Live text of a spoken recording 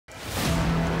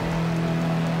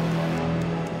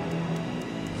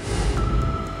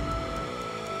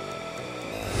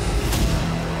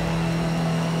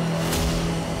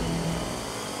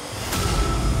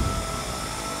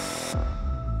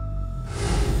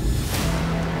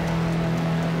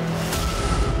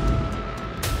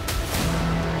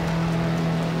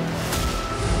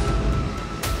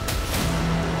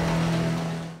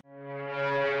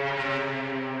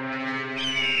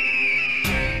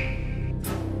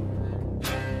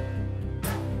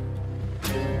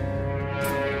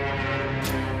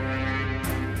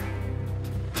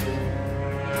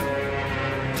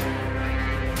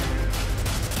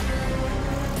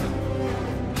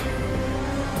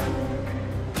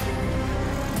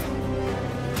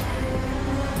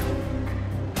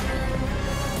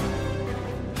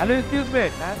Hello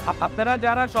এক্সকিউজমেন্ট, আপনারা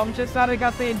যারা শমশের স্যারের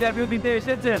কাছে ইন্টারভিউ দিতে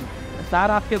এসেছেন, স্যার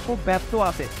আজকে খুব ব্যস্ত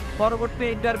আছে। পরবর্তী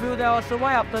ইন্টারভিউ দেওয়ার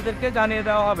সময় আপনাদেরকে জানিয়ে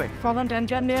দেওয়া হবে। তখন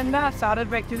টেনশন নেন না, স্যারের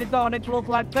ব্যক্তিগত অনেক লোক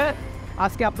লাগবে।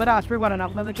 আজকে আপনারা আসতে পারেন,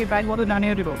 আপনাদেরকে ব্যাংক মতো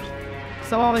জানিয়ে দেব।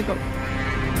 আসসালামু আলাইকুম।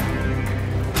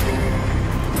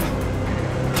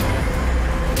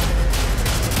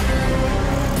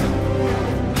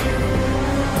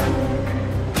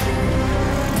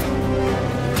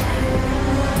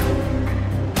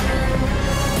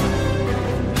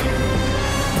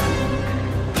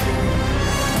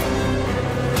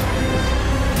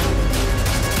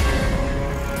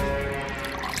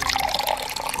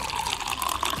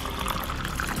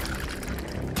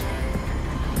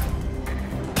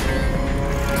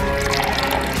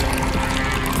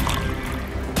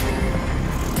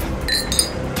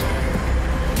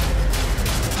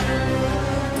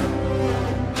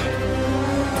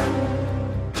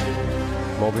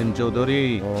 চৌধুরী,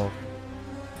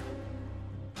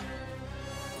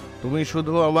 তুমি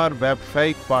শুধু আমার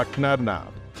ব্যবসায়িক পার্টনার না,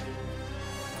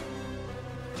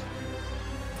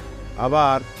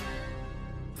 আবার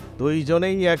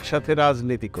দুইজনেই একসাথে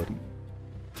রাজনীতি করি।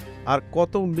 আর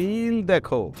কত মিল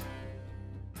দেখো,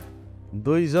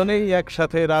 দুইজনেই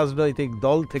একসাথে রাজনৈতিক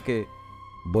দল থেকে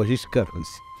বহিষ্কার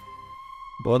হয়েছে।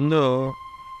 বন্ধু,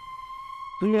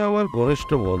 তুমি আমার ঘনিষ্ঠ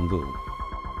বন্ধু,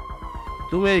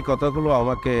 তুমি এই কথাগুলো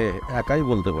আমাকে একাই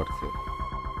বলতে পারছো।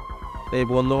 এই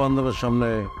বন্ধু বান্ধবের সামনে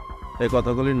এই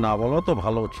কথাগুলি না বলা তো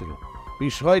ভালো ছিল।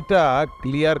 বিষয়টা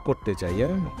ক্লিয়ার করতে চাই।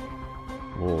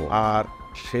 আর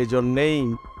সেজন্যেই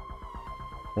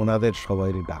ওনাদের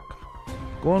সবাইরই ডাক।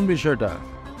 কোন বিষয়টা?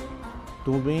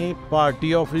 তুমি পার্টি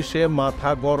অফিসে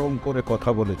মাথা গরম করে কথা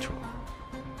বলেছ,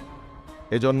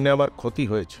 এজন্য আমার ক্ষতি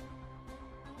হয়েছে।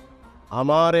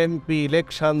 আমার এমপি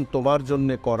ইলেকশন তোমার জন্য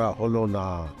করা হলো না।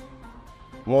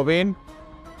 মবিন,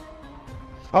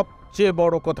 সবচেয়ে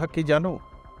বড় কথা কি জানো?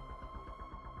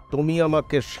 তুমি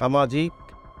আমাকে সামাজিক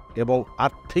এবং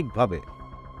আর্থিকভাবে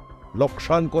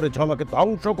লোকসান করেছ, আমাকে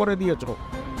ধ্বংস করে দিয়েছ।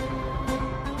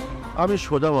 আমি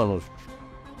সোজা মানুষ,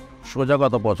 সোজা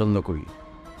কথা পছন্দ করি।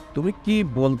 তুমি কি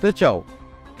বলতে চাও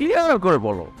ক্লিয়ার করে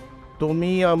বলো।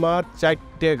 তুমি আমার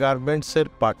 4টে গার্মেন্টসের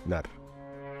পার্টনার,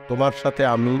 তোমার সাথে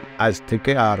আমি আজ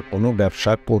থেকে আর কোনো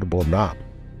ব্যবসা করব না।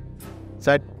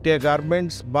 4টে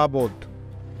গার্মেন্টস বাবদ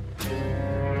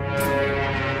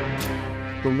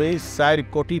তুমি 4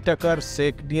 কোটি টাকার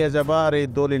চেক নিয়ে যাবা আর এই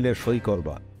দলিলে সই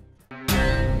করবা।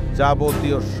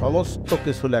 যাবতীয় সমস্ত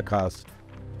কিছু লেখা আছে।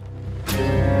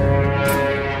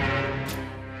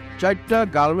 4টা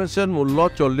গার্মেন্টসের মূল্য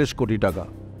 40 কোটি টাকা।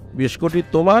 20 কোটি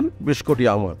তোমার, 20 কোটি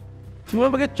আমার। তুমি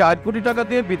আমাকে 4 কোটি টাকা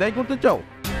দিয়ে বিদায় করতে চাও?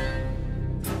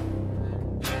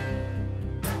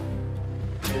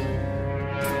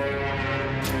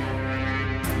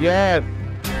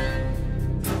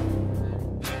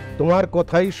 তোমার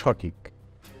কথাই সঠিক,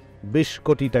 20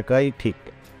 কোটি টাকাই ঠিক,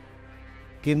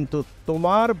 কিন্তু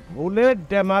তোমার ভুলের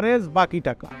ড্যামারেজ বাকি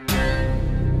টাকা।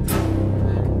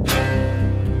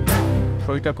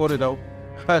 সইটা করে দাও।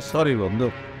 হ্যাঁ, সরি বন্ধু,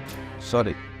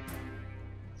 সরি।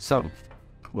 স্যার,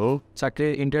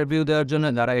 চাকরির ইন্টারভিউ দেওয়ার জন্য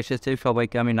যারা এসেছে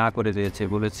সবাইকে আমি না করে দিয়েছি।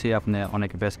 বলেছি আপনি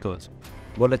অনেক ব্যস্ত আছেন,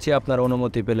 বলেছি আপনার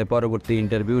অনুমতি পেলে পরবর্তী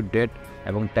ইন্টারভিউ ডেট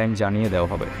এবং টাইম জানিয়ে দেওয়া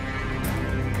হবে।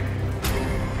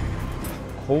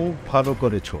 খুব ভালো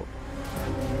করেছ।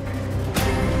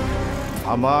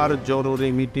 আমার জরুরি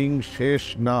মিটিং শেষ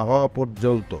না হওয়া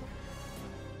পর্যন্ত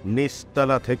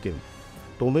নিচতলা থেকে,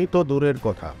 তুমি তো দূরের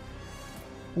কথা,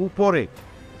 উপরে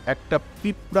একটা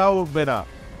পিঁপড়া উঠবে না।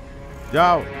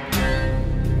 যাও।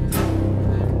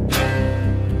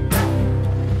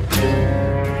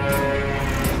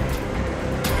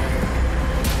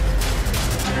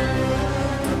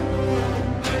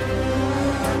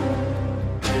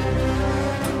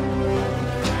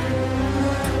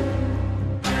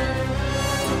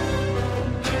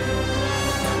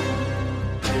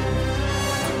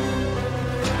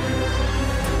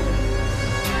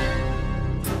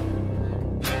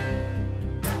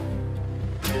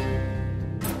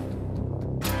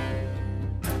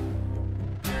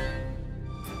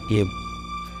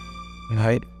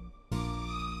 ভাই,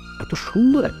 এত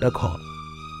সুন্দর একটা ঘর,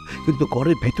 কিন্তু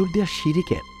ঘরের ভেতর দিয়ে সিঁড়ি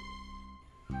কেন?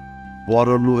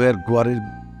 বড় লোহের ঘরের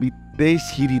ভিতরেই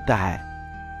সিঁড়ি, তাই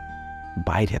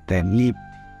বাইরে তেমনি।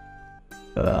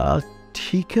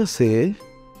 ঠিক আছে,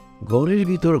 ঘরের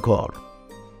ভিতর ঘর,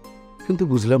 কিন্তু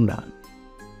বুঝলাম না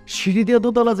সিঁড়ি দিয়ে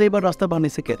দোতলা যাইবার রাস্তা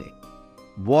বানিয়েছে কেন?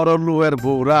 বড় লোহের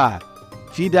বউরা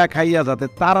চিড়া খাইয়া যাতে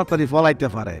তাড়াতাড়ি ফলাইতে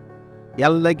পারে,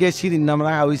 এর লাগে সিঁড়ির নাম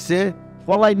রাখা হয়েছে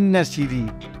ফলাইন্না সিঁড়ি।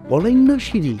 ফলাইন্না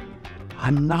সিঁড়ি?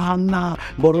 আর না না,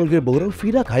 বড় লোকের বউরাও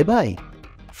পিঠা খায় ভাই।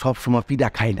 সবসময় পিঠা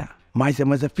খায় না, মাঝে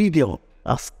মাঝে ফি দিও।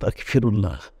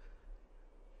 আস্তাগফিরুল্লাহ।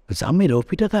 জামাইরাও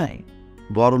পিঠা খায়?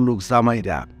 বড় লোক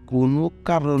জামাইরা কোনো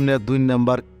কারণে 2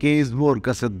 নাম্বার কেস বোর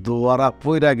কাছে দোয়ারা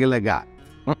পইরা গেলে গা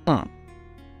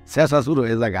শেষা শুরু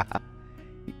হয়ে জায়গা।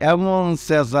 এমন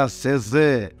শেষা শেষে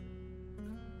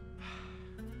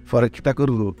পরে কিতা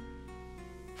করবো,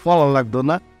 ফলা লাগতো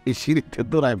না, এই সিঁড়িতে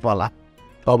দৌড়ায় পালা।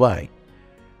 সবাই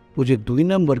ও যে 2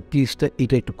 নম্বর পিসটা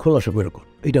এটা একটু খোলাসা করে রাখো।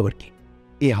 এটা আবার কি?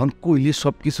 এখন কইলে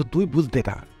সব কিছু তুই বুঝতে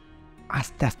না,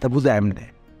 আস্তে আস্তে বুঝায় এমনি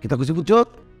কিতা কিছু বুঝছ।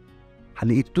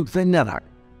 খালি একটু জানি না রাখ,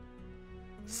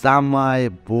 জামাই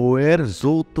বউয়ের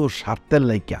যৌথ স্বার্থের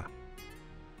লাইকা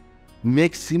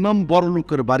ম্যাক্সিমাম বড়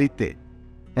লোকের বাড়িতে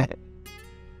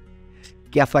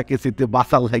কেঁচা কেঁচিতে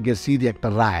বাঁচাল লাগে সিঁড়ি একটা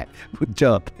রায়, বুঝছ?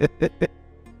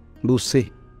 বুঝছি,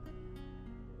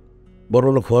 বড়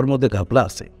লোক হওয়ার মধ্যে ঘাপলা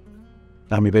আছে।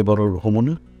 আমি ভাই বড় লোক হমো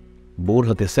না, বউর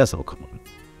হাতে শেষাও খাবো না।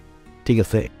 ঠিক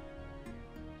আছে?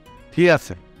 ঠিক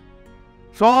আছে,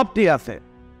 সব ঠিক আছে।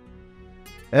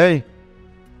 এই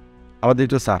আমাদের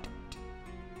একটু স্যার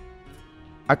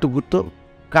একটু ঘুরতো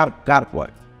কার কার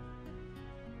পয়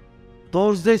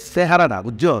তোর যে চেহারাটা,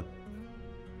 বুঝছ,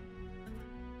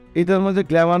 এটার মধ্যে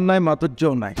গ্ল্যামার নাই, মাধুর্য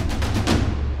নাই,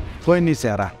 হয়নি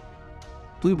চেহারা।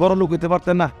 তুই বড় লোক হইতে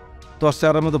পারতেন না, তোর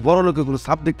চেহারার মধ্যে বড় লোকের কোনো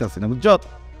সাপ দেখতেছি না, বুঝছ?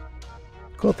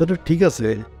 কথাটা ঠিক আছে,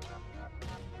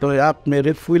 তবে আপনার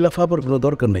ফুইলা ফাবার কোনো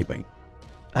দরকার নেই ভাই।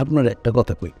 আপনার একটা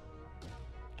কথা কই,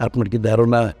 আপনার কি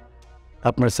ধারণা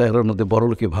আপনার চেহারার মধ্যে বড়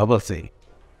লোকে ভাব আছে?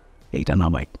 এইটা না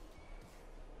ভাই,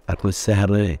 আপনার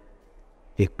চেহারায়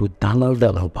একটু দালাল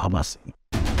দালাল ভাব আছে,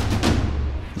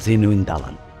 জেনুইন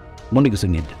দালাল। মনে কিছু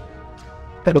নেই,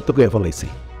 ফেরত তো কয়ে ফেলাইছি।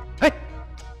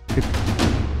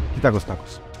 কি তাকস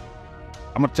তাকস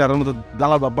আমার চেহারার মধ্যে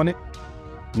দালাল বাপ, মানে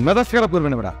মেজাজ খারাপ করবে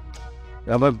না বেটা।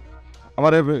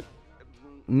 আমার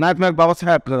নায়ক নায়ক বাবা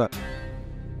সাহেব,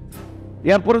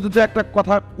 এরপরে যদি একটা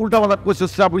কথা উল্টা পাল্টা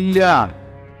করছিস বুঝলিয়া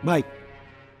ভাই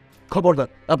খবরদার,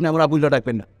 আপনি আমার আবুল্লা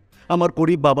ডাকবেন না। আমার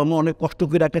গরিব বাবা মা অনেক কষ্ট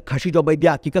করে একটা খাসি জবাই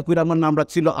দিয়ে আকিকা করে আমার নাম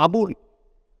রাখছিল আবুল।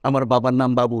 আমার বাবার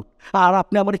নাম বাবুল, আর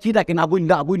আপনি আমার কি ডাকেন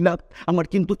আবুল্লা আবুল্লা। আমার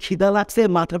কিন্তু খিদা লাগছে,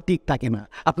 মাথা ঠিক থাকে না।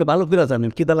 আপনি ভালো করে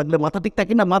জানেন খিদা লাগলে মাথা ঠিক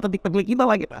থাকে না, মাথা ঠিক থাকলে খিদা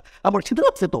লাগে না। আমার খিদা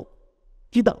লাগছে তো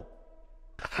খিদা।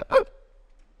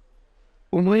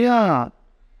 উমাইয়া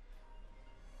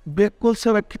বেক করছে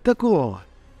কি থাকো,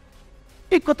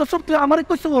 এই কথা সব তুই আমারে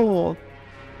কইছ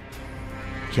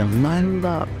কেমন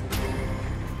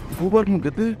গোবার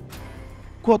মুখেতে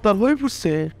কথা হয়ে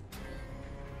পড়ছে।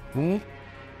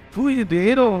 তুই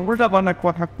এরকম উল্টা পাল্টা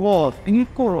কথা কর, তুমি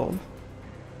করো,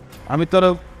 আমি তোর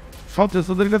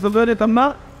সন্ত্রাসদের কাছে লয়ে যেতাম না,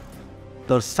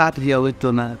 তোর চাকরিয়া হইতো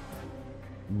না।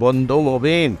 বন্ধ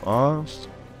হবেন।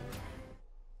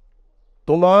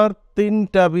 তোমার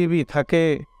 3টা বিবি থাকে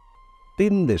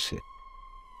 3 দেশে,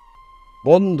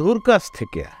 বন্ধুর কাছ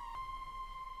থেকে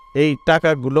এই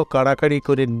টাকাগুলো কাড়াকাড়ি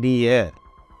করে নিয়ে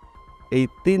এই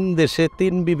 3 দেশে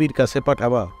 3 বিবির কাছে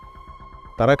পাঠাবা,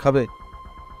 তারা খাবে?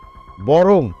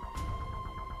 বরং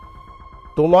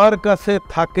তোমার কাছে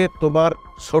থাকে তোমার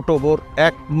ছোট বোর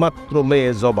একমাত্র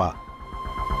মেয়ে জবা,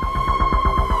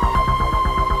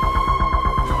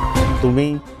 তুমি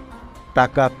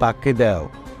টাকা তাকে দাও,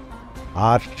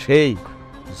 আর সেই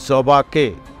জবাকে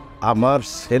আমার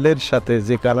ছেলের সাথে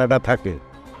যে কানাডা থাকে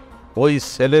ওই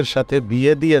ছেলের সাথে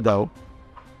বিয়ে দিয়ে দাও,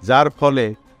 যার ফলে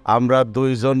আমরা 2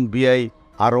 জন বিয়াই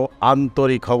আরও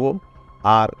আন্তরিক হব,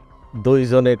 আর 2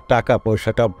 জনের টাকা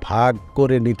পয়সাটা ভাগ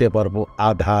করে নিতে পারবো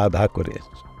আধা আধা করে।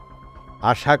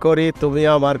 আশা করি তুমি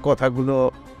আমার কথাগুলো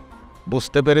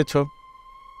বুঝতে পেরেছ,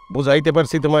 বুঝাইতে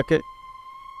পারছি তোমাকে।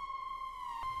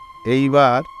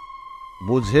 এইবার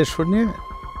বুঝে শুনে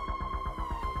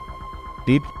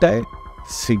টিপটায়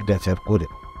সিগনেচার করে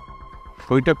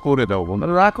ওইটা করে দাও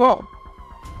বন্ধু, রাখো।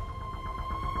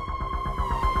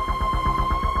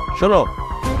 শোনো,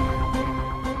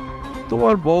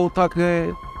 তোমার বউ থাকে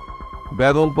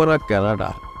বেদনপাড়া কানাডা,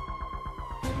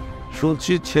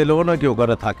 শুনছি ছেলেও নাকি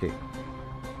ওখানে থাকে।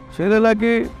 ছেলে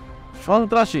লাগে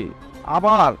সন্ত্রাসী,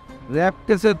 আবার র্যাপ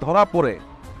কেসে ধরা পড়ে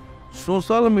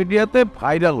সোশ্যাল মিডিয়াতে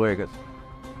ভাইরাল হয়ে গেছে।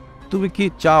 তুমি কি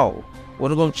চাও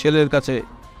ওরকম ছেলের কাছে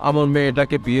আমার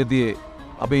মেয়েটাকে বিয়ে দিয়ে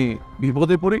আমি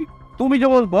বিপদে পড়ি? তুমি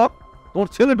যেমন বক, তোর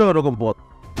ছেলেটা এরকম পথ।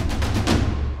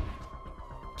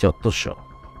 যতস্ব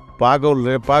পাগল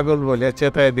রে পাগল বলে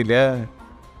চেতায় দিলে।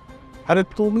 আরে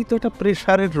তুমি তো একটা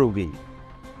প্রেশারের রোগী,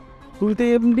 তুমি তো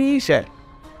এমনি স্যার,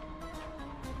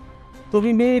 তুমি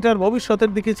মেয়েটার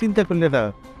ভবিষ্যতের দিকে চিন্তা করলে না?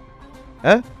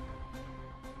 হ্যাঁ,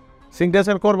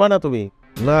 সিগনেচার করবা না তুমি?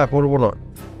 না করবো না।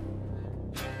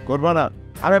 করবা না?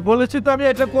 আমি বলেছি তো আমি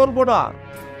এটা করবো না।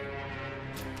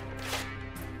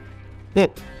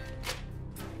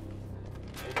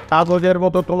 কাগজের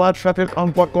মতো তোমার সাথে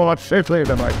সম্পর্ক আমার শেষ হয়ে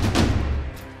যাবে।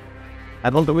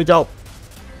 এখন তুমি যাও,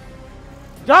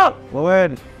 যাও।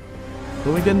 মোমেন,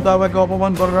 তুমি কিন্তু আমাকে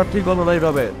অপমান করার ঠিক হলো না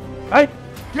এইভাবে। এই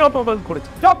কি অপমান করেছে?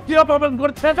 চপ, কি অপমান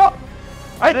করেছে? চপ।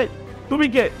 এই তুমি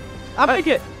কে? আপনি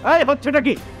কে? এই হচ্ছেটা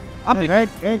কি? আপনি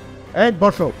এই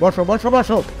বসো বসো বসো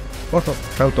বসো বসো।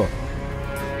 তো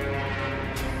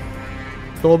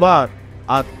তোমার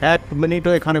আর 1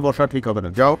 মিনিটও এখানে বসা ঠিক হবে না।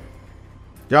 যাও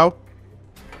যাও।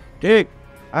 ঠিক,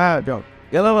 হ্যাঁ যাও।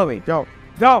 গেলাম আমি। যাও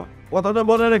যাও, কথাটা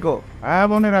মনে রেখো। হ্যাঁ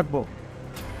মনে রাখবো।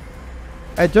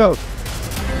 এই চল।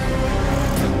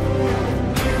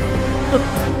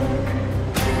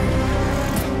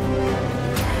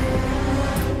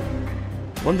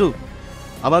 বন্ধু,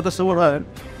 আমার কাছে মনে হয়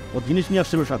ও জিনিস নিয়ে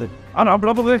আসছিল সাথে। আর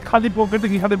আমরা বলে খালি পকেটে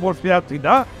কিখানে বসে আছি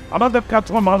না, আমাদের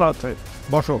কাছে মান আছে।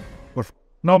 বসো বসো।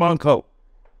 না মান খাও।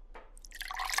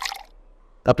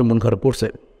 আপনার মন খারাপ করছে?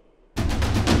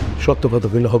 সত্য কথা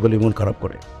বললে হগলি মন খারাপ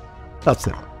করে।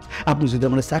 আচ্ছা, আপনি যদি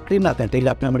আমার চাকরি না দেন তাহলে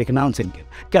আপনি আমার এখানে আনছেন কেন?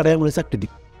 কেন আমার চাকরি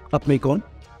দিন? আপনি কোন?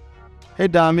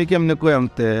 এটা আমি কেমনে কই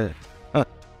আনতে?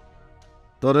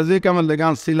 তোরে যে কেমন লেগে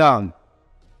আনছিলাম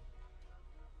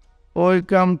ওই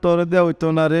কাম তোরে দে হইতো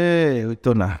না রে,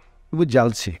 হইতো না।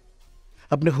 জালছি।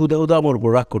 আপনি হুদা হুদা আমার উপর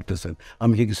রাগ করতেছেন।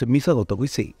 আমি কি কিছু মিশা কথা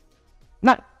কইছি?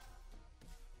 না,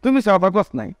 তুমি কথা কস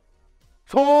নাই।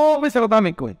 সব মিশা কথা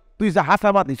আমি কই। তুই যে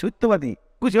হাসাবাদী, সত্যবাদী,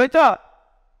 খুশি হয়েছ?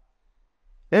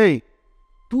 এই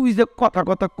তুই যে কথা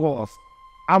কথা কস,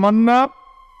 আমার নাম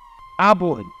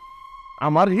আবই।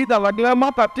 আমার হিদা লাগলে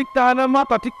মাথা ঠিক থাকে না,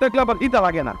 মাথা ঠিক থাকলে আবার হিদা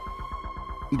লাগে না।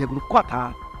 এটা কোনো কথা?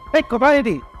 এই কথা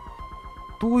এটি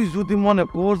তুই যদি মনে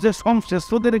কর যে শমশের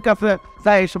সোদের কাছে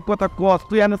যাই এসব কথা কস,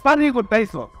 তুই এনে সারি করতে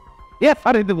আইস। এ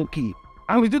সারি দেবো কি?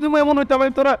 আমি যদি মনে হইতাম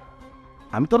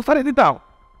আমি তোর সারি দিতাম।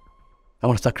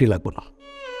 আমার চাকরি লাগবো না,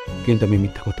 কিন্তু আমি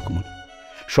মিথ্যা কথা কমন।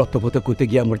 সত্য কথা কইতে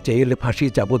গিয়ে আমার চাইলে ফাঁসি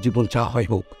যাবজ্জীবন যা হয়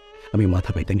হোক আমি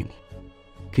মাথা পাইতে নিব,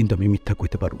 কিন্তু আমি মিথ্যা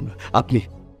কইতে পারবো না।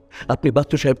 আপনি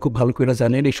বাচ্চু সাহেব খুব ভালো করে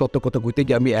জানেন এই সত্য কথা কইতে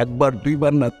গিয়ে আমি 1বার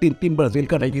 2বার না 3বার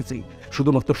জেলখানায় গেছি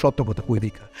শুধুমাত্র সত্য কথা কই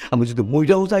দেখা। আমি যদি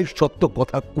মইরাও যাই সত্য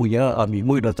কথা কইয়া আমি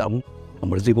মইরা যাবো,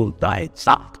 আমার জীবন দায়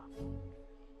সাত।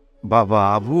 বাবা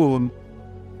ভুল,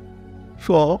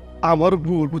 সব আমার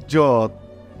ভুল, বুঝছত?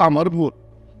 আমার ভুল।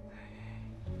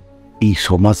 এই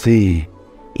সমাজে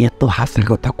এত হাসির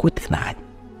কথা কইতে নাই।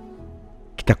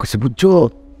 কিতা কইছে বুঝছ?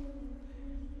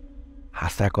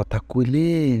 হাসা কথা কইলে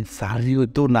সারি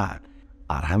হইতো না।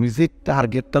 আর আমি যে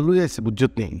টার্গেটটা লই আছি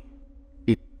বুঝছত নেই,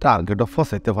 এই টার্গেটটা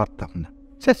ফসাইতে পারতাম না।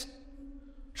 শেষ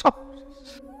সব।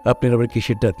 আপনার আবার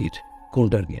কিসের টার্গেট? কোন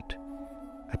টার্গেট?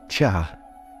 আচ্ছা,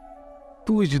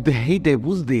 তুই যদি এইটাই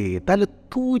বুঝতে তাহলে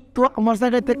তুই তো আমার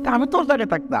জায়গায় থাকতে আমি তোর জায়গায়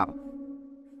থাকতাম।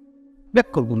 ব্যাক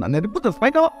করবো না, বুঝতে পাই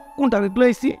না কোন টার্গেট লই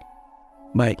আইছি।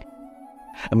 ভাই,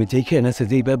 আমি যেইখানে আছে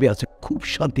যেইভাবে আছে খুব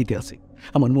শান্তিতে আছে।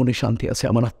 আমার মনে শান্তি আছে,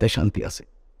 আমার আত্মায় শান্তি আছে।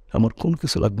 আমার কোনো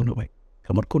কিছু লাগবে না ভাই,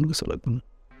 আমার কোনো কিছু লাগবে না।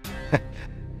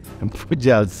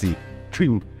 বুঝে আসছি তুই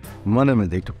মনে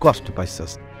মধ্যে একটু কষ্ট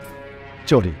পাইছস।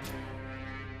 চলি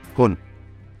কোন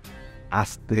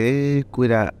আস্তে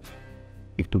কইরা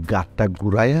একটু গাটটা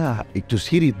ঘুরাইয়া একটু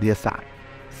সিঁড়ি দিয়ে চা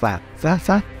চা চা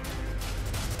চা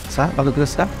চা ভালো করে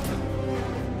চা।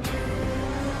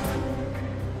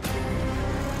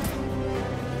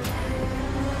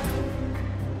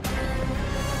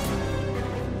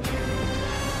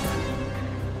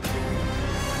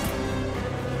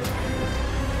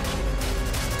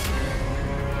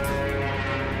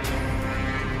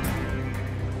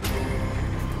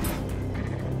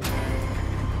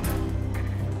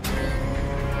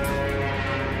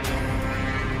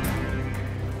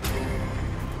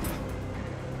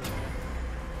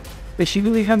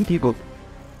 বেশিগুলো এখানে কি করব?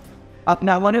 আপনি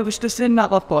আমার বুঝতেছেন না,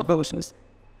 আমার পর্বে বুঝতেছেন।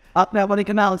 আপনি আমার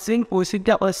এখানে আনছেন পরিস্থিতি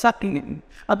আপনার চাকরি নেন,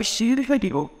 আমি সিঁড়ি দেখে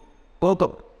দিব কত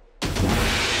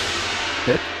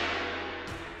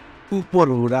উপর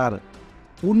উড়ার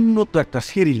উন্নত একটা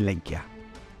সিঁড়ি লাগিয়া,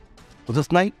 বুঝছ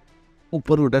নাই?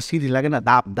 উপর উঠা সিঁড়ি লাগে না,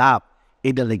 দাপ দাপ,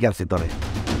 এইটা লেগে আছে তোরে।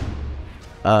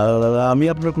 আমি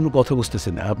আপনার কোনো কথা বুঝতেছি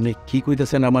না। আপনি কি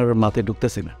কইতেছেন আমার মাথায়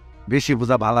ঢুকতেছে না। বেশি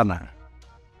বোঝা ভালো না।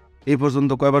 এই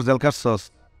পর্যন্ত কয়বার জেল খাটছস?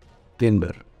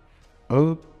 3বার।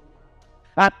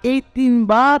 আর এই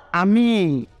 3বার আমি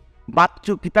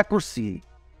বাচ্চু কিতা করছি,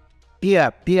 টিয়া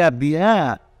টিয়া দিয়া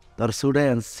তোর ছুড়ে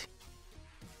আনছি।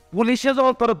 পুলিশে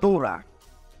যখন তোর দৌড়া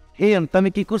এই আমি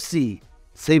কি করছি,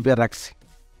 সেই বের রাখছি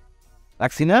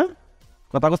রাখছি না?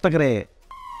 কথা কস্তা করে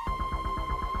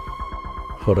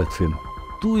রাখছেন।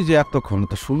 তুই যে এতক্ষণ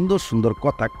তো সুন্দর সুন্দর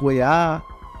কথা কইয়া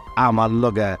আমার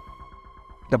লগে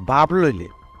একটা ভাব লইলে,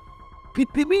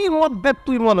 পৃথিবীর মধ্যে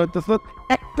তুই মনে হইতেছ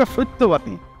একটা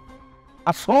সত্যবাদী,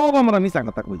 আর সব আমরা মিশা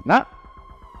কথা কই না।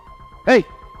 এই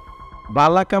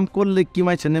বালা কাম করলে কি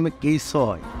মাইছে নেমে কেস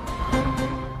হয়?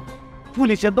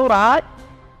 পুলিশে দৌড়ায়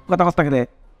কথা কথা করে।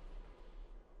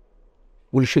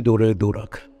 পুলিশে দৌড়ে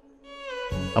দৌড়াক,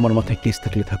 আমার মাথায় কেস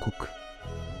থাকলে থাকুক,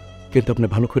 কিন্তু আপনি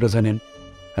ভালো করে জানেন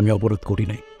আমি অবরোধ করি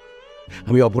নাই,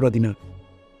 আমি অপরাধী না,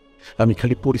 আমি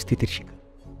খালি পরিস্থিতির শিকার।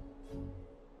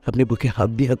 আপনি বুকে হাত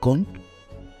দিয়া কোন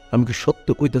আমি কি সত্য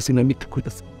কইতাছি না মিথ্যা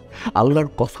কইতাছি? আল্লাহর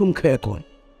কসম খায় কোন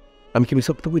আমি কি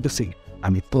সত্য কইতাছি?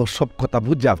 আমি তো সব কথা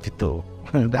বুঝে আছি তো,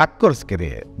 রাগ করস কে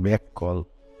রে? ব্যাক কল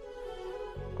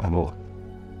আমো,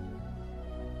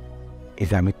 এই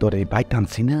যে আমি তোর এই বাইক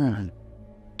আনছি না,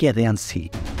 কেড়ে আনছি,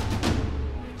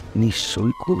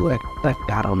 নিশ্চয়ই কোনো একটা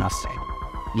কারণ আছে।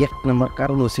 এক নম্বর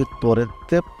কারণ হচ্ছে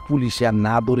তোরেতে পুলিশে আর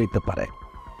না দৌড়াইতে পারে,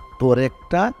 তোর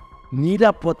একটা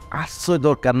নিরাপদ আশ্রয়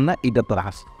দরকার না, এটা তোর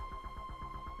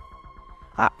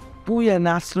তুই এনে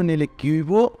আশ্রয় নিলে কি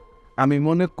হইব? আমি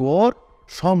মনে কর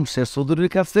শমশের চৌধুরীর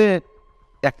কাছে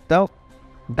একটা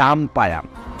দাম পায়াম।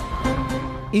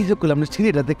 এই যে করলাম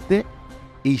সিঁড়িটা দেখতে,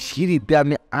 এই সিঁড়িতে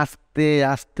আমি আস্তে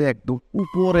আস্তে একদম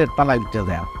উপরের তালায় উঠে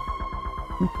যায়।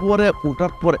 উপরে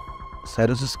ওঠার পরে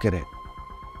সাইরোসিস কেড়ে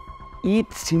ইট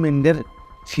সিমেন্টের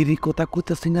সিঁড়ি কথা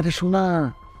কইতেছি না রে শোনা,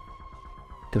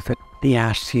 তো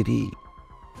টিয়ার সিঁড়ি,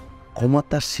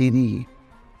 ক্ষমতার সিঁড়ি,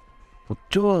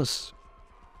 বুঝছস?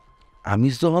 আমি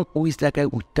যখন ওই জায়গায়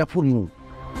উঠটা ফুলমু,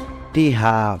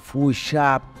 টেহা পয়সা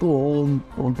তোন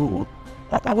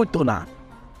কথা বলতো না,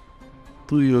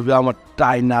 তুই হবে আমার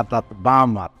টাইনা তাত বাম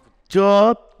হাত।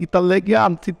 চত ইতার লেগে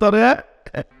আনছি তরে।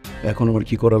 এখন আমার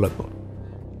কি করা লাগবে?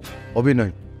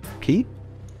 অভিনয়। কি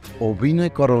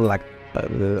অভিনয় করন লাগ?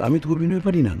 আমি তো অভিনয়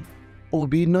পারি না।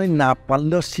 অভিনয় না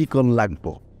পারলেও শিকন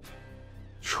লাগবো।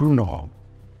 শুনো,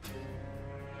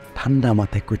 ঠান্ডা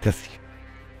মাথায় কইতাছি,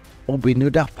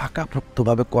 অভিনয়টা ফাঁকা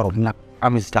ফক্তভাবে করন না।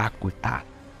 আমি যা কইতা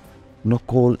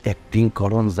নকল অ্যাক্টিং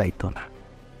করন যাইতো না,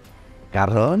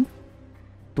 কারণ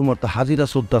তোমার তো হাজিরা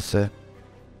চলতেছে,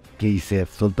 কেসে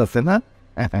চলতেছে না।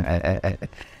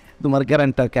 তোমার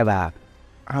গ্যারান্টার কেডা?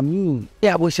 আমি।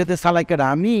 অবশ্যই চালাই কেডা?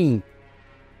 আমি।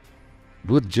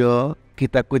 বুঝছো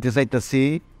কিতা কইতে চাইতেছি?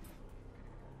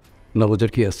 না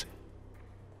বোঝার কি আছে?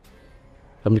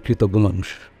 আমি কৃতজ্ঞ মানুষ,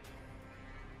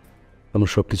 আমার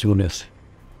সব কিছু মনে আছে,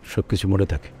 সব কিছু মনে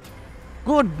থাকে।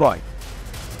 গুড বয়,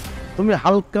 তুমি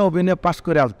হালকা অভিনয় পাস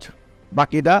করে আসছ,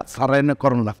 বাকিটা সারাইনে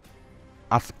করন লাগ।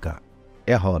 আজকা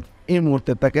এখন এই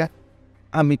মুহূর্তে থেকে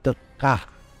আমি তো কাহ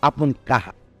আপন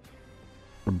কাহা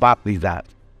বাপি যা,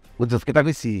 বুঝছস কেটা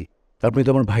কইছি? আপনি তো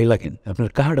আমার ভাই লাগেন, আপনার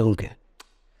কাহাটা উনকে?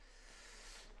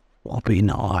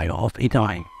 অভিনয়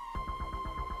অভিনয়,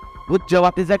 বুঝছো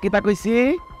বাপি যা কেটা কইছি?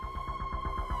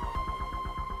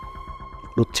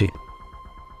 বুঝছি।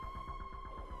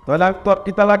 তাহলে তোর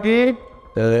কিতা লাগে?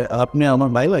 আপনি আমার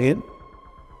ভাই লাগেন,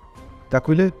 তা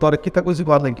কইলে তোর কিতা কইছি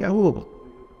কর লাগে? ও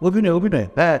অভিনয় অভিনয়।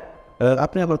 হ্যাঁ,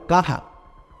 আপনি আবার কাহা?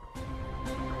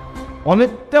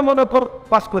 অনেকটা মনে কর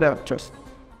পাস করে আসছস,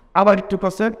 আবার একটু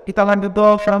পাশে কিতা লাগে? তো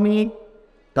স্বামী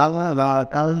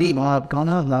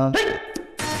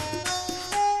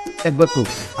একবার তো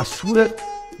আর সুরের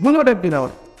মনে ডাকবি না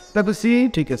আমার, তা তো সি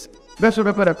ঠিক আছে, বেশ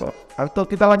ব্যাপার রাখো। আর তোর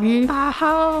কিতা লাগি?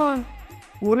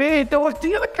 ওরে এটা ওর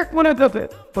ঠিক কাক মনে হতে,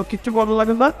 তোর কিচ্ছু বলা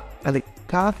লাগে না, খালি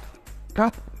কাক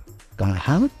কাক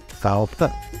কাহা কাওতা।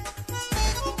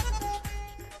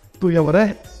 তুই আমার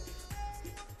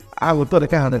আগো তোর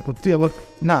কাহানে তুই আবার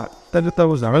না, তাহলে তো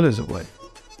আবার ঝামেলা হয়েছে বয়।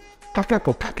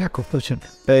 কাকা করতেছেন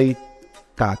এই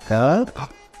কাকা।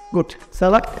 গুড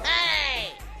সালাক,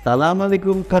 সালাম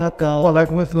আলাইকুম কাকা।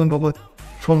 ওয়ালাইকুম আসসালাম বাবা।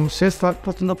 শেষ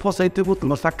পছন্দ ফসাইতে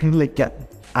তোমার চাকরি লেখা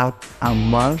আর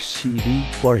আমার সিঁড়ি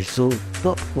পর্যন্ত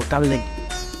ওটার লেগে।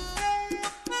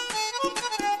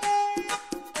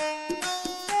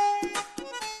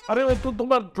 আরে ও তো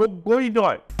তোমার যোগ্যই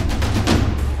নয়।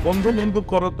 বন্ধু বন্ধু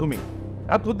করো তুমি,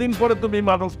 এতদিন পরে তুমি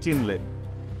মানুষ চিনলে।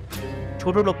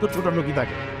 ছোট লোক তো ছোট লোকই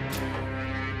থাকে।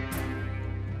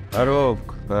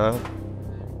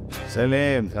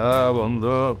 সেলিম,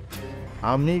 বন্ধু,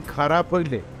 আমি খারাপ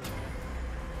হইলে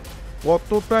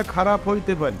কতটা খারাপ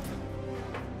হইতে পারি,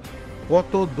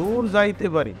 কত দূর যাইতে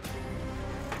পারি,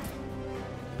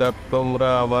 তা তোমরা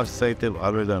আমার চাইতে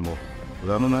ভালো জানো।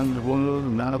 জানো না বন্ধু?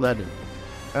 না জানি।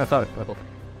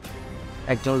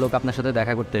 একজন লোক আপনার সাথে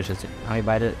দেখা করতে এসেছে, আমি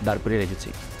বাইরে দাঁড় করিয়ে রেখেছি।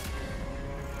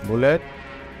 বলে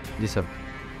জি স্যার।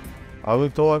 আমি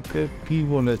তোমাকে কি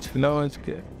বলেছিলাম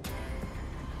আজকে?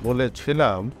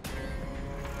 বলেছিলাম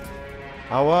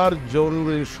আমার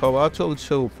জরুরি সভা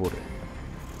চলছে উপরে,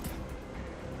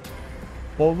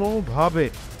 কোনোভাবে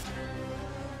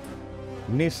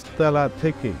নিচতলা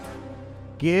থেকে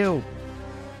কেউ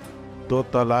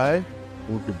দোতলায়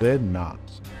উঠবে না।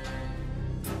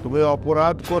 তুমি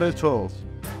অপরাধ করেছো,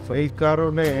 সেই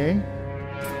কারণে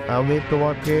আমি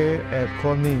তোমাকে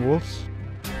এখনই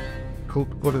শুট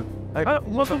করে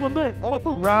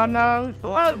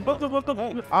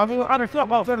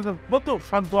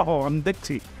শান্ত হও, আমি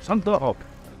দেখছি। শান্ত হও।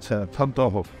 আচ্ছা শান্ত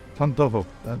হোক, শান্ত হোক।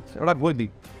 ওরা বই দি,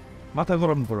 মাথা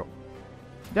গরম করো।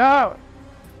 যাও,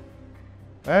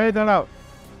 এই দাঁড়াও।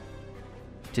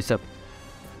 জি স্যার।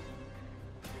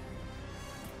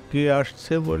 কি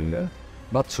আসছে বললে?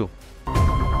 বাচ্চু।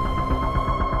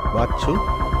 বাচ্চু?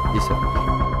 জি স্যার।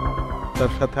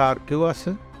 তার সাথে আর কেউ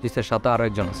আছে? জি স্যার, সাথে আরো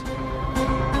একজন আছে।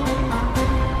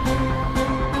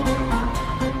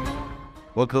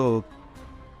 কত?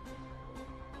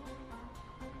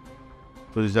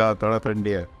 তুই যা তাড়াতাড়ি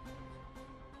নিয়ে।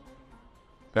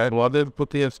 ওদের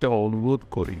প্রতি একটা অনুরোধ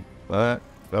করি, হ্যাঁ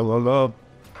বলো,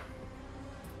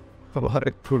 আমার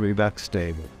একটু রিল্যাক্স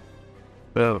টাইম,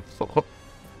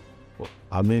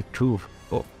 আমি একটু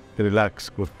রিল্যাক্স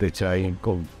করতে চাই।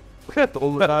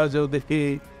 তোমরা যদি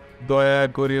দয়া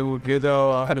করে উঠে যাও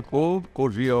আর খুব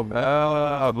খুশি হবে।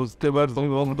 বুঝতে পারছি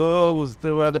বন্ধু, বুঝতে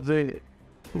পারছি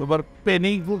তোমার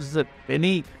পেনিক বুঝছে,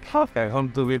 পেনিক। এখন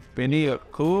তুমি পেনিক,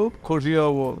 খুব খুশি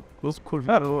হবো, খুব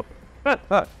খুশি হবো।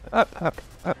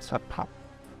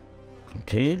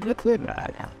 ঠিক আছে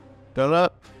তাহলে,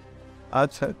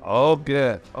 আচ্ছা ওকে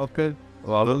ওকে,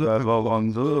 ভালো থাকো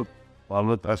বন্ধু,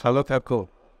 ভালো থাকো।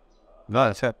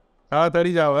 আচ্ছা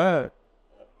তাড়াতাড়ি যাও। হ্যাঁ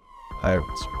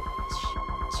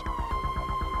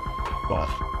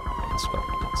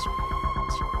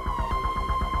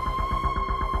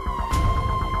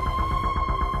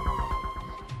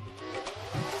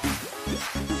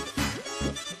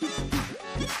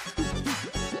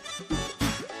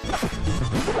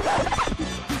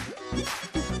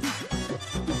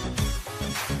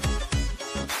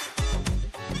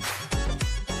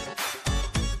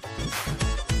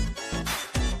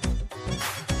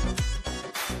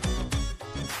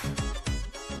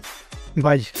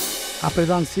ভাই আপনি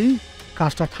জানছি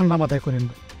কাজটা ঠান্ডা মাথায় করেন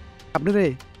ভাই। আপনি রে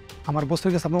আমার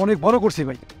বস্তুর কাছে আপনি অনেক বড় করছি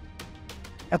ভাই,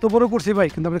 এত বড় করছি ভাই,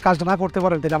 কিন্তু আপনি কাজটা না করতে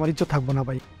পারেন তাহলে আমার ইজ্জত থাকবো না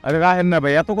ভাই। আরে রাহেন না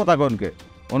ভাই, এত কথা কনকে?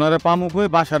 ওনারে পামুক হয়ে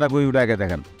বাসাটা কই উড়াকে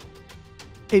দেখেন।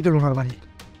 এই তো ওনার বাড়ি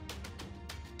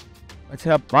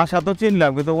আচ্ছা বাসা তো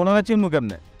চিনলাম, কিন্তু ওনারা চিনবো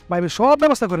কেমনে? ভাই, আমি সব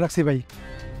ব্যবস্থা করে রাখছি ভাই।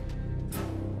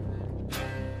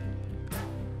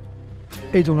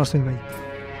 এই যে ওনার ছবি ভাই,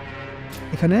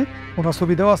 এখানে ওনার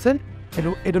ছবি দেওয়া আছে।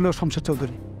 এটা হলো শমশের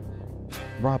চৌধুরী।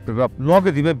 বাপরে বাপ,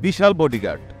 লগে দিবে বিশাল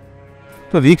বডিগার্ড,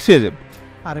 তো রিক্সে যাবে।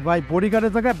 আরে ভাই,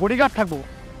 বডিগার্ডের জায়গায় বডিগার্ড থাকবো।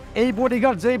 এই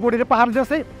বডিগার্ড যেই বডির পাহাড়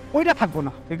আছে ওইটা থাকবো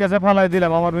না। ঠিক আছে ফালাই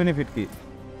দিলাম, আমার বেনিফিট কি?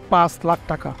 5 লাখ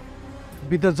টাকা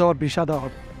বিদেশ যাওয়ার ভিসা দেওয়া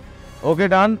হবে। ওকে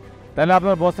ডান, তাহলে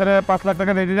আপনার বছরে 5 লাখ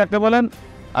টাকা রেডি রাখতে বলেন,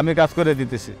 আমি কাজ করে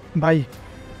দিতেছি। ভাই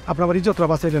আপনার আবার ইজ্জতটা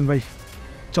বাঁচাইলেন ভাই,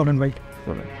 চলেন ভাই।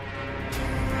 চলেন।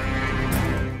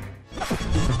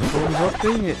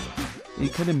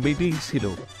 এখানে মিটিং ছিল,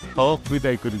 সব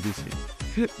বিদায় করে দিছি,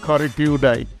 ঘরে কেউ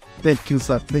নাই। Thank you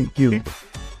sir, thank you.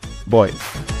 Boy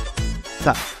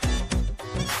sir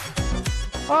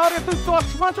আরে তুই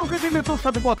চশমা চোখে দিলে তোর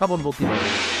সাথে কথা বলবো কি?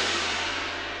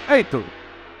 এই তো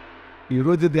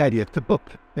রোজে দাঁড়িয়ে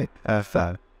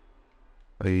স্যার,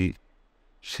 ওই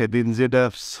সেদিন যেটা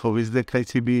ছবি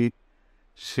দেখাইছিবি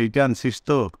সেইটা আনছিস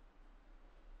তো,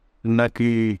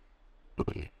 নাকি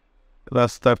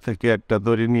রাস্তার থেকে একটা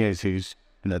দড়ি নিয়ে আসিস?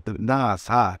 না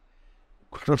স্যার,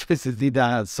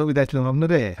 ছবি দেখলাম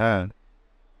আপনারে। হ্যাঁ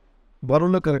বড়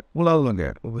লোকের পোলাও লগে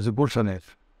গোলশানের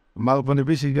মালপানি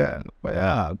বেশি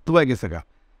তুবাই গেছে গা।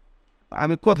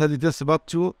 আমি কথা দিতেছি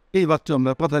বাচ্চু, এই বাচ্চু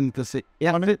আমরা কথা নিতেছি।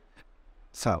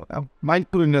 স্যার মাইন্ড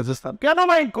করে নিয়েছে স্যার। কেন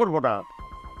মাইন্ড করবো না?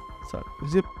 স্যার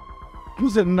যে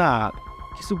বুঝেন না,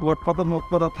 কিছু বট পাতা মুখ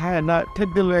পাতা থাকে না,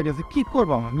 ঠেকতে লয়ে গেছে, কি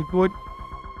করবো আমি? কই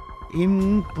ইন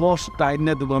ক্লস টাইম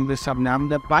না দেবো আমাদের সামনে,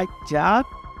 আমরা বাইক চা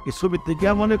এই ছবির থেকে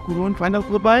মানে কোন ফাইনাল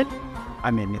করবাই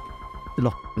আমি এনে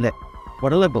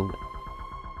বড় বলবো।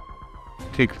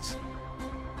 ঠিক আছে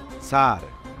স্যার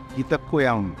কিতাব কই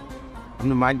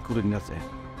আপনি মাইন্ড করে নিয়েছে।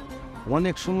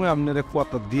 অনেক সময় আপনার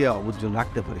কথা দিয়ে অবজন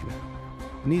রাখতে পারি না,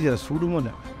 নিজেরা শুরু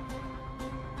মনে হয়।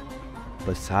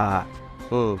 স্যার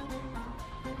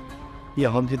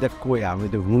এখন যেটা কই আমি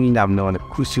তো হুই না, আপনি অনেক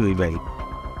খুশি হই ভাই।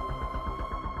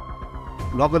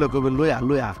 লগে লগে লইয়া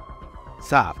লইয়া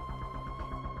স্যার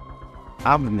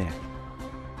আপনি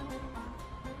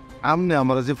আপনি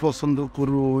আমরা যে পছন্দ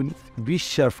করুন,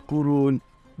 বিশ্বাস করুন,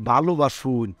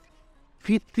 ভালোবাসুন,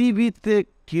 পৃথিবীতে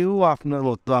কেউ আপনার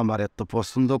মতো আমার এত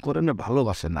পছন্দ করে না,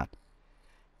 ভালোবাসে না।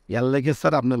 এর লেগে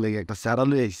স্যার আপনার লেগে একটা স্যারা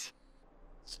লই আইছি।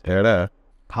 স্যারা?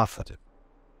 হ্যাঁ স্যার।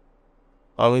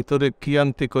 আমি তোরে কি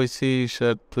আনতে কইছিস,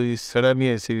 তুই সেরা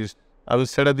নিয়ে এসিস, আমি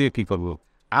সেরা দিয়ে কি করবো?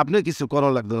 আপনি কিছু করা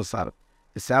লাগবে না স্যার,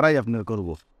 স্যারাই আপনার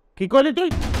করবো। কি করলি তুই?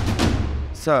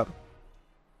 স্যার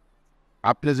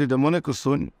আপনি যেটা মনে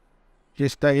করছেন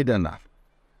কেসটা এটা না,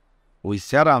 ওই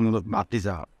স্যার আমার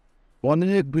ভাতিজা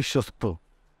অনেক বিশ্বস্ত।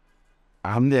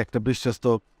 আপনি একটা বিশ্বস্ত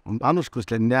মানুষ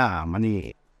খুঁজলেন না, মানে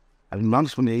আমি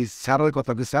মানুষ মানে এই স্যারের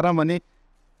কথা স্যারা মানে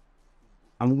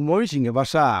আমি ময়ূরসিংহে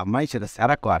বাসা মাই সেটা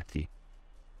স্যারা কো আর কি।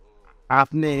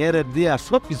 আপনি এর দিয়ে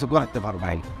সব কিছু করাতে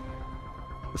পারবেন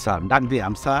স্যার। ডাক দিয়ে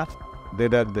আম স্যার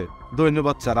ডাক দে।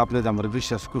 ধন্যবাদ স্যার, আপনি যে আমার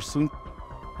বিশ্বাস করছেন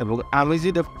এবং আমি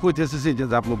যেটা কইতেছি সেটা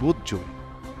যে আপনি বুঝছেন।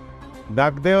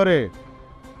 ডাক দে ওরে।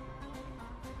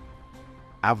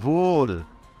 আবুল,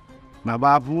 বাবা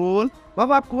আবুল,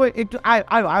 বাবা কই একটু আয়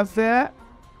আয় আছে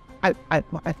আয় আয়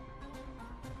আয়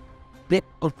দেখ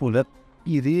ওর ফুলের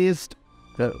ইরিস্ট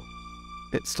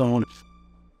স্টোন।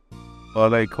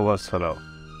 ওয়ালাইকুম আসসালাম।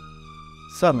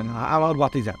 স্যার আমার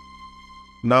ভাতিজা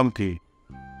নাম কি?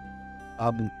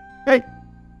 আবু। এই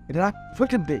এটা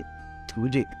ফুটেন দে তুই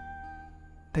যে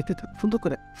দেখতে তো সুন্দর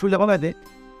করে ফুলে বাবা দে।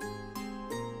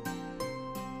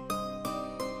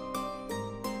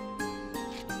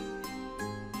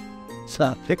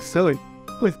 স্যার দেখছই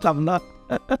বুঝলাম না।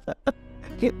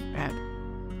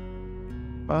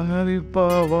 আরে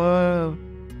বাবা,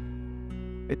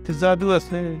 এতে জাদু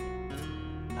আছে।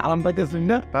 আরাম পাইতেছুন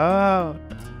না?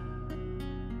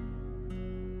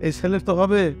 এই ছেলে তো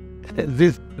হবে। জি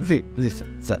জি জি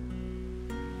স্যার।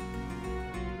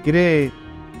 কিরে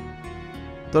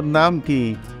তোর নাম কি?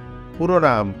 পুরো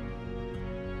নাম?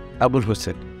 আবুল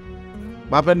হোসেন।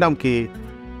 বাপের নাম কি?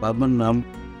 বাবার নাম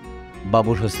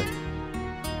বাবুল হোসেন।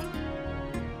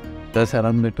 তাছাড়া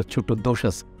আমার একটা ছোট্ট দোষ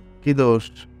আছে। কি দোষ?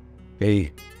 এই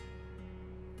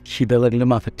খিদা লাগলে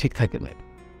মাথা ঠিক থাকে না,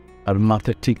 আর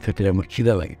মাথা ঠিক থাকলে আমার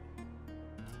খিদা লাগে।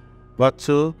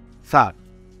 বাচ্চু স্যার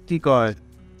কি কয়?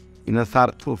 ইনা স্যার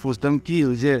ফুসতাম কি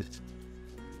ওই যে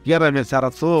গ্রামের স্যার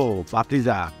তো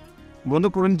ভাতিজা মনে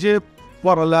করুন যে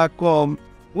পড়ালেখা কম,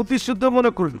 অতি শুদ্ধ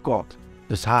মনে করুন কম।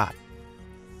 তো স্যার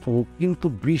ও কিন্তু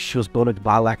বিশ্বস্ত অনেক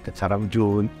ভালো একটা স্যার। আমি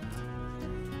জুন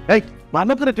এই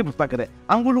মানা করে টিপ পাকে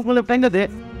আঙ্গুল উঙ্গুলে টাইনা দে।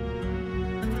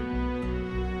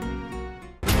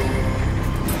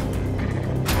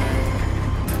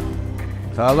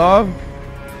 হ্যালো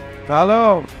হ্যালো,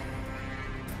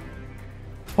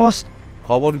 বস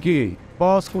খবর কি?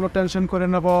 বস কোনো টেনশন করেন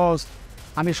না বস,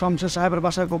 আমি শমশের সাহেবের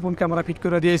বাসায় গোপন ক্যামেরা ফিট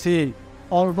করে দিয়েছি।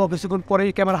 অল্প কিছুক্ষণ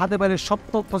পরেই ক্যামেরা হাতে পারে সব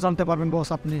তথ্য জানতে পারবেন বস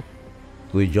আপনি।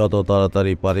 তুই যত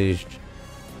তাড়াতাড়ি পারিস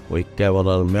ওই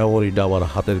ক্যামেরার মেমোরিটা আমার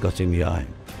হাতের কাছে নিয়ে আয়।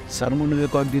 স্যার মনে হয়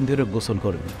কয়েকদিন ধরে গোসল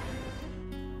করবেন।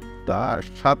 তার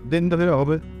 7 দিন ধরে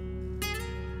হবে।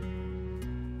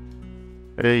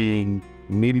 এই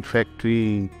মিল ফ্যাক্টরি,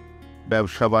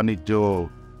 ব্যবসা বাণিজ্য,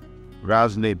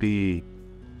 রাজনীতি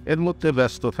এর মধ্যে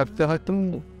ব্যস্ত থাকতে হয়তো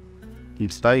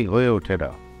স্থায়ী হয়ে ওঠে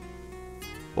না।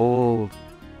 ও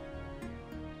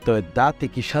তো দাঁতে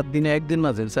কি 7 দিনে একদিন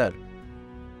মাজেন স্যার?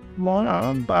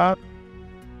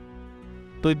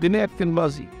 তুই দিনে একদিন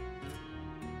বাজি।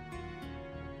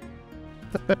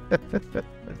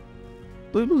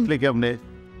 তুই বুঝলি কেমনে?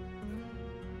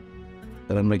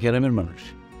 আমরা গ্রামের মানুষ,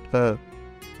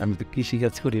 আমি তো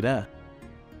কৃষিকাজ করি না,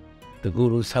 তো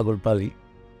গরু ছাগল পালি।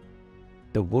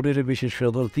 তো গরুর বিশেষ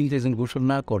করে 3 দিন গোসল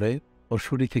না করে ওর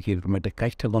শরীর থেকে এরকম একটা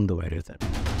কাইঠা গন্ধ বাইরে যায়।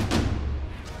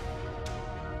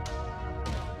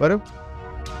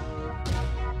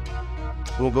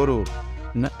 ও গরু?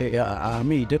 না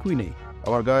আমি এটা কই নেই।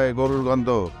 আমার গায়ে গরুর গন্ধ।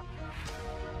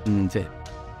 যে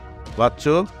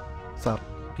বাচ্চু স্যার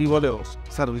কি বলে ও?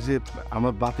 স্যার ওই যে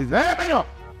আমার ভাতিজা।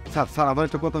 স্যার স্যার আমার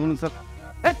একটা কথা বলুন স্যার।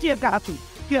 কি একটা আছি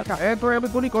কি একটা তোর আমি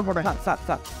গুলি করবো না। স্যার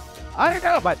স্যার আরে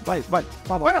ভাই ভাই ভাই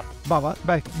বাবা বাবা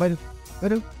ভাই ভাই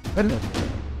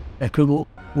একটু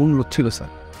অনুরোধ ছিল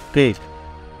স্যার, ঠিক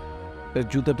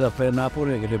জুতোটা ফেলে না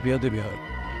পরে গেলে বিয়ে দেবে হয়।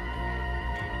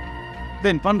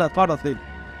 দেন পান্ডা পাড়া দেন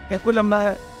কইলাম না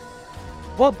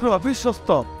ভদ্র বিশ্বস্ত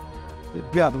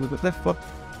বিয়া দেবে।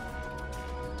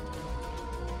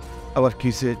 আবার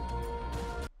কিসে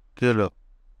কি হলো?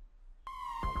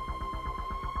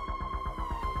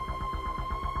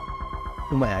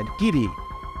 তোমার কি রে?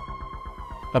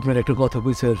 আপনার একটা কথা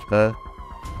বুঝছেন? হ্যাঁ,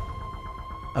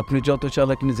 আপনি যত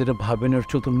চালাক নিজেরা ভাবেন আর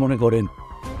চতুর মনে করেন,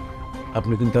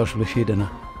 আপনি কিন্তু আসলে সেটা না।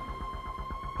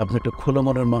 আপনি একটা খোলা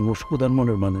মনের মানুষ, উদার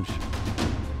মনের মানুষ।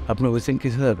 আপনি বলছেন কি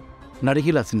স্যার,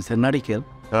 নারিকেল আছেন স্যার, নারিকেল,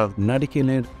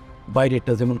 নারিকেলের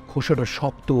বাইরেটা যেমন খোসাটা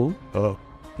শক্ত,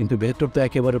 কিন্তু ভেতর তো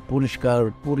একেবারে পরিষ্কার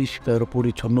পরিষ্কার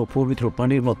পরিচ্ছন্ন পবিত্র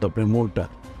পানির মতো আপনার মনটা।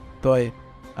 তাই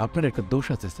আপনার একটা দোষ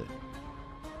আছে স্যার,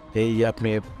 এই আপনি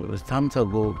সামসা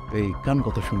গো এই কান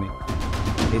কথা শুনে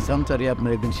এই সামসারি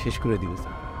আপনার একদিন শেষ করে দিবে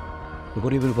স্যার।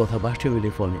 গরিবের কথা বাসে হইলে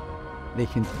ফলে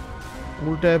দেখেন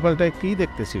উল্টায় পাল্টায় কি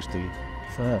দেখতেছিস তুই?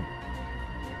 স্যার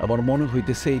আমার মনে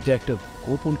হইতেছে এইটা একটা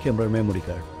গোপন ক্যামেরার মেমোরি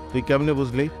কার্ড। তুই কেমনে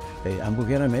বুঝলি? এই আমগো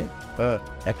গ্রামে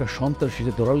একটা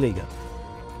সন্ত্রাসীতে ধরার লেগা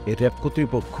এই র্যাব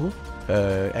কর্তৃপক্ষ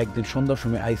একদিন সন্ধ্যার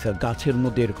সময় আইসা গাছের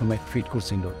মধ্যে এরকম এক ফিট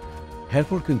করছিল।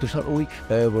 এরপর কিন্তু স্যার ওই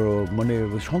মানে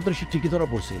সন্ত্রাসী ঠিকই ধরা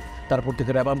পড়ছে। তারপর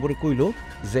থেকে র্যাব করে কইল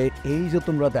যে এই যে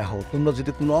তোমরা দেখো, তোমরা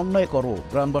যদি কোনো অন্যায় করো,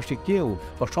 গ্রামবাসী কেউ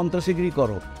বা সন্ত্রাসীগিরি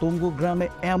করো, তোমগো গ্রামে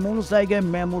এমন জায়গায়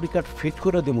মেমোরি কার্ড ফিট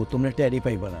করে দেবো তোমরা ট্যারি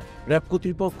পাইবা না। র্যাব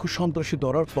কর্তৃপক্ষ সন্ত্রাসী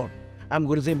ধরার পর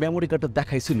আমগরে যে মেমোরি কার্ডটা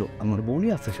দেখাইছিল, আমার বোনই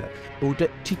আছে স্যার, ওইটা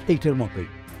ঠিক এইটার মতোই।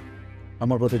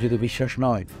 আমার প্রতি যদি বিশ্বাস না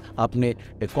হয় আপনি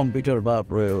কম্পিউটার বা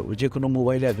যে কোনো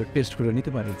মোবাইলে একবার টেস্ট করে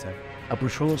নিতে পারেন স্যার।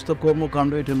 আপনার সমস্ত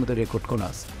কর্মকাণ্ড এটার মধ্যে রেকর্ড করা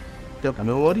আছে।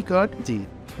 Memory card? জি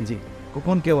জি,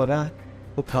 গোপন ক্যামেরা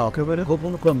একেবারে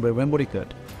গোপন ক্যামেরা মেমোরি কার্ড।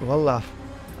 আল্লাহ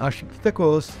আশিকতে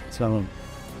কোস সালাম।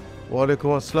 ওয়ালাইকুম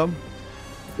আসসালাম।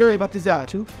 এই বাতিজা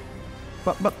আছু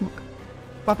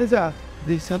বাতিজা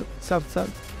জি স্যার স্যার স্যার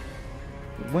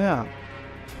মায়া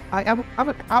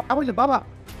আমি বাবা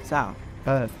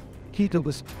স্যার কি তো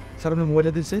স্যার আপনি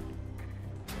মোবাইলে দিচ্ছে,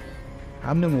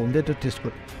 আপনি মোবাইলটা টেস্ট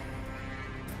কর।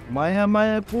 মায়া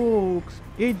মায়া বুকস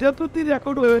এইটা তো তুই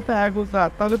রেকর্ড হয়ে থাকবো স্যার,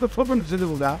 তাহলে তো সব ঢুকে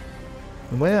দেবো না।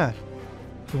 মায়া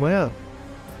মায়া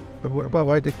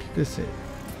বাবা এটা কি করছে?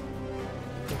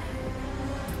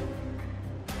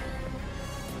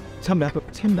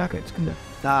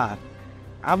 স্যার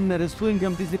আপনার সুইং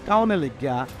গেম দিয়েছে কাউনে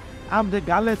লেগা আমাদের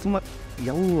গালে তোমার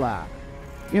ইয়াল্লা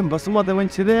এম বাস তোমাদের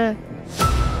মানছে রে।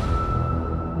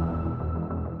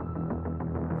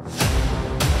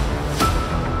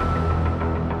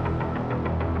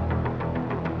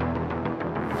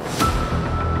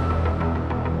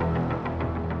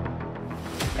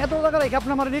 এত টাকা রেখে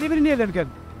আপনি আমার ডেলিভারি নিয়ে এলেন কেন?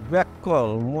 ব্যাককল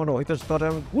মনে হইতেছে তোরে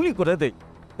আমি গুলি করে দেই।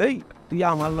 এই তুই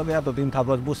আমার লগে এতদিন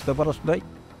থাকস বুঝতে পারস নাই?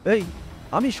 এই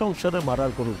আমি সংসারে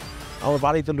মারার করুন, আমার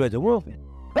বাড়িতে লয়ে যাবো।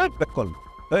 এই ব্যাককল,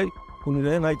 এই কোন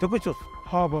রে নাই তো পেছস?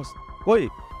 হ্যাঁ বস। কই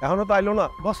এখনো তো আইলো না?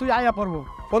 বস তুই আয়া পড়বো।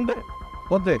 ফোন দে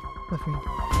ফোন দে।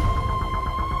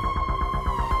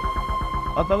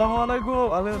 আসসালামু আলাইকুম।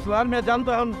 ওয়ালাইকুম আসসালাম। মেয়ে জানতো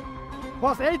এখন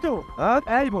বস এই তো হ্যাঁ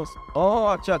এই বস। ও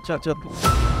আচ্ছা আচ্ছা আচ্ছা,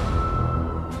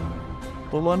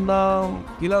 তোমার নাম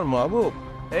কিলার মাহবুব?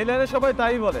 এই লাইনে সবাই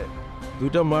তাই বলে।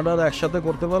 দুইটা মার্ডার একসাথে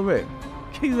করতে পারবে?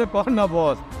 কি যে কর না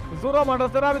বস, জোড়া মার্ডার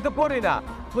ছাড়া আমি তো করি না।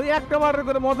 ওই একটা মার্ডার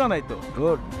করে মজা নাই তো।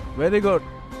 Good, very good.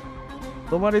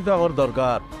 তোমারই তো আমার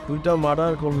দরকার। দুইটা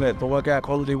মার্ডার করলে তোমাকে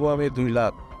এখন দিব আমি 2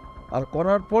 লাখ, আর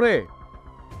করার পরে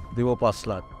দিব 5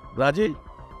 লাখ। রাজি?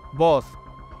 বস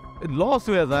লস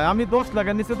হয়ে যায়, আমি 10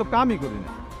 লাখের নিচে তো কামই করি না।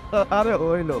 আরে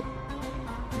হইলো,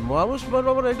 মানুষ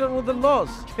বরাবর এটার মধ্যে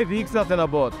লস। রিক্স আছে না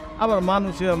বস, আবার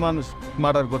মানুষ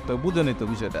মার্ডার করতে বুঝেনি তো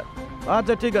বিষয়টা।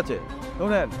 আচ্ছা ঠিক আছে,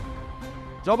 শোনেন,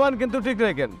 জবান কিন্তু ঠিক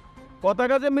রেখেন। কথা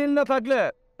কাজে মিল না থাকলে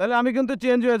তাহলে আমি কিন্তু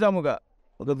চেঞ্জ হয়ে যাবো গা।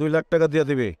 ওকে 2 লাখ টাকা দিয়ে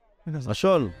দিবি।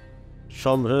 আসল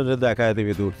সম্রাটে দেখায়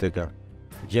দিবি দূর থেকে,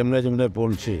 যেমনে যেমনে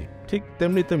বলছি ঠিক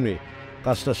তেমনি তেমনি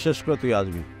কাজটা শেষ করে তুই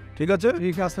আসবি। ঠিক আছে?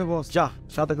 ঠিক আছে বস। যা,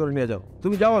 সাথে করে নিয়ে যাও।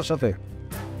 তুমি যাও ওর সাথে।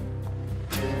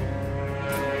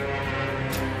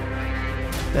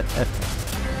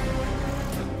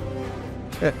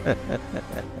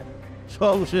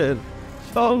 শমশের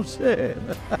শমশের,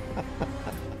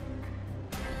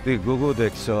 তুই গুগু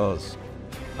দেখছস,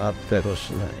 আর দেখস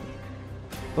নাই।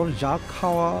 তোর যা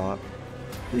খাওয়া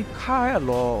তুই খায়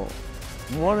ল,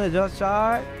 মনে যা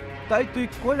চায় তাই তুই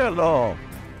করে ল।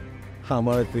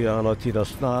 আমার তুই আলো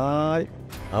চিরস নাই,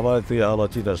 আমার তুই আলো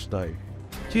চিরস নাই।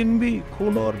 চিনবি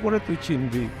খুন হওয়ার পরে তুই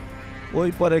চিনবি, ওই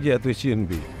পরে গিয়ে তুই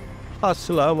চিনবি।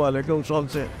 আসসালামু আলাইকুম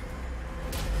শমশের।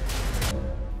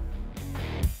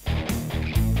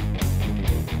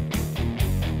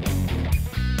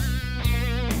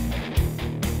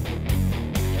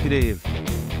 কিরে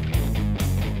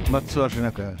মাতসু আসে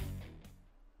না কা?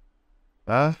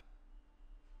 হ্যাঁ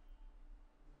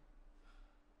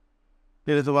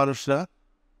এরে তো মানুষ না।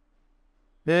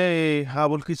 এই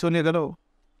আবুল কি চলে গেল?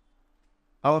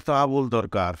 আমার তো আবুল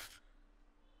দরকার,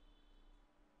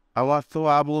 আমার তো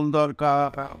আবুল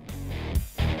দরকার।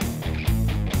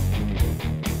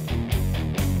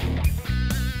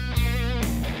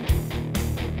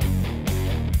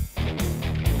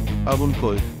 আবুল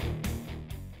কই?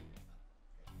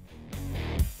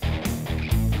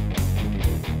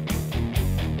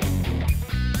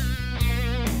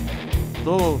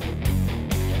 তো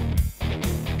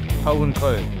আবুল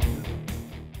কই?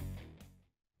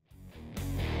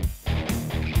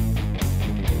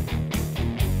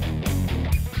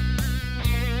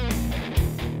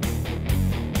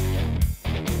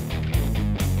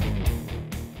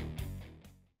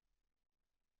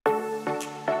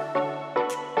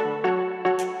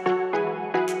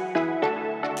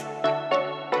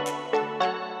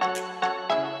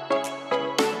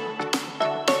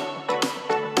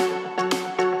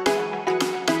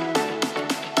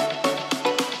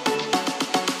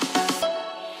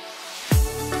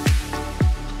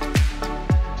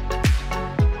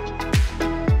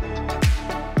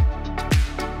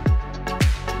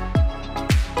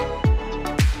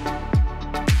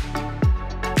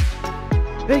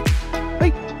 এই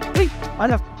এই এই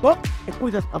আরে তো কই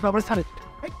যাস আপনি আমার ছাড়েন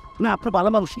না আপনার ভালো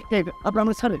মানুষ আপনি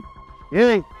আমার ছাড়েন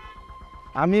এই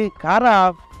আমি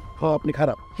খারাপ। আপনি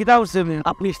খারাপ কিতা হচ্ছে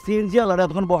আপনি সিএনজি আলাদা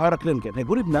তখন বহা রাখলেন কেন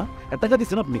গরিব না এত টাকা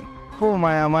দিচ্ছেন আপনি ও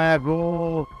মায়া মায়া গো,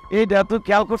 এইটা তুই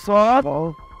খেয়াল করছ?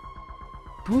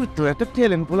 তুই তো একটা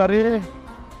ট্যালেন্ট পোলা রে,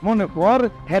 মনে কর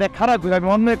হ্যাঁ খারাপ করে আমি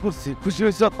অন্যায় করছি, খুশি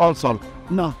হয়েছ অঞ্চল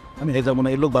না আমি হয়ে যাবো না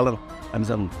এই লোক ভালো না আমি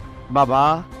জানো বাবা।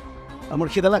 আমার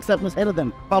খিদা লাগছে আপনি ছেড়ে দেন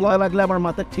ভালো লাগলে আমার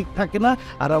মাথা ঠিক থাকে না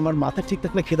আর আমার মাথা ঠিক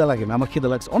থাকলে খিদা লাগে না আমার খিদা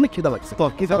লাগছে অনেক খিদা লাগছে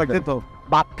তোর কি লাগছে? তো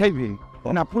ভাত খাইবি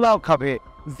না পোলাও খাবে,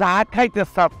 যা খাইতে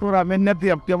চাপ তোরা মেনে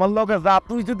দিয়ে তুই আমার লগে যা।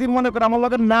 তুই যদি মনে কর আমার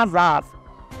লগে না যাস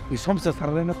তুই সমস্যা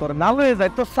ছাড়া না তোর না লয়ে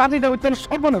যায় তোর চাকরিটা ওই তেন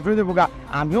সর্বনাশ হয়ে যাবো গা।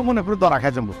 আমিও মনে করি দরা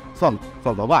খাই যাবো। চল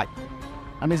চল বাবা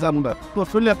আমি যাবো না তোর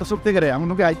শরীরে এত শক্তি করে আমি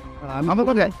লোকে আই আমার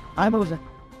লোকে আই আমি বাবু যাই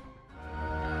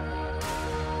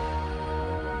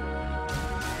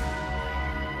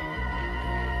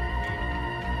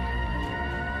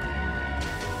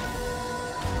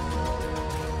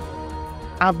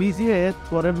আমি যে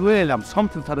তোরে লয়ে এলাম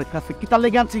সমসুল স্যারের কাছে কিতা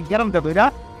লেগে আনছি গ্যারান্টি দইরা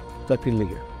চাকরির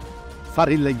লেগে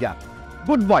সারির লেগা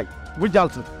গুড বয়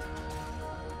বুঝালছ।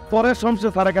 তোরে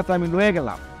সমসুল স্যারের কাছে আমি লয়ে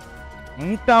গেলাম,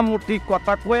 মোটামুটি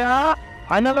কথা কয়া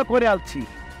ফাইনালে করে আলছি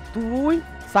তুই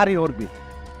সারি উঠবি।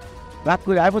 রাত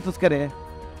করে আই বলছিস কে রে?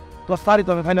 তোর সারি তো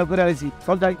আমি ফাইনাল করে আইছি,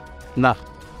 চল যাই। না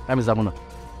আমি যাবো না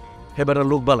এবারে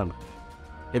লোক বালা না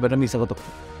এবারে মিশা কত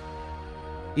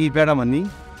ই বেড়া মানি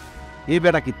এই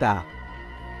বেড়া কিতা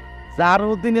যার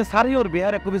দিনে সারি উঠবি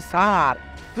আরে কবি সার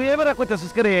তুই এবারে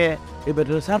কইতেছিস কে রে?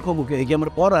 এবারে স্যার কমুকে এগিয়ে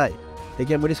আমার পড়ায়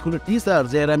এগিয়ে আমার স্কুলের টিচার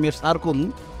যে আমি স্যার কম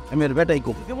আমি আর বেটাই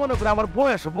কম তুই মনে করে আমার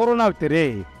বয়স বড় না হইতে রে,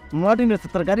 মর্ডিনের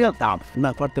তোর গাড়ি আলতাম না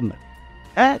পারতেন না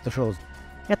এত সহজ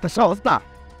এত সহজ না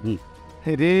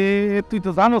রে। তুই তো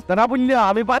জানোস না বললি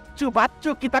আমি বাচ্চু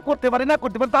কিতা করতে পারি না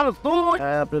করতে পারি জানোস তুই।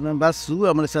 আপনার বাসু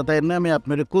আমার সাথে না আমি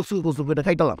আপনার কচু কচু পেটে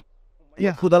খাইতাম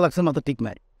ক্ষুদা লাগছে মাথা ঠিক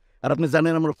নাই আর আপনি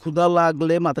জানেন আমার ক্ষুদা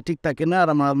লাগলে মাথা ঠিক থাকে না আর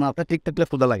আমার মাথা ঠিক থাকলে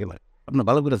ক্ষুদা লাগে না আপনি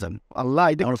ভালো করে জানেন। আল্লাহ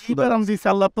এটা কি বেরাম দিছে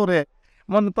আল্লাহ তোরে,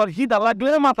 মনে তোর হিদা লাগলে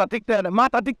মাথা ঠিক থাকে না,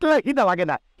 মাথা ঠিক থাকলে হিদা লাগে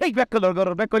না। এই ব্যাকলর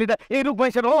গরর ব্যাকলিটা এই রোগ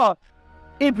মাইসের ও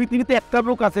এই পৃথিবীতে একটা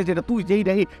রোগ আছে যেটা তুই যেই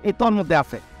রে এই তোর মধ্যে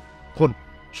আছে। কোন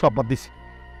সব বাদ দিছি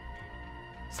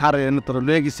স্যারে এনে তোর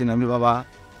লয়ে গেছি না আমি বাবা,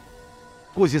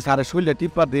 কইছি স্যারের শরীরটা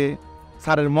টিপা দে,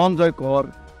 স্যারের মন জয় কর।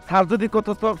 স্যার যদি কত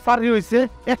তোর সারি হয়েছে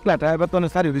 1 লাখ টাকা বেতনে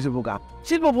সারি হয়েছে বোকা।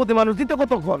 শিল্পপতি মানুষ দিতে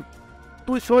কতক্ষণ?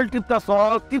 তুই শরীর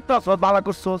টিপতাছ বালা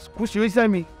করছস, খুশি হয়েছে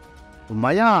আমি।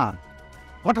 মায়া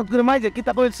হঠাৎ করে মাই যে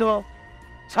কিতা কইছ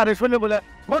সারে শরীরে বলে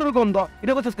গরুর গন্ধ,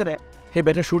 এটা করছিস করে? হে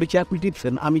বেটা শরীরে আপনি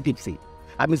টিপছেন আমি টিপছি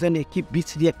আমি জানি কি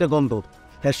বিচ্ছিরি একটা গন্ধ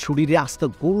হ্যাঁ শরীরে আস্তে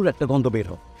গরুর একটা গন্ধ বের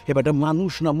হয় হে বেটা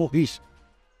মানুষ না মহিষ।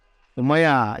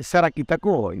 মায়া সারা কিতা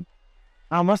কই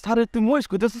আমার সারে তুই মহিষ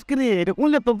কইতেছিস কি রে? এটা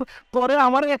কইলে তো তোরে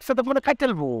আমার একসাথে মনে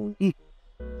কাটালবো।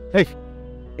 এই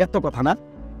এত কথা না,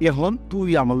 এখন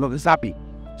তুই আমার লগে যাবি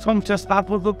সংসার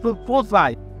তারপর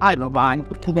পোষায় আইলো ভাই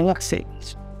খুব লাগছে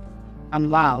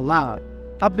আল্লাহ আল্লাহ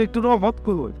আপনি একটু রহমত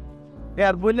করুন।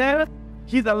 এর বলে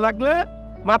হিজা লাগলে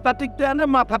মাথা টিকতে আনে,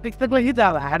 মাথা ঠিক থাকলে হিজা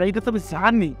আর এইটা তো আমি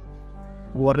জানি।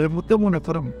 ঘরের মধ্যে মনে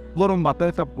করম গরম মাথায়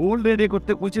একটা বোল রেডি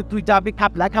করতে কইছে তুই যাবি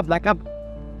খাপলা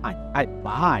আয় আয়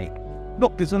ভাই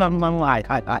বকতে শোনাম মামু আয়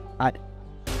আয় আয় আয়।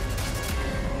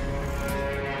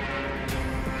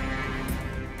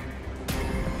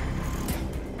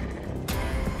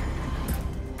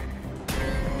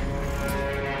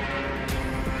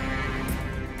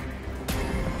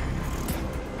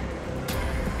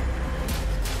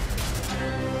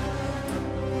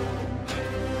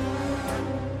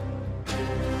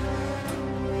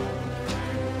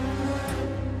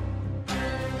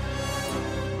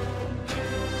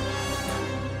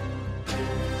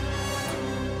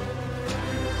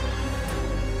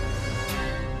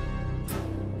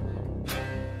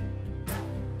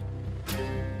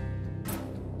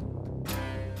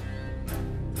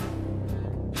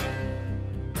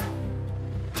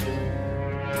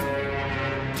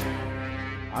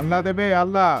 আল্লাহ দেবে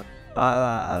আল্লাহ।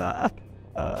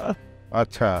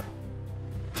 আচ্ছা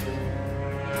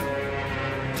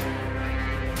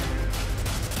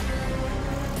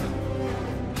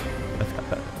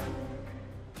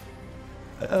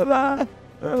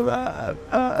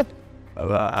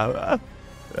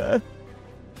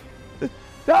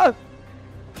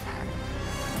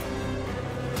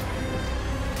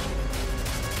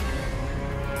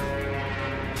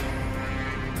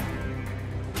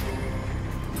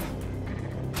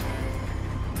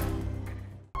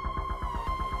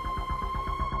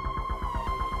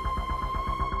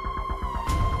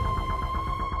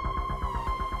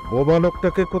বোবা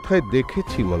লোকটাকে কোথায়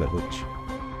দেখেছি মনে হচ্ছে।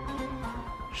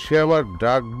 সে আমার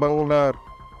ডাক বাংলার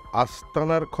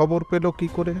আস্তানার খবর পেল কি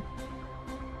করে?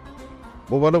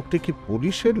 বোবা লোকটি কি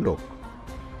পুলিশের লোক,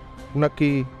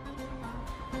 নাকি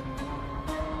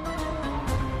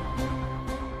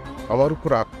আমার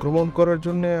উপর আক্রমণ করার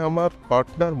জন্য আমার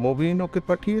পার্টনার মবিন ওকে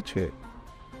পাঠিয়েছে?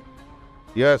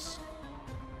 ইয়েস,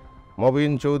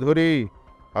 মবিন চৌধুরী,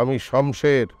 আমি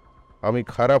শমশের। আমি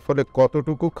খারাপ হলে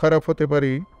কতটুকু খারাপ হতে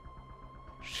পারি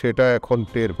সেটা এখন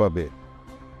টের পাবে।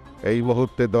 এই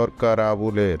মুহূর্তে দরকার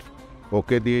আবুলের।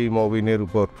 ওকে দিয়েই মবিনের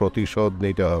উপর প্রতিশোধ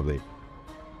নিতে হবে।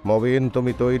 মবিন,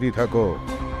 তুমি তৈরি থাকো।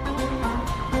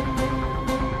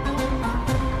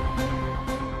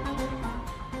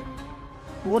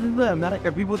 বললাম না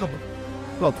একটা বিপদ হবে।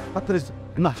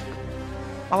 না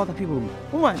আমাকে কি বলবো?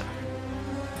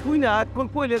 তুই না এখন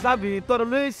কইলে যাবি, তোর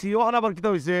লইছি ওখানে আবার কিতা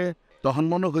হয়েছে? তখন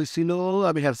মনে হয়েছিল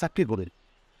আমি হের চাকরি করি,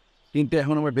 কিন্তু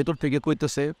এখন আমার ভেতর থেকে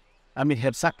কইতেছে আমি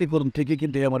হের চাকরি করুন থেকে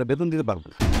কিন্তু আমার বেতন দিতে পারবো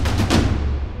না।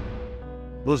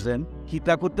 বুঝলেন?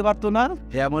 কিতা করতে পারতো না?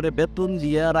 হে আমার বেতন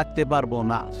দিয়ে রাখতে পারবো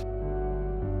না।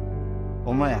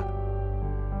 ওমায়া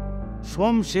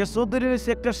শমশের চৌধুরী হয়েছে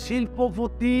একটা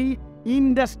শিল্পপতি,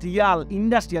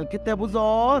 ইন্ডাস্ট্রিয়াল কেতে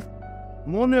বুঝস?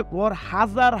 মনে কর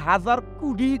হাজার হাজার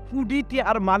কোটি কোটি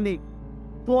টিয়ার মালিক,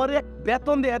 তোর এক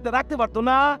বেতন দিয়ে এতে রাখতে পারতো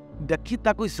না? এটা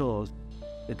কিতা কইছস?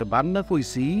 এটা বান্না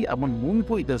কইছি, আমার মন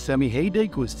কইতেছে আমি হেইটাই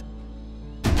কইছি।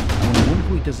 আমার মন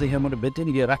কইতেছে হে আমার বেতন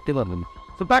দিয়ে রাখতে পারবো না।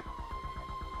 তো তাক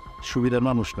সুবিধার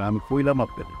মানুষ না, আমি কইলাম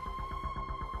আপনার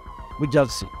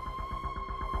বুঝাচ্ছি।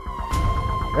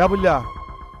 বুঝলা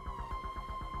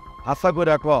আশা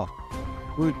করে ক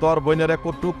তুই তোর বোনের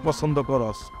কটুক পছন্দ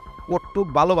করস, কটুক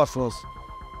ভালোবাসস?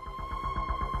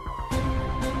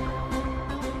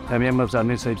 আমি আমার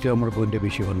জানের চাইতে আমার বোনটা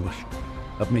বেশি ভালোবাসি,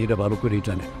 আপনি এটা ভালো করেই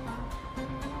জানেন।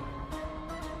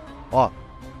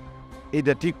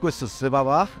 এইটা ঠিক করছিস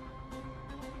বাবা।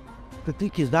 তুই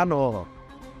কি জানো,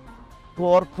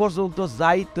 তোর পর্যন্ত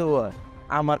যাইতো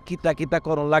আমার কিতা কিতা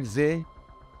করন লাগছে,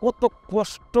 কত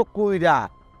কষ্ট কইরা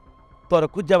তোর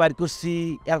কুজা বাইর করছি,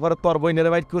 এরপরে তোর বইনের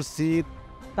বাইর করছি,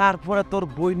 তারপরে তোর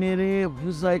বইনেরে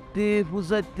বুঝাইতে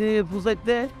বুঝাইতে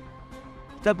বুঝাইতে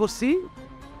তা করছি।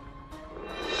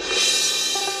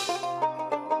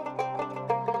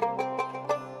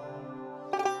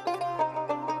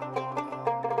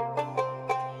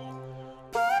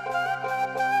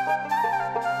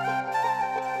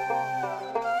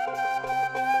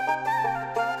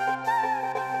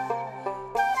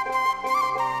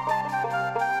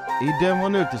 এইটা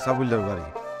মনে হচ্ছে সাবুল্লার বাড়ি।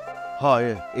 হয়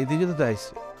এইদিকে তো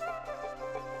আইসি।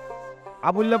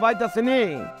 আবুল্লা বাড়িতে আছে নি?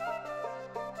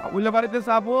 আবুল্লা বাড়িতে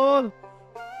আবুল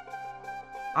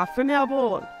আছে নি?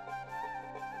 আবুল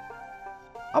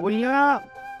আবুল্লা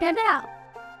কেডা?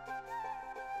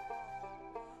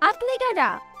 আপনি কেডা?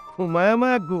 মায়া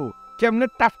মায়া গো, কেমনে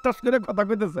টাস টাস করে কথা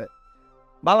কইতেছে।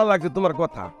 ভালো লাগছে তোমার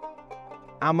কথা।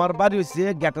 আমার বাড়ি হচ্ছে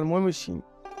গেটার ময়মনসিং।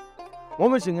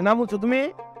 ময়মনসিং নাম হচ্ছে তুমি?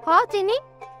 হ চিনি।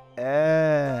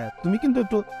 তুমি কিন্তু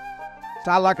একটু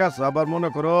চালাক আছো, আবার মনে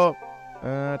করো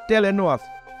টেলেন্টও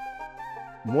আছে।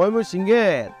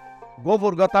 ময়মনসিংহের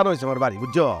গোবরগা তার হয়েছে আমার বাড়ি,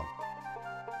 বুঝছো?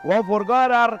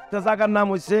 গোবরগড় আর জায়গার নাম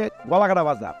হচ্ছে গলাকাটা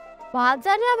বাজার।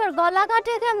 বাজারে আবার গলা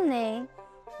কাটে কেমনে?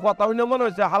 কথা হইলে মনে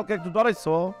হয়েছে হালকা একটু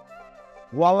ডরাইছো।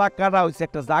 গলাকাটা হচ্ছে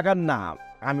একটা জায়গার নাম,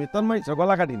 আমি তোর মাইছে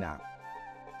গলাকাটি না।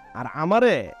 আর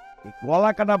আমারে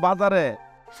গলাকাটা বাজারে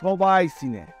সবাই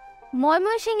চিনে।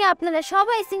 ময়মনসিংহে আপনারা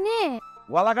সবাই চিনে?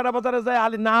 গলাকাটা বাজারে যায়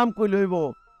আলি নাম কইলে হইব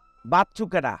বাচ্চু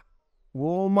কেডা। ও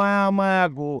মায়া মায়া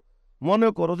গো, মনে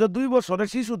করো যে 2 বছরের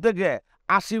শিশু থেকে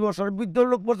 80 বছরের বৃদ্ধ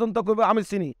লোক পর্যন্ত কইব আমি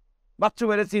চিনি, বাচ্চু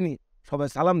বেড়ে চিনি। সবাই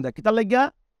সালাম দেয় কিতা লাগিয়া?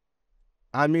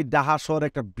 আমি ডাহা শহর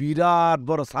একটা বিরাট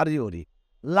বড় সারি হরি,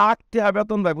 লাখ টাকা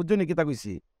বেতন ভাই, বুঝছো নি কিতা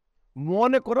কইছি?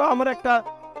 মনে করো আমার একটা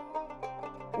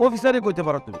অফিসারে কইতে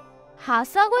পারো তুমি।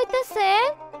 হাসা কইতেছে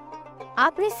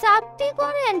আপনি চাকরি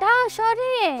করেন ঢাকা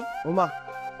শহরে? ওমা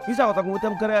কিসা কথা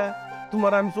কইতাম করে,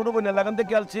 তোমার আমি ছোট বোনের লাগান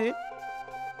দেখে আলছি।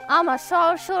 আমার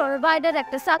শহর বাইরের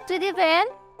একটা চাকরি দিবেন?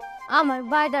 আমার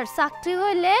বাইরের চাকরি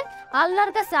হইলে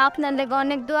আল্লাহর কাছে আপনার লেগে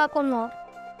অনেক দোয়া করবো।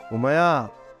 উমায়া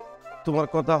তোমার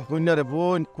কথা হইনা রে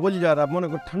বোন, কলিজারা মনে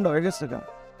কর ঠান্ডা হয়ে গেছে গা।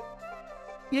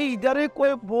 এইটারে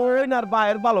কয়ে বোন আর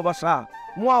ভাইয়ের ভালোবাসা,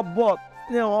 মোহাব্বত,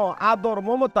 স্নেহ, আদর,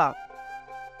 মমতা।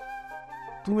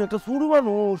 তুমি একটা শুরু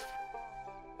মানুষ,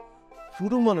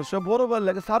 বড় বার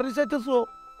লাগে সারি চাইতেছো।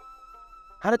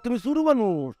 আরে তুমি শুরু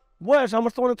মানুষ, বয়স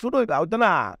আমার তো অনেক ছোট হইবা, হইতো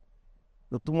না?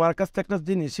 তোমার কাছ থেকে একটা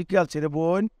জিনিস শিখে আলছি রে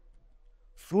বোন।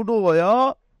 ছোট বয়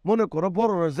মনে করো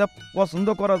বড় যা পছন্দ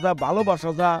করা যা,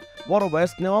 ভালোবাসা যা, বড় ভাই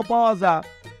স্নেহ পাওয়া যা,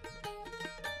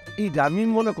 এইটা আমি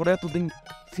মনে করো এতদিন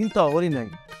চিন্তা করি নাই।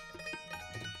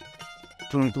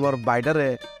 তুমি তোমার বাইডারে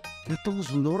এত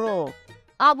সুন্দর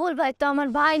আবুল ভাই তো আমার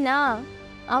ভাই না,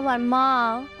 আমার মা,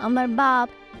 আমার বাপ,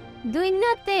 দুই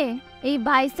নাতে। এই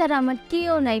ভাই স্যার আমার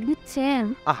কেউ নাই, বুঝছেন?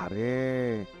 আরে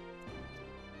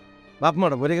বাপ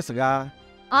মারা বলে গেছে গা।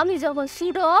 আমি যখন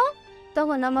ছোট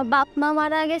তখন আমার বাপ মা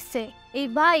মারা গেছে। এই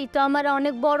ভাই তো আমার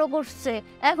অনেক বড় করছে,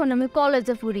 এখন আমি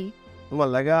কলেজে পড়ি। তোমার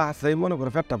লাগা হাসাই মনে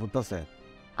করে ফেটটা ফুটতেছে।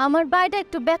 আমার ভাইটা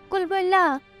একটু ব্যাকুল বললা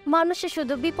মানুষে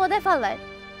শুধু বিপদে ফেলায়।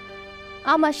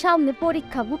 আমার সামনে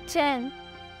পরীক্ষা, বুঝছেন?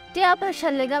 টিয়া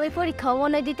পয়সার লেগে আমি পরীক্ষা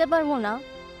মনে দিতে পারবো না।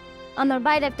 আমার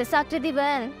বাইরে একটা চাকরি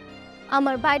দিবেন।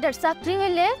 আমার বাইরের চাকরি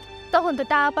হইলে তখন তো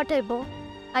টাকা পাঠাইবো,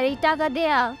 আর এই টাকা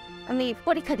দেয়া আমি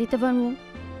পরীক্ষা দিতে পারবো।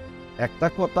 একটা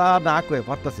কথা না কয়ে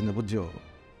পারতাছি না, বুঝছো?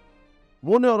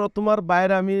 মনে হলো তোমার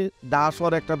বাইরে আমি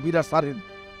ডাসর একটা বিরাট সারি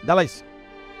দালাইছি।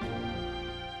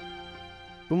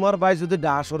 তোমার ভাই যদি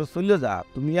ডাসরে চলে যা,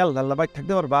 তুমি আল্লাহ বাইক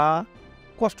থাকতে পারবা?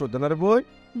 কষ্ট হতো না রে বই?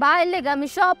 বাইরে লেগে আমি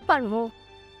সব পারবো।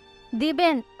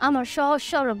 দিবেন আমার সহজ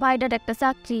সরল বাইরের একটা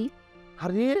চাকরি।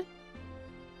 আরে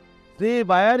রে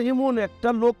ভাইয়ের এমন একটা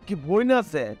লোক কি বই না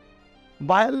আছে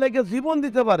ভাইয়ের লেগে জীবন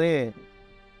দিতে পারে?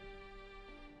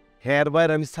 হ্যাঁ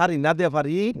ভাইয়ের আমি সারি না দিয়ে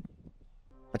পারি?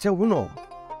 আচ্ছা শুনো,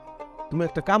 তুমি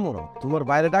একটা কাম করো, তোমার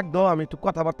বাইরে ডাক দাও, আমি একটু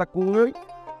কথাবার্তা কই।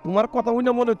 তোমার কথা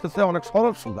শুনে মনে হচ্ছে অনেক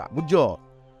সরল সুদা, বুঝছো?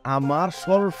 আমার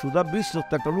সরল সুদা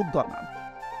বিশ্বস্ত একটা লোক দরকার।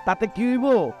 তাতে কি হইব,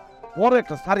 পরে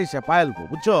একটা সারি সে পাইলবো,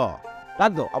 বুঝছো?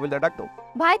 ডাক দাও, আবিলা ডাক দাও।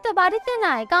 ভাই তো বাড়িতে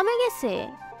নাই, কামে গেছে।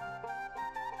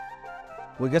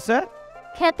 কই গেছে?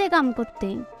 খেতে কাম করতে।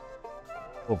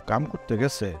 ও কাম করতে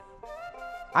গেছে।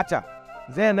 আচ্ছা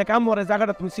যে এনে কাম করে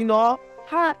জায়গাটা তুমি চিনো?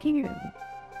 হ্যাঁ, কি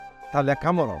তাহলে এক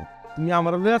কাম করো, তুমি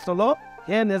আমার লয়ে চলো,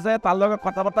 এনে যায় তার লগে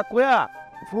কথাবার্তা কয়া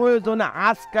প্রয়োজনে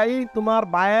আজকাই তোমার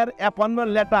ভাইয়ের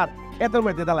অ্যাপয়েন্টমেন্ট লেটার খেতের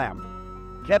মধ্যে দিলাম।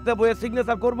 খেতে বইয়ে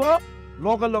সিগনেচার করবো,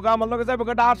 লগে লগে আমার লগে যাবো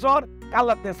কেটা আসর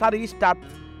কালাতে সারি স্টার্ট,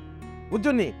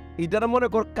 বুঝছো নি? এটার মনে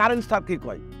কর কারেন্ট স্টার্ট কি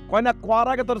কয়, কয় না কোয়ার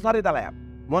আগে তোর সারি দিলাম,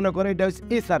 মনে করে এটা হচ্ছে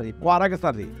এই সারি, কোয়ার আগে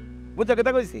সারি, বুঝছো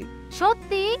কেটা কইছি?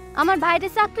 সত্যি আমার ভাইরে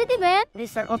চাকরি দিবেন?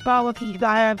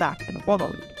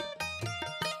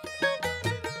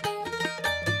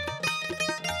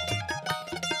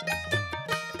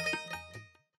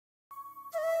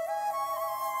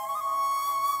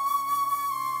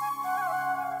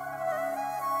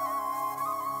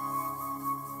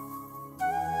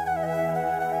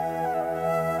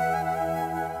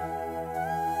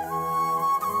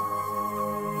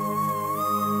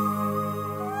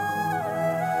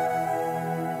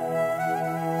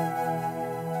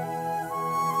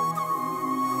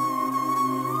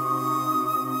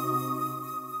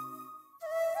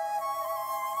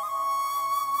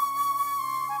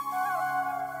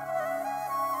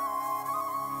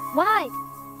 ভাই,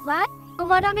 ভাই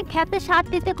তোমার আমি খেতে সার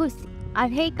দিতে কইছি, আর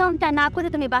এই কামটা না করে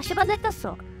তুমি বাসে বাজাইতেছ।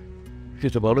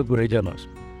 কিছু ভালো করে জানাস,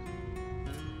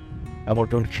 আমার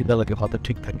যখন খিদা লাগে হাতে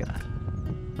ঠিক থাকে না,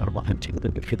 আর মাথায় ঠিক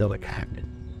থাকে খিদা লাগে।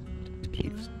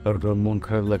 আর যখন মন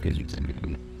খারাপ লাগে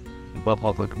বা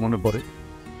মাথা মনে পড়ে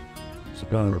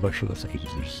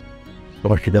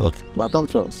তোমার খিদা লাগে।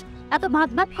 এত ভাত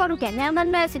ভাত করো কেন? এমন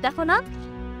মেয়েছি দেখো না।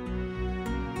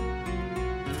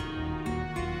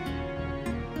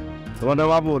 তোমার নাম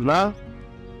বাবুর না?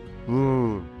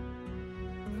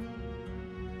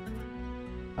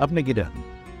 আপনি কিরা?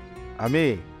 আমি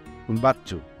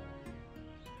বাচ্চু।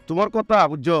 তোমার কথা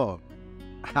বুঝছো,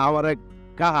 আমার এক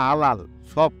কাহা আলাল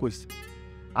সব কইছে।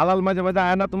 আলাল মাঝে মাঝে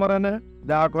আয় না তোমার এনে,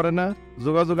 দেওয়া করে না,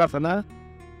 যোগাযোগ আছে না।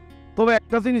 তবে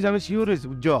একটা জিনিস আমি শিওর হয়েছি,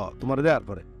 বুঝছো, তোমার দেওয়ার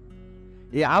পরে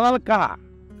এই আলাল কাহা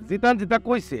জিতান জিতা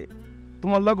কইছে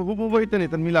তোমার লগে হুবু বইতে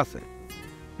নিতে মিল আছে।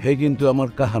 হে কিন্তু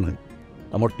আমার কাহা নয়,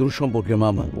 আমার দূর সম্পর্কে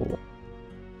মামা।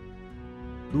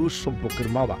 দূর সম্পর্কের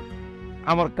মামা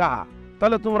আমার কাহা?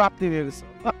 তাহলে তোমার আত্মীয় হয়ে গেছে।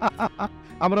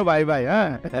 আমরা ভাই ভাই।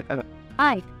 হ্যাঁ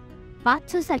আই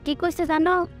বাচ্চু স্যার কি কইছে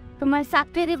জানো? তোমার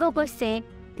চাকরি দিব কইছে,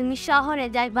 তুমি শহরে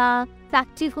যাইবা,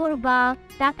 চাকরি করবা,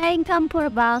 টাকা ইনকাম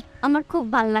করবা। আমার খুব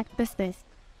ভাল লাগতেছে।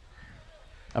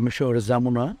 আমি শহরে যাবো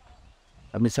না,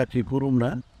 আমি চাকরি করুম না,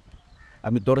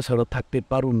 আমি দরে ছাড়া থাকতে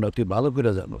পারুম না, তুই ভালো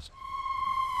করে জানোস।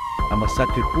 আমার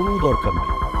চাকরির কোনো দরকার নেই,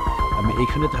 আমি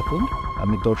এখানে থাকুন,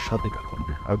 আমি তোর সাথে থাকুন,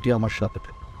 আর তুই আমার সাথে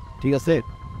থাক, ঠিক আছে?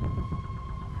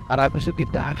 আর আমি যদি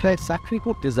ঢাকায় চাকরি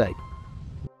করতে যাই,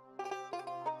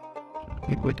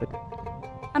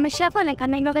 আমি সফল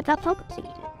এখানে লোকে থাকো,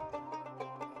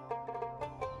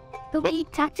 তুমি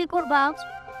চাকরি করবা,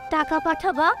 টাকা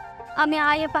পাঠাবা, আমি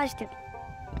আয়ে পাশ দেব।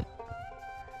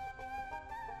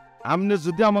 আপনি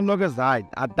যদি আমার লগে যাই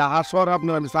আর ডাহাসর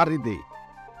আপনার আমি চাকরি দিই,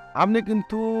 আপনি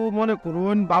কিন্তু মনে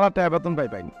করুন বালাটা বেতন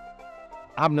পাইবেন,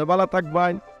 আপনি বালা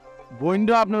থাকবেন,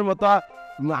 বোনটাও আপনার মতো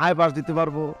আয় পাশ দিতে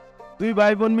পারবো, দুই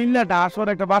ভাই বোন মিললে ডাহাসর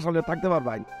একটা বাসালে থাকতে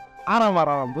পারবেন। আরাম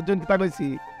আরাম বুঝছেন কি তা কইছি?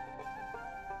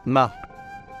 না,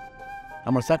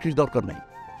 আমার চাকরির দরকার নেই।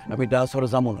 আমি ডাহা শহরে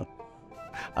যাবো না।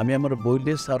 আমি আমার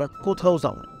বইলে সারা কোথাও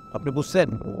যাবো না। আপনি বুঝছেন?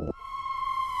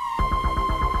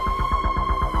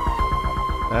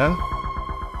 হ্যাঁ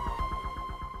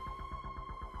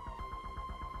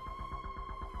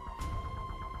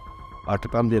আটটা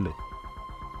পাম দিলে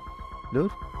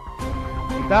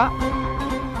তা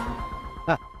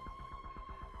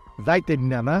যাইতেন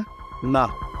না না? না,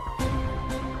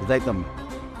 যাইতাম না।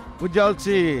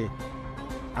 বুঝছি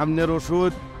আপনার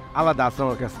ওষুধ আলাদা আছে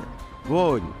আমার কাছে।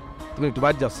 বোন তুমি একটু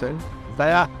বাদ যাচ্ছে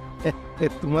যায়া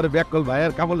তোমার ব্যাকল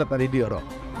ভাইয়ের কামলে তার রেডি হর।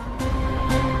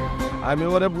 আমি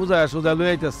ওরে বুঝায় সোজা লই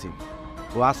আইতেছি।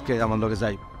 ও আজকে আমার লগে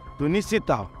যাই। তুই নিশ্চিত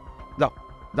তাও যাও,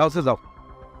 যাও সে যাও।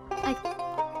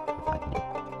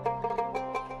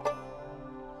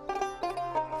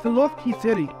 লক্ষ্মী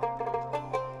সেরি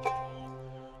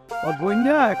ওর বই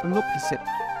না একটা লক্ষ্মী সেরি।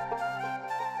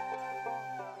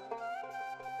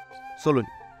 চলুন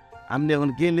আপনি এখন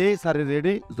গেলে স্যারের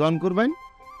রেডি জয়েন করবেন,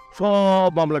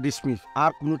 সব মামলা ডিসমিস।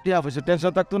 আর কোনো টিয়া পয়সা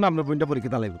টেনশন থাকতো না, আপনার বইটা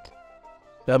পরীক্ষা লাগবে।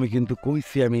 আমি কিন্তু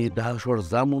কইছি আমি ঢাকা শহর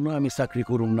যাবো না, আমি চাকরি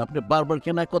করুম না। আপনি বারবার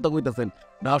কেন এক কথা কইতাছেন?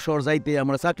 ঢাকা শহর যাইতে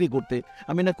আমরা চাকরি করতে।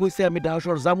 আমি না কইছি আমি ঢাকা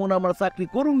শহর যাবো না, আমরা চাকরি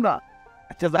করুম না।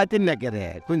 আচ্ছা যাইতেন না কে রে?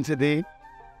 কোনছে দে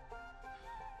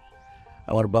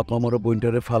আমার বাপ মা মরো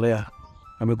বইনটারে ফালেয়া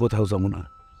আমি কোথাও যাবো না।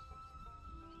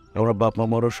 আমার বাপ মা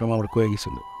মরার সময় আমার কয়ে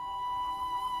গেছিল,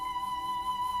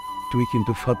 তুই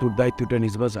কিন্তু ফাতুর দায়িত্বটা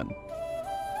নিজ বাজান,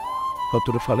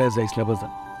 ফাতুরে ফালাইয়া যাইস না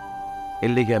বাজান।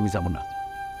 এর লেগে আমি যাবো না।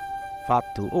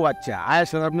 ফাতু? ও আচ্ছা,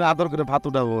 আয়েশার আপনি আদর করে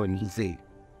ফাতুটা হন। জি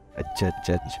আচ্ছা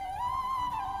আচ্ছা আচ্ছা।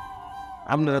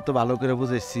 আপনারা তো ভালো করে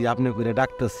বুঝেছি, আপনি করে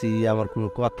ডাকতেছি, আমার কোনো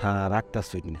কথা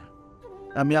রাখতেছি না।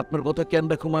 আমি আপনার কথা কেন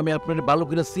রাখুম? আমি আপনার ভালো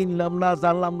করে চিনলাম না,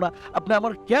 জানলাম না। আপনি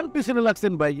আমার কেন পিছনে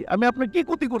লাগছেন ভাই? আমি আপনার কি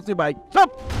ক্ষতি করছি ভাই? সব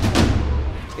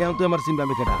এখন তো আমার চিন্তা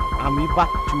আমি কেটা, আমি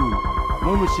বাচ্চু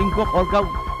মনু সিংহ ফলগাঁও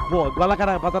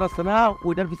গলাকাটা বাজার আছে না,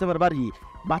 ওইটার পিছনে আমার বাড়ি।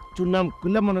 বাচ্চুর নাম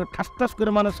করলে মনে ঠাস ঠাস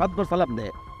করে মানে 7 বার সালাম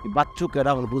দেয়। বাচ্চু কেডা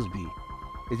আমার বুঝবি?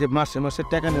 এই যে মাসে মাসে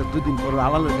টাকা নিয়ে 2 দিন পর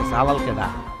আলাল হয়েছে। আলাল কেডা?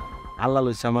 আল্লাহ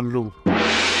লইছে আমার লোক।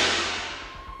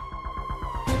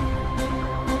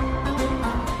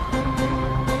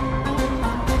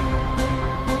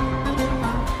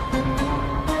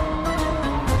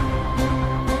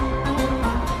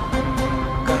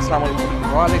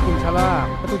 ওয়ালাইকুম সালাম।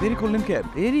 এত দেরি করলেন কে?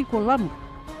 দেরি করলাম,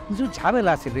 কিছু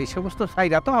ঝামেলা আছে, এই সমস্ত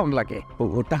সাইরা তো আম লাগে। ও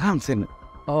টাকা আনছেন?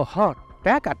 ও হ,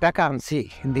 টাকা টাকা আনছি,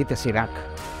 দিতেছি রাখ।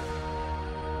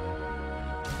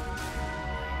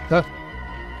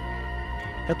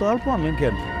 এত অল্প আনলেন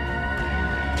কেন?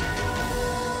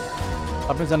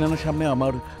 আপনি জানেন না সামনে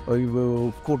আমার ওই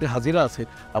কোর্টে হাজিরা আছে,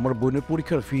 আমার বোনের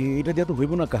পরীক্ষার ফি, এটা দিয়ে তো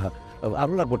হইব না কাহা,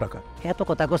 আরও লাগবো টাকা। এত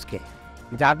কথা কসকে?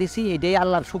 যা দিছি এটাই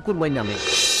আল্লাহর শুকুর বই নামে।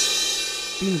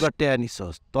 3 বার টাকা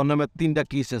নিছস, তোর নামে 3টা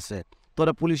কেস আছে,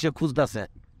 তোরা পুলিশে খুঁজতেছে।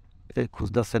 এই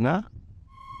খুঁজতেছে না?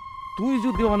 তুই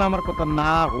যদি আমার কথা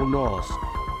না হনস,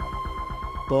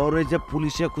 তোর এই যে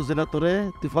পুলিশে খুঁজে না তোরে,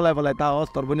 তুই ফলাই ফলাই তা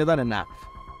তোর বোনে জানে না।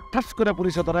 ঠাস করে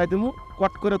পুলিশে তোরাই দেবো,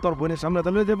 কট করে তোর বোনের সামনে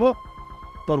লয়ে যাবো,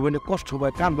 তোর বোনে কষ্ট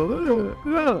হয়, কানবো,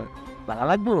 ভালো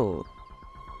লাগবো।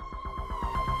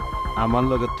 আমার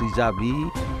লগে তুই যাবি,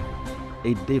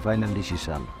 এইটাই ফাইনাল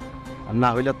ডিসিশন। আর না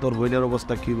হইলে তোর বোনের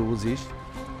অবস্থা কি বুঝিস?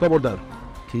 খবরদার,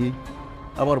 কি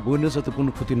আমার বোনের সাথে কোনো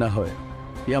ক্ষতি না হয়,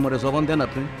 এই আমার জবান দেন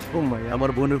আপনি।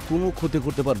 আমার বোনের কোনো ক্ষতি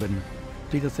করতে পারবেন না,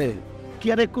 ঠিক আছে? কি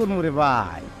আরে কোন রে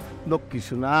ভাই, লক্ষ্মী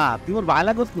শোনা, তুই ওর ভাই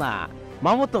লাগস না,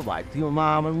 মামো তো ভাই, তুই মা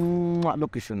আমার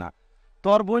লক্ষ্মী শোনা।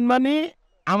 তোর বোন মানে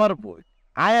আমার বোন।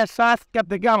 আয়েশা আজকের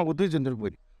থেকে আমাকে 2 জনের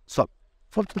বোন। সব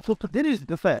সব সব দেরি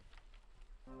হইতেছে।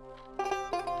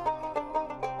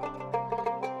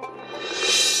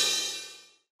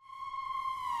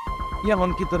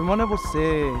 এখন কি তোর মনে পড়ছে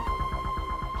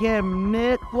কেমনে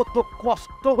কত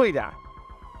কষ্ট হইরা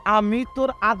আমি তোর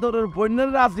আদরের বোনের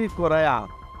রাজি করায়া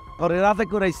তোরে রাজি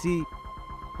করাইছি?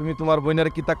 তুমি তোমার বোনের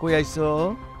কিতা কই আইছো?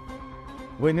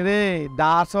 বোনেরে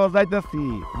দাস যাইতেছি,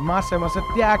 মাসে মাসে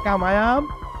টাকা কামায়াম,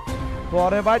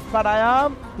 পরে বাইট পাড়ায়াম,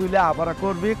 তুইলে আবার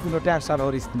করবি, কোনো টেনশন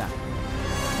করিস না।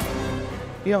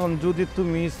 এখন যদি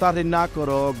তুমি চাকরি না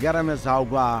করো, গ্রামে যাও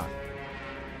বা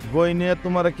বইনে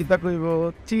তোমার কিতা কইব,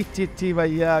 চি চি চি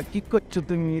ভাইয়া কি করছো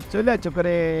তুমি, চলে আছো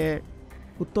করে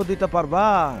উত্তর দিতে পারবা?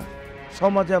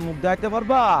 সমাজে মুখ দেখাইতে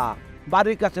পারবা?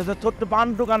 বাড়ির কাছে যে ছোট্ট পান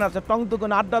দোকান আছে, টং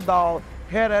দোকান আড্ডা দাও,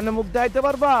 হের এনে মুখ দেখাইতে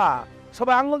পারবা?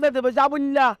 সবাই আঙুল দিয়ে দেবে, যাবুন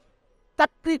না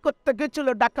চাকরি করতে গেছিল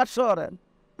ঢাকা শহরে,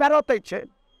 পেরোতেছে,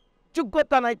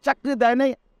 যোগ্যতা নাই, চাকরি দেয়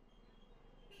নাই।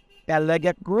 এর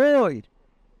লাগে কই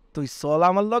তুই চল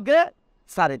আমার লগে,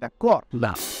 সারিটা কর।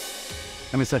 না,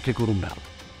 আমি চাকরি করুম না।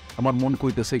 আমার মন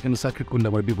কইতেছে এখানে চাকরি করলে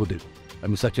আমার বিপদে,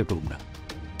 আমি চাকরি করব না।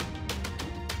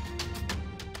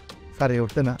 সারে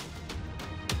উঠতে না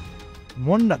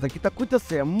মন না কি তা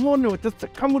কইতেছে, মনে হইতেছে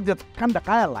কামড় দিয়ে ঠান্ডা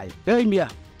কায়া লাই। এই মিয়া,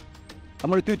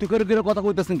 আমার তুই করে কথা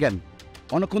কইতেছেন কেন?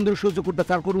 অনেকক্ষণ ধরে সহ্য করতে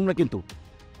চার করুন না, কিন্তু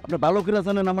আপনি ভালো করে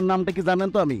জানেন আমার নামটা কি জানেন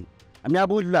তো? আমি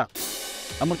আবুল্লাহ।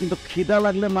 আমার কিন্তু খিদা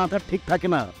লাগলে মাথা ঠিক থাকে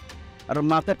না, আর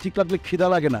মাথা ঠিক লাগলে খিদা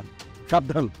লাগে না।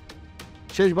 সাবধান,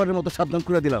 শেষবারের মতো সাবধান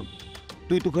করে দিলাম,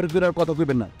 তুই করে আর কথা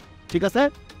কইবেন না, ঠিক আছে?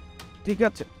 ঠিক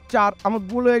আছে চার, আমার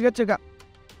ভুল হয়ে গেছে গা,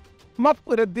 মাফ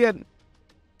করে দেন,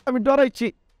 আমি ডরাইছি।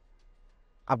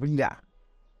 আবুল্লা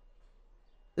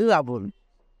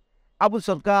আবুল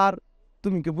সরকার,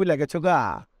 তুমি কি ভুলে গেছো গা?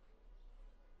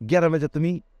 গ্রামে যে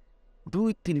তুমি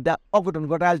 2-3টা অঘটন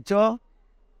ঘটাইছ,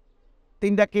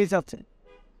 3টা কেস আছে,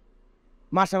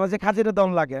 মাসে মাঝে খাজিরে দম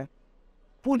লাগে,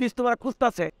 পুলিশ তোমার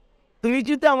খুঁজতেছে। তুমি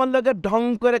যদি আমার লগে ঢং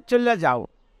করে চলে যাও,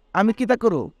 আমি কি তা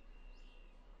করো?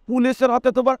 পুলিশের হাতে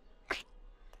তোমার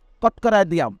কট করাই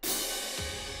দিয়াম।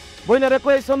 বইনারে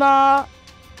কইছো না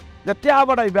যে টেহা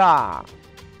বাড়াইবা,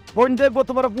 বোন দেখবো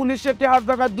তোমার পুলিশের টেহার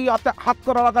জায়গায় 2 হাতে হাত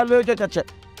করা লাগা লয়ে যেতেছে,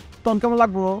 তখন কেমন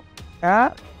লাগবো? হ্যাঁ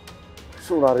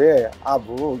শোনা রে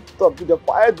আবু, তোর দুটো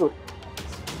পায়ে ধরে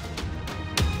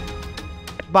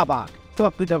বাবা, তোর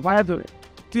 2টা পায়ে ধরে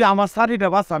তুই আমার শাড়িটা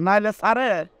বাঁচা, নাইলে সারে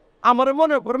আমার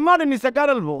মনে করে মারে নিচে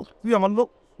গাড়ালবো। তুই আমার লোক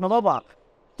না বাবা,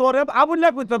 তোরে আবুল্লা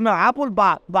কইতো না, আবুল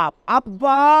বাপ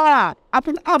আব্বা,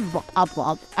 আপনি আব্বা আব্বা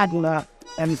আগুনা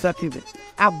এমসা ঠিক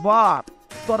আব্বা,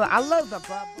 তোর আল্লাহ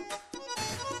বাবা।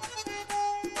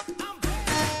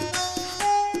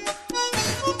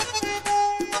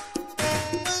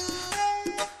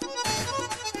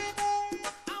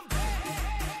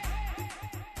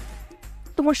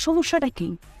 তোমার সমস্যাটা কি?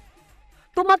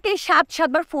 তোমাকে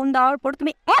 7-7বার ফোন দেওয়ার পর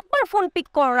তুমি একবার ফোন পিক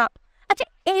করো না। আচ্ছা,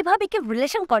 এইভাবে কি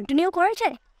রিলেশন কন্টিনিউ করা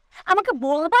যায়? আমাকে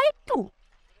বলবা একটু।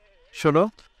 শোনো,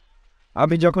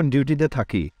 আমি যখন ডিউটিতে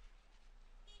থাকি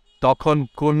তখন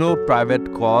কোনো প্রাইভেট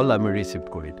কল আমি রিসিভ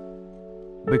করি,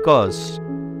 বিকজ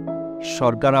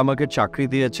সরকার আমাকে চাকরি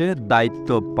দিয়েছে দায়িত্ব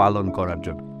পালন করার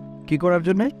জন্য। কি করার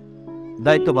জন্যে?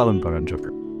 দায়িত্ব পালন করার জন্য।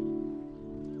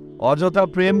 অযথা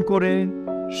প্রেম করে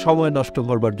সময় নষ্ট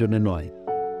করবার জন্য নয়।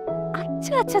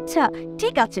 আচ্ছা আচ্ছা আচ্ছা,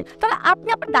 ঠিক আছে, তাহলে আপনি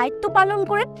আপনার দায়িত্ব পালন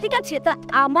করে, ঠিক আছে, তা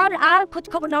আমার আর খোঁজ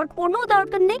খবর নেওয়ার কোনো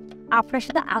দরকার নেই। আপনার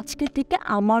সাথে আজকের থেকে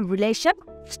আমার রিলেশন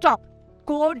স্টপ,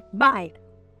 গুড বাই।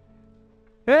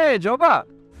 হে জবা,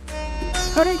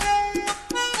 আরে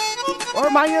ও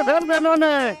মাইয়া ধরবেন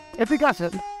না, এদিকে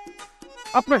আসেন।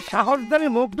 আপনার সাহসদারি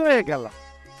মুগ্ধ হয়ে গেল।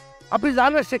 আপনি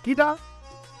জানেন সে কিনা?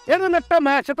 এরকম একটা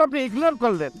মেয়ে, সেটা আপনি ইগনোর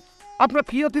করলেন। আপনার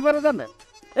কি হতে পারে জানেন?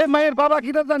 এই মায়ের বাবা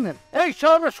কিনা জানেন? এই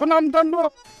শহরের সুনামধন্য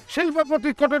শিল্পপতি,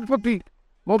 কোটিপতি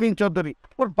মোবিন চৌধুরী।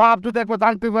 ওর বাপ যদি একবার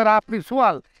জানতে পারে আপনি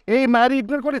সোয়াল এই মায়ের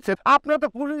ইগনোর করেছেন, আপনার তো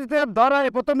পুলিশদের ধরায়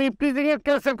প্রথমে ইপ্রিজিং এর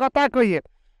কেসের কথা কইয়ে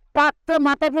পাকতে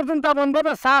মাথা পর্যন্ত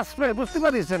এমনভাবে শ্বাস পেয়ে, বুঝতে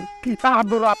পারিছেন কি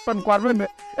তাহাদুর আপ্যায়ন করবেন।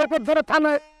 এরপর ধরে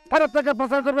থানায়, থানা থেকে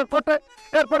প্রচার করবে কোর্টে,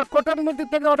 এরপর কোর্টের মধ্যে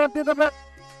থেকে অর্ডার দিয়ে দেবে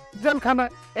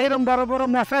জেলখানায়। এইরকম বড় বড়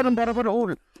নেশা, এরকম বড় বড়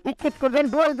হুল উৎকুট করবেন,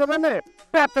 ডুয়াই দেবে না,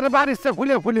 পেটের বাড়ির সে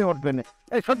ফুলে ফুলে উঠবে না।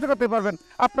 এই সহ্য করতে পারবেন?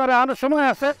 আপনারা আরো সময়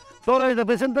আছে, তোর এই যে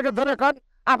পেছন থেকে ধরে খান।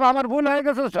 আমার ভুল হয়ে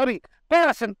গেছে, সরি, পেয়ে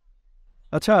আসেন।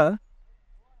 আচ্ছা,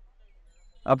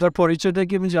 আপনার পরিচয়টা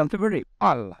কি আমি জানতে পারি?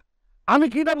 আল্লাহ, আমি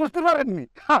কিনা বুঝতে পারেননি?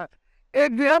 এই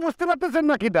দেহা বুঝতে পারতেছেন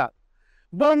না কিনা?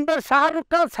 বম্বের শাহরুখ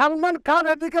খান, সালমান খান,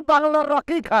 এদিকে বাংলার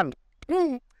রকি খান।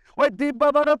 ওই দিব্যা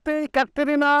ভারতী,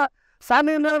 ক্যাটরিনা,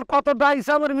 সানিনের কত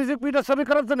ডাইসামের মিউজিক ভিডিও ছবি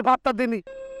করার জন্য ভাবটা দিনি।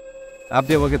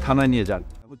 আপনি আমাকে থানায় নিয়ে যান।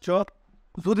 বুঝছো,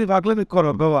 যদি ভাগলে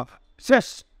করো বাবা, শেষ।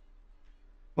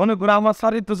 মনে করো আমার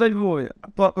শাড়ি তো যাইব,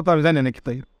 তোর কথা আমি জানি নাকি,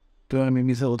 তাই তো আমি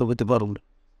মিশা হতে করতে পারব না।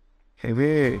 হেবে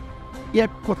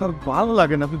এক কথা ভালো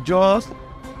লাগে না, জস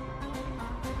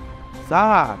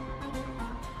স্যার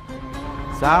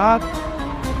স্যার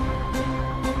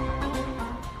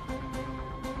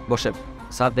বসে।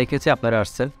 স্যার দেখেছে আপনারা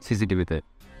আসছেন সিসিটিভিতে,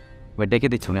 ডেকে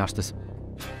দিচ্ছ, উনি আসতেছে।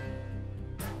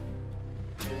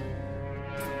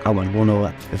 আমার মনে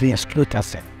হয় রেস্ট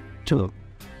আছে, চলো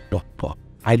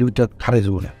আইলুটা খারে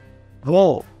যাবো না। ও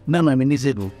না না, আমি নিজে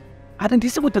যাবো। আরে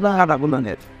নিজে করতে না, হারাবো না।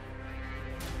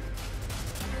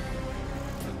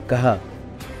 কাহা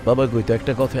বাবা কইতো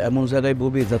একটা কথা, এমন জায়গায়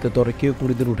ববি যাতে তোরা কেউ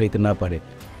কুড়িদের উঠাইতে না পারে।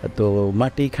 তো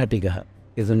মাটি খাটি কাহা,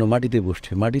 এজন্য মাটিতে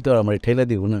বসছে। মাটি তো আর আমার ঠেলা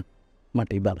দিব না,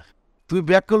 মাটি বালা। তুই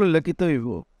ব্যাক করলে কি তো হইব?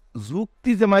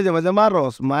 যুক্তি যে মাঝে মাঝে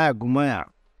মারস, মায়া ঘুমায়া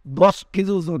 10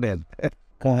 কেজি ওজনের।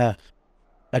 কাহা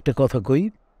একটা কথা কই,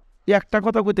 একটা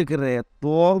কথা কইতে কে রে,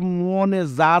 তোর মনে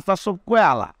যা আছে সব কয়ে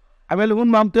আলা। আমি শুন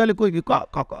মাম, তুই কই কি ক।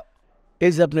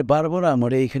 এই যে আপনি বারবার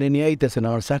আমার এইখানে নিয়ে আইতেছেন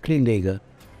আমার চাকরি নেইগা,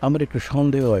 আমার একটু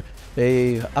সন্দেহ হয় এই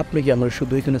আপনি কি আমার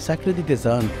শুধু এখানে চাকরি দিতে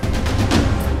চান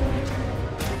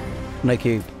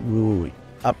নাকি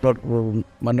আপনার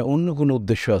মানে অন্য কোনো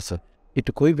উদ্দেশ্য আছে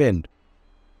একটু কইবেন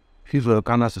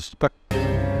কানা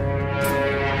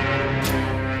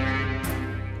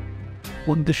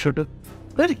উদ্দেশ্যটা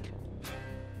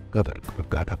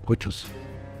গাদা কইছস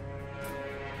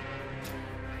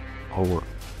খবর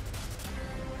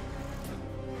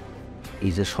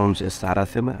এই যে সংসার স্যার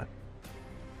আছে না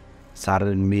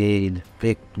স্যারের মেয়ের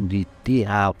ফ্যাক্টরি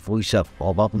টিয়া পয়সা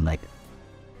অভাব নাই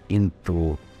কিন্তু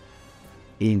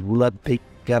এইগুলা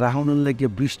থেকে রাহনের লেগে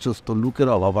বিশ্বস্ত লোকের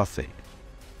অভাব আছে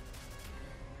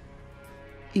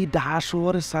এই ঢাকা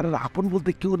শহরে স্যারের আপন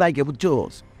বলতে কেউ নাই গে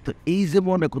বুঝছস তো এই যে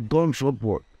মনে কর দম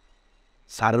সম্পদ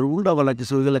স্যারের উল্টা বলা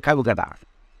কিছু হয়ে গেলে খাবো কাটা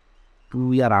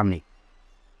তুই আর আমি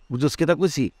বুঝছস কেটা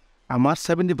কইছি আমার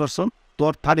 70%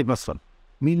 তোর 30%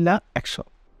 মিললা 100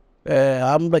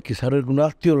 আমরা কি স্যারের কোনো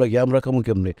আত্মীয় লাগে আমরা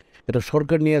কেমনে এটা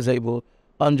সরকার নিয়ে যাইব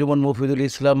আঞ্জুমান মফিদুল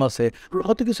ইসলাম আছে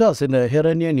কত কিছু আছে না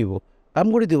হেরা নিয়ে নিব কাম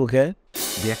করে দিব কে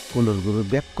ব্যাককলের গরু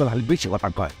ব্যাককল হাল বেশি কথা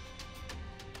কয়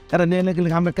এরা নিয়ে না গেলে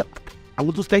আমরা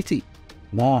আমি তো চাইছি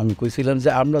না আমি কইছিলাম যে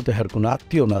আমরা তো হের কোনো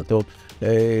আত্মীয় না তো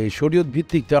শরীয়ত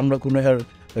ভিত্তিক তো আমরা কোনো হের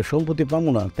সম্পত্তি পাবো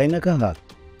না তাই না কাহা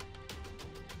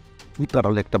উত্তর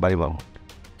হলে একটা বাড়ি পাবো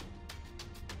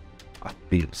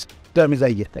তো আমি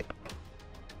যাই গিয়ে তাই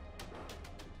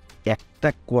একটা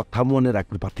কথা মনে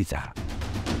রাখবি পাতিচা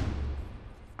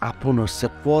আপন হচ্ছে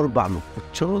পর বানু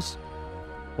বুঝছস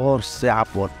ওর সে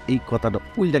আপন এই কথাটা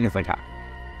উল্টা গেছে খা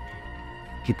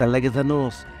কি তার লাগে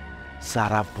জানোস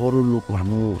সারা বড় লোক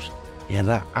মানুষ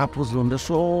এরা আপন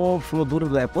সব সময় দূরে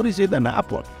যায় পরিচয় দেয় না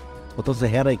আপন অথচ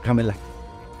হেরাই খামেলা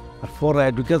আর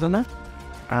ফরায় ঢুকে না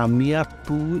আমি আর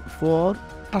তুই ফর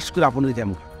টাস করে আপন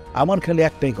যেমন আমার খালি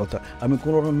একটাই কথা আমি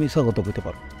কোনো মিশা কথা কইতে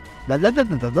পারবো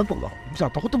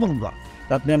কত বলুন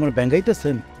আপনি আমার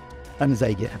ব্যাঙ্গাইতেছেন আমি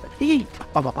যাই গিয়ে এই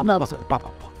বাবা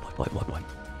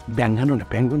ব্যাঙ্গানো না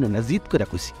ব্যাঙ্গানো না জিত করে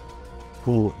কইছি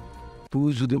ও তুই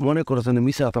যদি মনে করছ না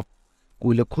মিশা কথা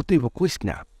কইলে ক্ষতি হইব কইস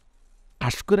না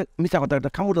ঠাস করে মিশা কথা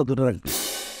একটা খামড়টা ধরে রাখবি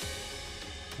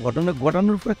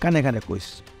ঘটনার উপরে কানে কানে কইস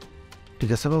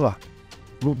ঠিক আছে বাবা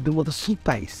রূপদের মতো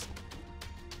সুতাইস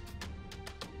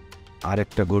আর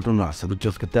একটা ঘটনা আছে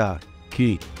বুঝছস কেতা কি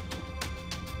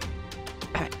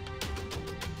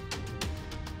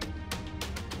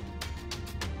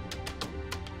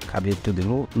খাবি একটু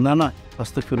দিল না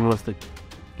আস্তে ফিরবো আস্তে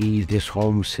এই যে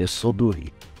সমসে সদুরি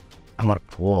আমার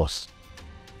বস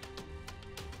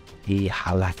এই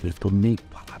হালাকের তো নেই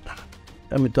পালা না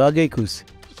আমি তো আগেই কইছি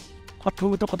কত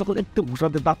একটু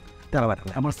ঘুষাতে দাঁত তেরা বেড়া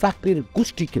আমার চাকরির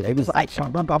গোষ্ঠী কে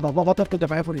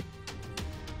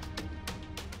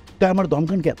তা আমার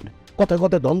দমকান কে আপনি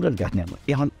কথা দমকান কে আপনি আমার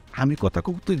এখন আমি কথা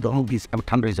খুব তুই দম দিস আমি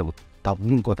ঠান্ডা হয়ে যাবো তা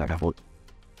কথাটা বল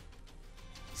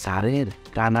স্যারের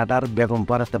কানাডার বেগম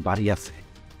পাড়াতে বাড়ি আছে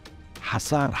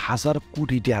হাজার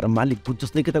কোটি টাকার মালিক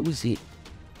বুঝছস না কেটা বুঝছি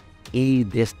এই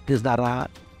দেশতে যারা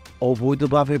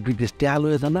অবৈধভাবে বিদেশ টেয়া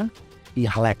লয়ে জানা এই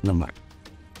হালা 1 নম্বর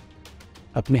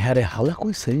আপনি হারে হালা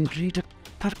কইছেন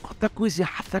তার কথা কইছি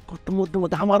হাসা কথা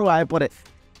মধ্যে আমারও আয় পড়ে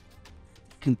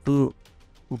কিন্তু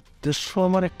উদ্দেশ্য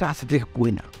আমার একটা আছে দেখে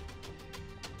কই না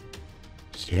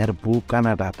এর বউ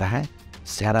কানাডাতে হ্যাঁ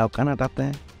সেরাও কানাডাতে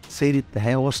সেরিতে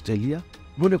হ্যাঁ অস্ট্রেলিয়া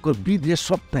মনে কর বিদেশ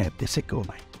সপ্তাহে দেশে কেউ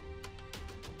নাই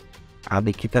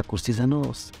আমি কি তা করছি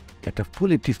জানোস একটা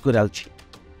পলিটিক্স করে আলছি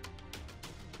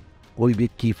ওই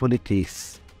কি পলিটিক্স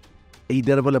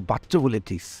এইটার বলে বাচ্চা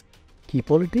পলিটিক্স কি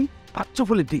পলিটিক্স বাচ্চা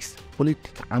পলিটিক্স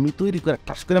আমি তৈরি করে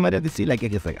টাস করে মারিয়া দিচ্ছি লাগে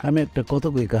গেছে আমি একটা কথা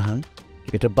কই কাহান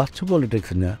এটা বাচ্চা পলিটিক্স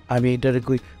না আমি এটারে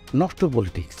কই নষ্ট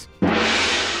পলিটিক্স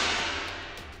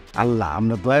আল্লাহ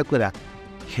আমরা দয়া করে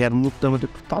হের মুখটা মধ্যে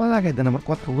তলা লাগাই দেন আমার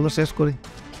কথাগুলো শেষ করে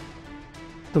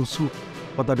তো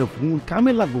কথাটা ফোন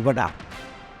কামে লাগবো বেটা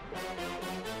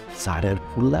সারের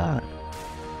ফুলা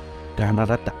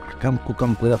কানাডাটা আকাম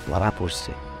কুকাম করে ধরা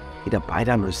পড়ছে এটা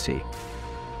বাইরান হয়েছে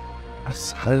আর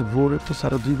সারের বউরে তো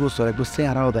সারা 2 বছর একবার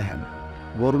চেহারাও দেখেন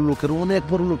বড় লোকের অনেক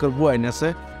বড় লোকের বউ আইন আছে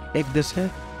এক দেশে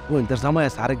ওই তার জামাই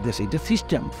আছে আরেক দেশে এটা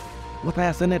সিস্টেম কোথায়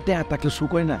আছে না টেয়া থাকলে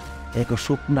সুখ হয় না এক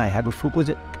সুখ নাই হ্যাঁ সুখ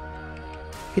হয়ে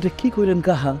এটা কি কইলেন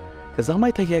কাহা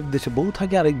জামাই থাকে এক দেশে বউ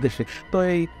থাকে আরেক দেশে তো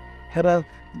এই হেরা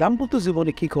দাম্পত্য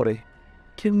জীবনে কি করে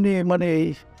কেমনি মানে এই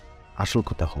আসল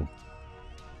কথা হোক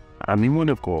আমি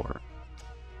মনে কর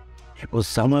ও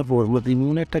জামাই বউর মধ্যে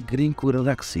মনে একটা গ্রিন করে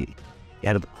রাখছি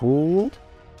এর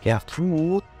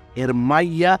ফুট এর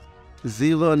মাইয়া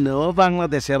জীবনেও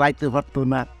বাংলাদেশে রাইতে পারতো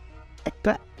না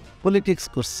একটা পলিটিক্স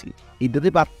করছি এটাতে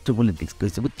বাচ্চ পলিটিক্স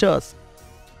করছে বুঝছস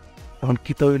এখন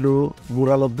কিতা হইলো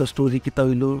মোরাল অফ দ্য স্টোরি কিতা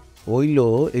হইলো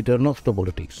এটা নষ্ট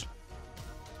পলিটিক্স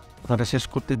কথাটা শেষ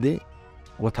করতে দে।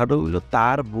 কথাটা হইল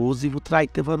তার বউ জীবত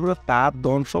রাখতে পারবো না, তার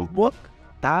ধন সম্পদ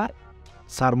তার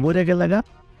সার মরে গেলে গা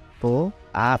তো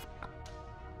আর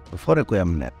পরে কই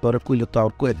আমি না, পরে কইলে তো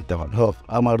আর কয়ে দিতে হবে।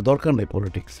 আমার দরকার নেই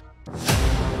পলিটিক্স।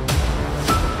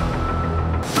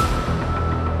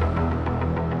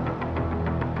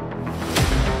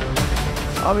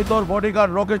 আমি তোর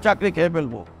বডিগার্ড রকের চাকরি খেয়ে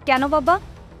ফেলবো। কেন বাবা,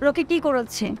 রকি কি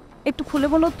করেছে একটু খুলে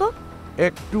বলো তো।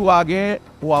 একটু আগে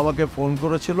ও আমাকে ফোন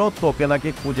করেছিল, তোকে নাকি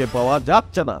খুঁজে পাওয়া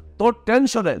যাচ্ছে না। তোর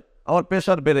টেনশনে আমার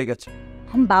প্রেশার বেড়ে গেছে।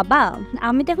 বাবা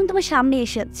আমি তো এখন তোমার সামনে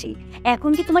এসেছি,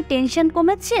 এখন কি তোমার টেনশন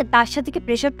কমেছে, তার সাথে কি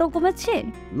প্রেশারটাও কমেছে?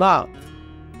 না,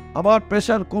 আমার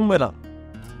প্রেশার কমবে না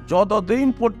যতদিন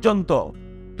পর্যন্ত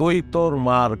তুই তোর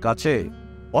মার কাছে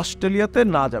অস্ট্রেলিয়াতে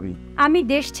না যাবি। আমি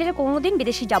দেশ ছেড়ে কোনোদিন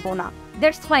বিদেশে যাব না,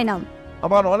 দ্যাটস ফাইনাল।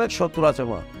 আমার অনেক শত্রু আছে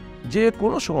মা, যে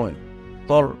কোনো সময়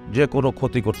তোর যে কোনো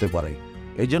ক্ষতি করতে পারে।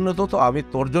 এই জন্য তো আমি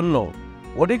তোর জন্য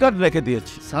বডিগার্ড রেখে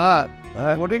দিয়েছি। স্যার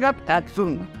বডিগার্ড একজন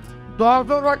 10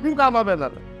 জন রাখুন কামাবে না,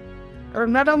 কারণ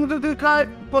ম্যাডাম যদি খায়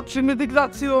পশ্চিমের দিক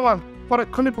যাচ্ছি আমার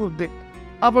পরক্ষণে পূর্ব দিক,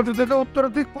 আবার যদি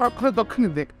উত্তরের দিক পরক্ষণে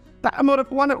দক্ষিণের দিক, তা আমি ওরা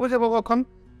কোয়ানে বুঝে পাবো এখন।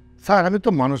 স্যার আমি তো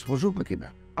মানুষ পশু পাখি না,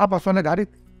 আপাসনে গাড়ি,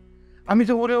 আমি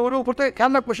যে ওরে ওরে উপর থেকে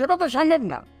খেয়াল রাখবো সেটা তো সম্ভব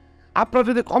না। আপনার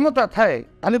যদি ক্ষমতা থাকে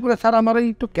তাহলে পরে স্যার আমার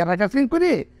একটু ক্যারাকাসিং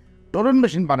করে ড্রোন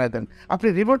মেশিন বানাই দেন, আপনি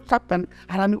রিমোট চাপবেন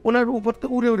আর আমি ওনার উপর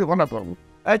থেকে উড়ে উড়ে বানাতে পারবো।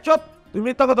 এই চপ, তুমি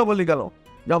মিথ্যা কথা বলি গেল,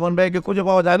 যেমন ভাইকে খুঁজে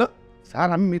পাওয়া যায় না। স্যার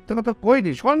আমি মিথ্যা কথা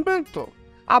কইনি, শুনবেন তো।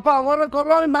 আপা আমার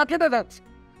করলো আমি মার্কেটে যাচ্ছি,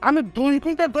 আমি 2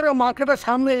 ঘন্টা ধরে মার্কেটের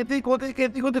সামনে এদিক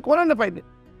ওদিক করে না পাইনি।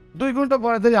 2 ঘন্টা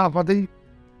পরে দেখি আপাতেই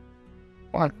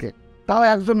মার্কেট, তাও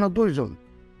একজন না 2 জন।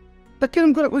 তা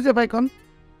কিরম করে খুঁজে পাই কোন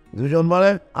 2 জন মানে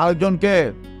আরেকজনকে?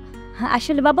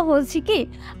 আসলে বাবা হয়েছে কি,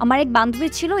 আমার এক বান্ধবী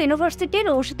ছিল ইউনিভার্সিটির,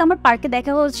 ওর সাথে আমার পার্কে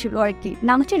দেখা হয়েছিল আর কি,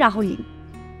 নাম হচ্ছে রাহুলি।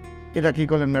 এটা কি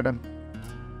করলেন ম্যাডাম?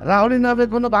 রাহুলি নামে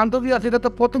কোনো বান্ধবী আছে এটা তো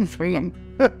প্রথম শুনলাম।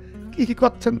 কি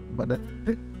করছেন মানে?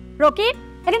 রকি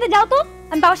এখানে যাও তো,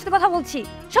 আমি বাবার সাথে কথা বলছি,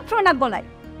 সবসময় নাক গলায়।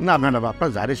 না ম্যাডাম আপনার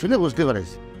জারি শুনে বুঝতে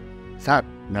পারছি। স্যার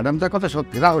ম্যাডাম তার কথা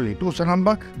সত্যি, রাহুলি টুসন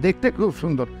নাম্বার দেখতে খুব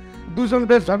সুন্দর। 2 জন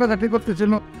বেশ ঝগড়াঝাটি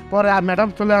করতেছিল, পরে আর ম্যাডাম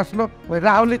চলে আসলো, ওই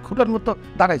রাহুলি খুঁটার মতো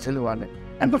দাঁড়াইছিল ওখানে।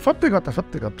 একদম সত্যি কথা,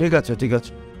 সত্যি কথা। ঠিক আছে ঠিক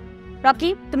আছে, রকি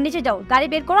তুমি নিচে যাও, গাড়ি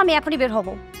বের করো, আমি এখনই বের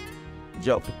হবো।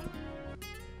 যাও।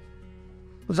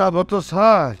 যাবো তো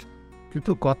স্যার,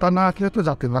 কিন্তু কথা না খেয়ে তো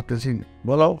যাতে পারতেছি না।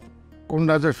 বলো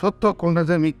কোনটা যে সত্য কোনটা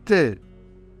যে মিথ্যে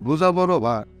বোঝা বড়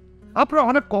ভাই। আপনার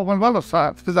অনেক কমল ভালো স্যার,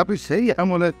 আপনি সেই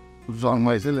আমলে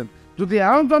জন্মাইছিলেন। যদি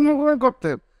এমন জন্মগ্রহণ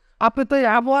করতেন আপনি তো এই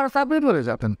আবহাওয়ার চাপে ধরে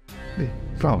যেতেন।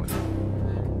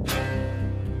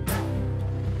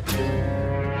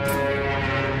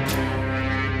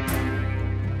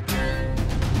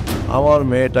 আমার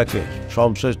মেয়েটাকে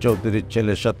শমশের চৌধুরীর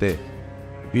ছেলের সাথে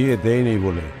বিয়ে দেয়নি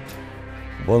বলে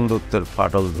বন্ধুত্বের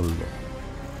ফাটল ধরল,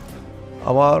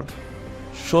 আমার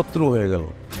শত্রু হয়ে গেল।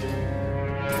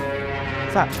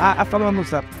 স্যার আসসালামু আলাইকুম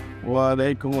স্যার।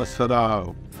 ওয়ালাইকুম আসসালাম।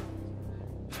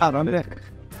 আর আমি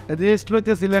রেস্ট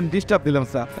লইতেছিলেন, ডিস্টার্ব দিলাম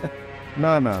স্যার।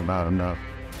 না না না না,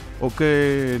 ওকে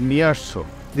নিয়ে আসছো?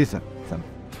 জি স্যার।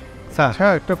 স্যার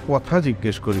হ্যাঁ, একটা কথা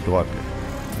জিজ্ঞেস করি তোমাকে,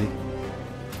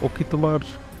 ও কি তোমার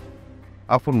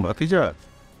আপন ভাতিজা?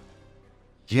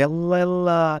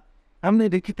 জেল্লাল্লাহ আপনি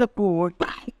দেখি তো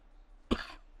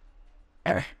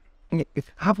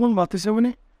আপন মাতিছে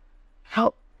মানে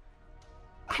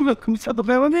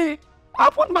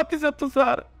আপন মাতিছে তো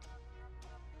স্যার।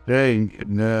 এই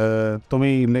তুমি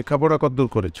লেখাপড়া কতদূর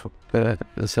করেছো?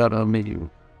 স্যার আমি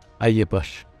আইএ পাস।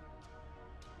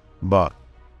 বা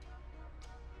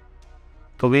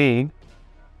তুমি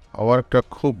আমার একটা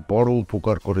খুব বড়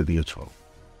উপকার করে দিয়েছ।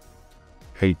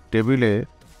 এই টেবিলে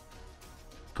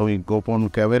তুমি গোপন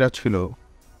ক্যামেরা ছিল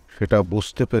সেটা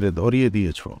বুঝতে পেরে ধরিয়ে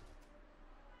দিয়েছ,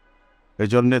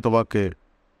 এজন্যে তোমাকে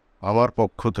আমার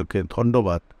পক্ষ থেকে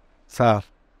ধন্যবাদ। স্যার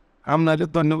আপনাকে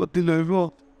ধন্যবাদ দিলে হইব,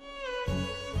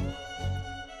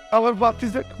 আমার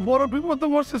বাতিছে বড় বিপদ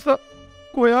পড়ছে স্যার।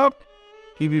 কয়া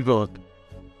কি বিপদ?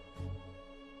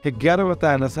 গ্যারামে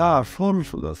তাই না স্যার, ফোন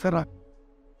শুধু স্যার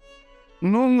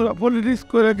নোংরা পলিটিক্স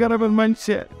করে গ্যারামের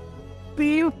মানছে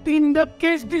 3-3টা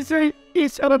কেস দিছে। এই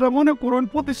সারাটা মনে করুন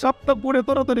প্রতি সপ্তাহ করে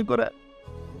তরাতরি করে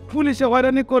পুলিশে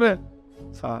হয়রানি করে।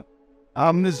 স্যার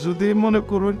আপনি যদি মনে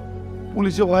করুন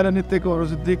পুলিশে হয়রানি থেকে ওরা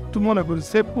যদি একটু মনে করি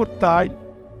সেভ করতে হয়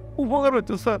উপকার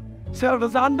হইতো স্যার, স্যারটা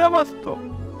জানতে পারত।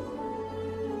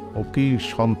 ও কি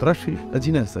সন্ত্রাসী?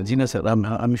 জি না স্যার,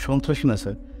 আমি সন্ত্রাসী না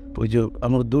স্যার। ওই যে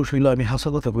আমার দোষ হইলো আমি হাসা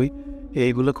কথা কই,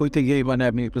 এইগুলো কইতে গিয়ে মানে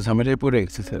আমি একটু ঝামেলায় পড়ে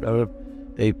গেছি স্যার। আর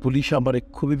এই পুলিশ আমার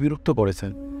খুবই বিরক্ত করেছে,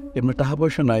 এমনি টাকা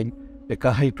পয়সা নাই,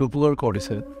 কাহা একটু উপকার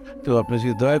করেছে। তো আপনি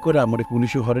যদি দয়া করে আমার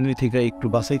পুলিশে হরেনি থেকে একটু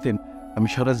বাঁচাইতেন আমি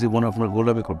সারা জীবন আপনার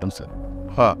গোলামি করতাম স্যার।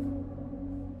 হ্যাঁ,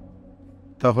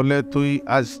 তাহলে তুই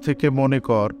আজ থেকে মনে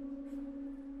কর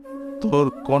তোর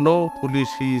কোনো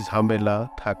পুলিশি ঝামেলা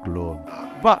থাকলো না।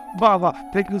 বাহ বাহ বাহ,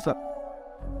 থ্যাংক ইউ স্যার।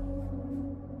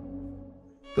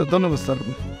 তো ধন্যবাদ স্যার।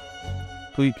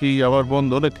 তুই কি আমার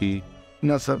বন্ধু নাকি?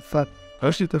 না স্যার, স্যার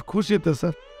খুশিতে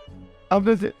স্যার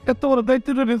আপনি যে এত বড়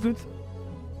দায়িত্ব নিয়েছেন।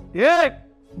 এ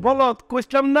বলো,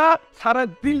 কইছিলাম না সারা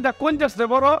দিলটা কোন যাচ্ছে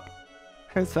বড়।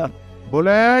 হ্যাঁ স্যার।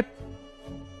 বুলেট,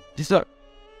 জি স্যার।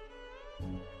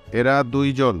 এরা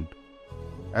দুইজন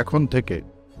এখন থেকে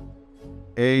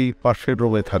এই পাশের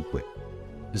রুমে থাকবে।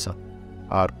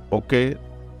 আর ওকে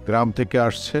গ্রাম থেকে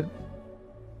আসছে,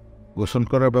 গোসল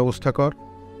করার ব্যবস্থা কর,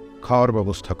 খাওয়ার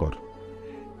ব্যবস্থা কর।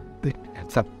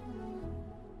 স্যার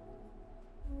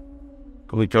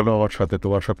তুমি চলো আমার সাথে,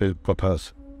 তোমার সাথে কথা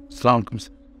আছে। সালাম আলাইকুম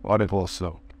স্যার। ওয়ালাইকুম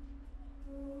আসসালাম।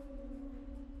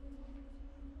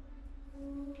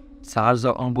 স্যার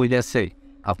যখন বুঝেছে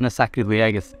আপনার চাকরি হয়ে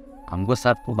গেছে, আমগো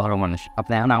স্যার খুব ভালো মানুষ,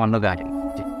 আপনি এখন আমার লোক আগে।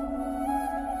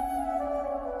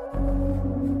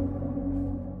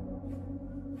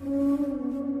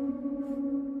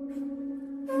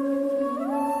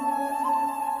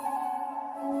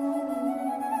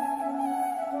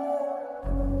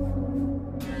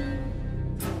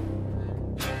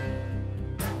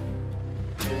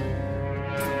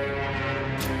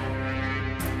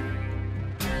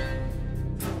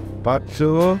 বাচ্চু,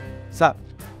 স্যার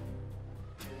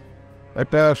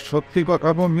এটা সত্যি কথা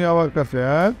বলবি আমার কাছে?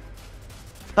 হ্যাঁ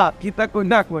স্যার, কি তা কই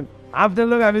না কই আপনার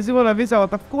লোক আমি জীবন আমি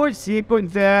কথা কইছি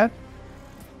কইছে।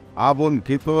 আবুল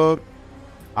কি তোর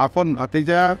আপন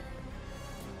ভাতিজা?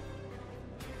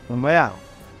 মায়া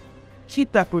কি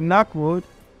তা কই না কই,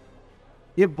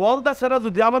 এ বলটা ছাড়া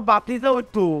যদি আমার বাতিজা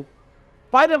হইতো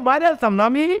পাইরে মাইরে আসতাম না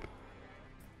আমি।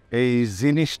 এই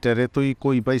জিনিসটারে তুই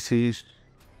কই পাইছিস?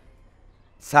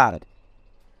 স্যার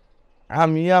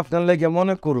আমি আপনার লেগে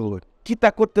মনে করব কিতা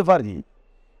করতে পারি,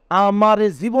 আমার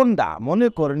এই জীবনটা মনে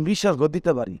করেন বিশ্বাস করে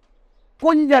দিতে পারি,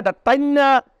 কঞ্জাটা টাইনা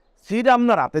সির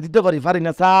আপনার হাতে দিতে পারি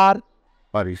না স্যার?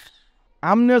 পারিস।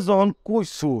 আমনে যখন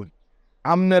কইছুন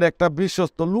আমনের একটা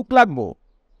বিশ্বস্ত লোক লাগবো,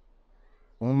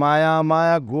 মায়া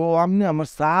মায়া গো আমনে আমার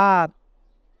স্যার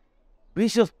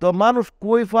বিশ্বস্ত মানুষ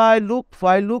কই ফাই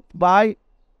লুক ভাই।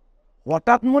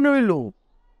 হঠাৎ মনে হইল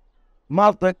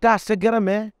মাল তো একটা আসছে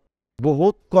গ্রামে,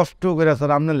 বহুত কষ্ট করে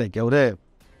স্যার আমনে লেগে ওরে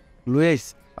লুইস।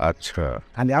 আচ্ছা,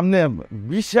 খালি আমনে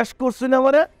বিশ্বাস করছেন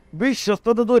আমারে, বিশ্বস্ত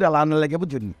তো দৌড়াল আনার লেগে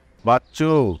বুঝুন।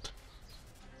 বাচ্চু,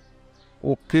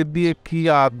 ওকে দিয়ে কি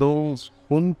আদৌ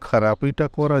কোন খারাপিটা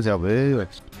করা যাবে?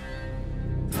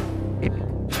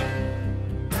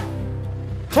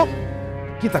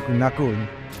 কি থাকুন না কোন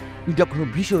এটা কোনো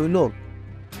বিষয় হইল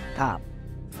থাম।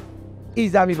 এই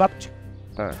যে আমি ভাবছি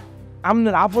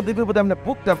আপনার আপদে বিপদে আপনি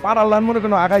বুকটা পারাল্লার মনে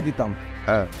কোনো আগাই দিতাম।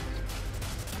 হ্যাঁ,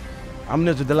 আপনি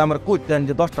যদি আমার কইতেন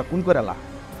যে 10টা কোন করে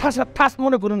ঠাস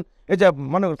মনে করুন, এই যে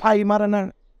মনে করুন ফাই মারে না,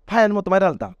 ফাইয়ের মতো মারে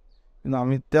আলতাম। কিন্তু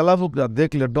আমি তেলা বুকটা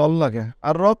দেখলে ডর লাগে,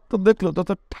 আর রক্ত দেখলো তো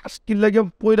ঠাস কি লাগে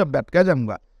পইরা ব্যাটকা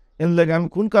যামগা। এর লাগে আমি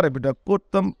কোন কারে পিঠা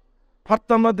করতাম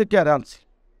পারতাম না, দেখে আর আনছি।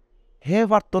 হে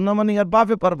পারতো না মানে আর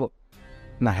বাপে পারবো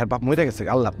না, হ্যাঁ বাপ মরে গেছে,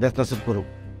 আল্লাহ ব্যস্ত করুক।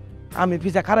 আমি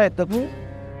পিছা খারাই থাকবো,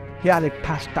 হে আরেক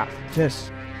ঠাস টাস শেষ।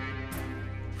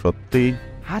 সত্যি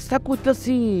হাসা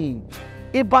কইতাছি,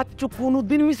 এ বাচ্চু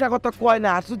কোনোদিন মিশা কথা কয় না,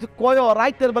 আর যদি কয়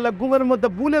রাইতের বেলা ঘুমের মধ্যে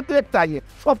বুলে তো একটা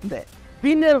স্বপ্নে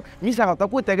দিনের মিশা কথা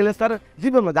কইতে গেলে স্যার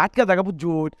জীবনের মধ্যে আটকা জায়গা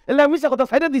বুঝুন, এলে মিশা কথা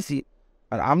ছাইড়া দিছি।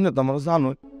 আর আমনে তো আমার জানো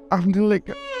আপনার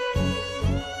লেখা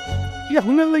কি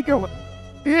আপনার লেখা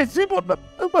এ জীবন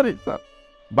পারি স্যার।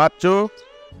 বাচ্চু,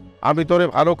 আমি তোরে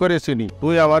ভালো করে চিনি,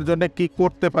 তুই আমার জন্য কি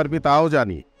করতে পারবি তাও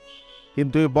জানি,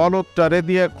 কিন্তু এই বলদটারে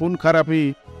দিয়ে খুন খারাপি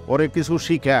ওরে কিছু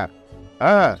শিখা।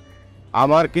 হ্যাঁ,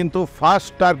 আমার কিন্তু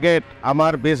ফার্স্ট টার্গেট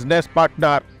আমার বিজনেস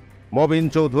পার্টনার মবিন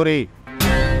চৌধুরী,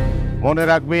 মনে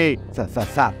রাখবি। স্যার স্যার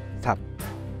স্যার স্যার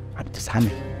আমি তো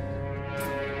জানি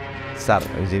স্যার,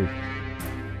 ওই যে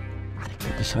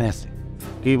আরেকটা বিষয় আছে।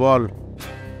 কি বল?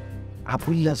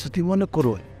 আবুল্লা যদি মনে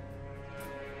করো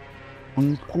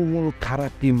কোমল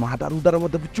খারাপি মাদার উদার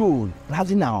মধ্যে বুঝুন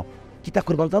রাজি নাও, কিতা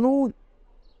করবার জানুন।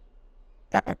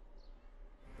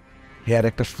 হেয়ার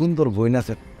একটা সুন্দর বইন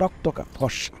আছে, টকটকা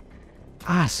ফর্সা,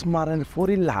 আসমারের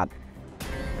ফরির লাল।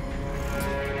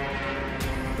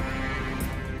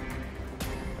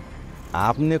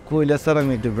 আপনি কইলে স্যার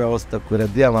আমি একটু ব্যবস্থা করে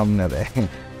দিয়াম আপনারে,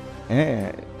 হ্যাঁ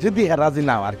যদি রাজি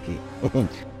নাও আর কি।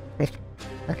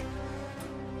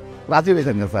 রাজি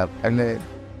হয়েছেন না স্যার?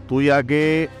 তুই আগে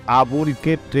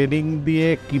আবুলকে ট্রেনিং দিয়ে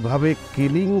কিভাবে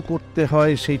কিলিং করতে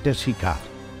হয় সেইটা শিখা।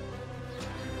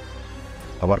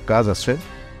 আমার কাজ আছে,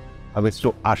 আমি একটু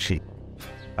আসি।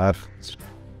 আর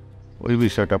ওই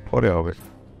বিষয়টা পরে হবে।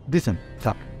 দিছেন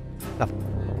চাপ চাপ।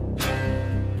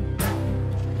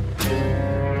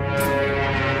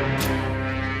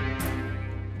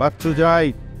 বাচ্চু যাই।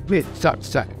 প্লিজ চাপ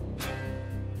চাপ।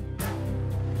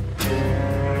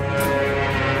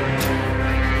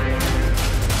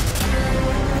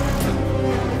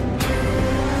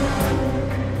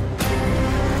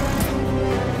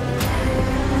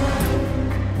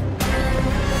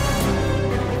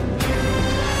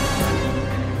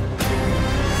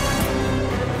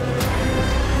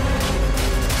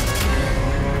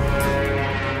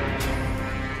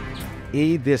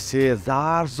 এই দেশে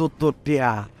যার যত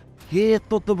টেয়া হে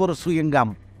তত বড় সুইঙ্গাম।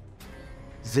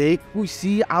 যে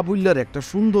কুইসি আবুল্লার একটা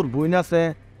সুন্দর বইন আছে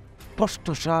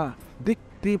কষ্টসা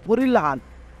দেখতে পরিলান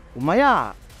মায়া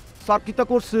সাকিতা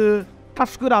করছে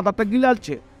ঠাস করে আদারটা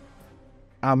গিলালছে।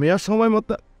 আমি আর সময়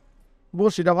মতো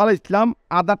বসিটা ভালো ইসলাম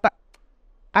আদারটা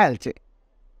আয়ালছে।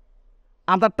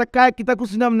 আদারটা কায় কিতা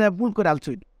করছিলাম না ভুল করে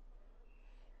আলছই।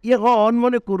 এখন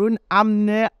মনে করুন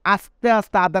আমনে আস্তে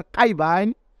আস্তে আদার খাইবাইন,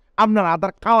 আপনার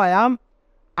আদার খাওয়ায়াম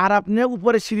আর আপনি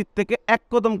উপরে সিঁড়ির থেকে এক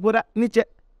কদম করে নিচে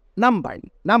নামবাইন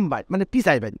মানে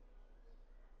পিছাইবেন।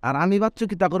 আর আমি বাচ্চু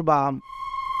কিতা করবাম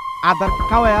আদার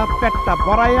খাওয়ায়া পেটটা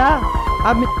ভরাইয়া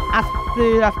আমি আস্তে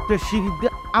আস্তে সিঁড়ি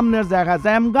দিয়ে আপনার জায়গায়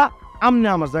যাইমগা, আমনে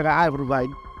আমার জায়গায় আয় পড়বাই।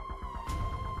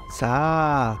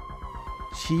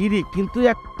 সিঁড়ি কিন্তু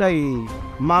একটাই,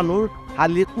 মানুষ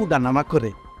হালি উডানামা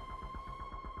করে।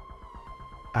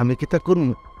 আমি কিতা করুন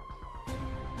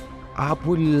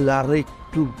আবুল্লার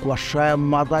একটু বসায়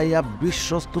মাদাইয়া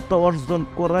বিশ্বস্ততা অর্জন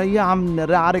করাইয়া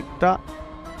আমনেরা আরেকটা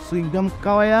সুইংগাম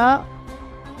খাওয়াইয়া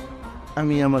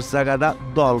আমি আমার জায়গাটা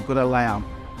দল করে লায়াম।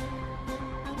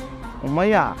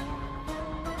 মাইয়া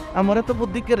আমার এত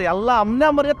বুদ্ধি কে রে আল্লাহ, আমনে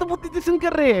আমার এত বুদ্ধি দিচ্ছেন কে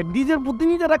রে? নিজের বুদ্ধি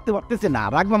নিজে রাখতে পারতেছে না,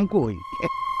 রাখবাম কই?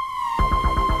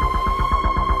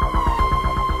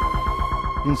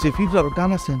 ফিফার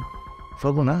গান আছেন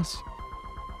সর্বনাশ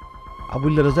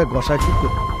আবুল্লার রাজা গসায় ঠিক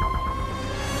করে।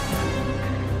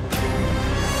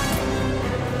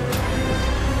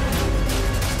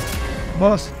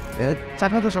 বস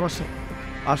চাকা তো সমস্যা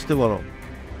আসতে বলো।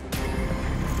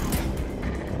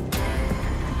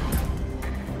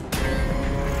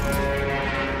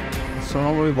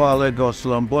 ওয়ালাইকুম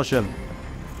আসসালাম, বসেন।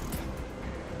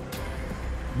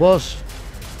 বস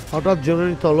হঠাৎ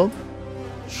জরুরি তলব?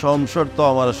 শমশের তো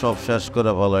আমার সব শেষ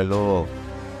করে ফেলাইলো।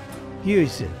 কি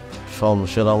হয়েছে?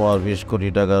 শমশের আমার 20 কোটি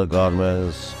টাকার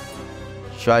গার্মেন্টস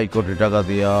 4 কোটি টাকা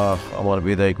দিয়া আমার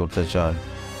বিদায় করতে চায়।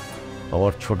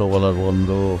 আমার ছোটবেলার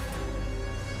বন্ধু,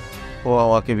 ও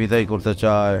আমাকে বিদায় করতে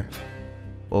চায়।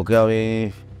 ওকে আমি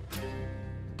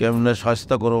কেমনে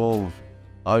শাস্তি করব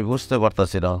আমি বুঝতে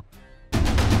পারতাছি না।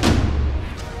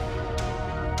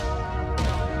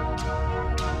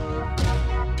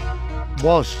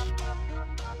 বস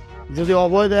যদি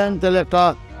অভয় দেন তাহলে একটা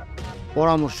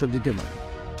পরামর্শ দিতে পারি।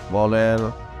 বলেন।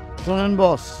 শোনেন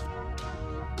বস,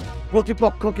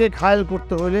 প্রতিপক্ষকে ঘায়েল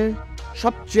করতে হলে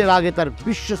সবচেয়ে আগে তার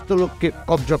বিশ্বস্ত লোককে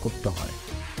কবজা করতে হয়।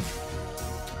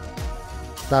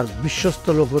 তার বিশ্বস্ত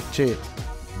লোক হচ্ছে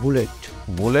বুলেট।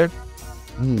 বুলেট?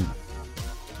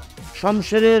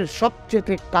 শমশেরের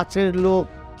সবচেয়ে কাছের লোক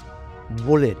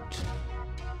বুলেট।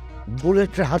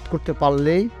 বুলেটে হাত করতে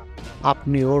পারলেই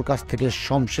আপনি ওর কাছ থেকে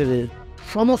শমশেরের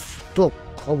সমস্ত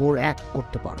খবর এক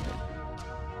করতে পারবেন।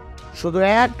 শুধু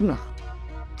এক না,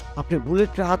 আপনি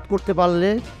বুলেটে হাত করতে পারলে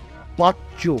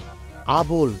বাচ্চু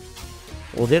আবুল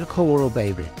ওদের খবরও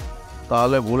পাইবে।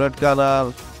 তাহলে বুলেট কেনার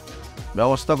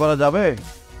ব্যবস্থা করা যাবে?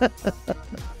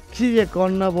 কি যে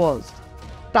কন্যা বস,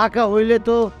 টাকা হইলে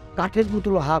তো কাঠের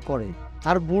পুতুল হা করে,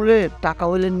 আর বুলেট টাকা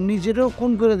হইলে নিজেরও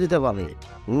খুন করে দিতে পারে।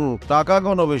 টাকা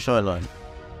কোনো বিষয় নয়,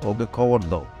 ওকে খবর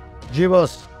দাও। জি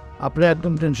বস, আপনি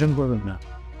একদম টেনশন করবেন না।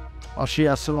 আসি।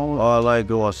 আসসালামু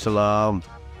আলাইকুম আসসালাম।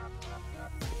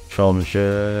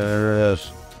 শমশের,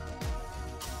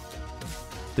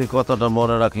 তুই কথাটা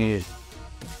মনে রাখিস,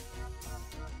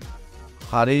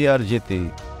 হারি আর জিতি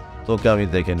তোকে আমি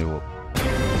দেখে নেব।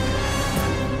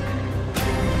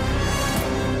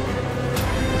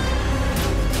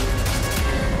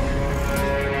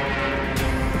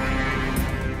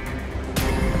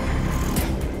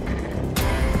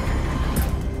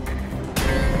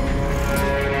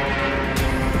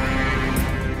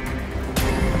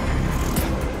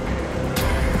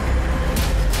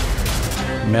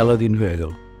 মেলা দিন হয়ে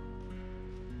গেল,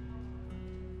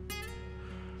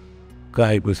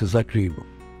 কাই বসে চাকরি।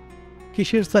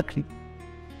 কিসের চাকরি?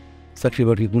 চাকরি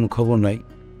বাকরি কোনো খবর নাই,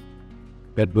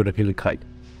 পেট বইটা খেলে খাই।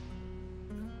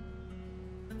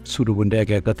 ছোটো বোনটা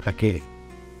একা একা থাকে,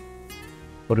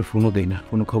 পরে ফোনও দেয় না,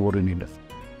 কোনো খবরই নিই না।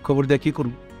 খবর দেয় কী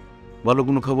করব? ভালো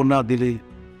কোনো খবর না দিলে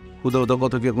উদা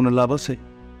কত কি কোনো লাভ আছে?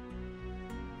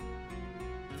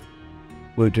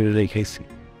 ওইটা রেখেছি,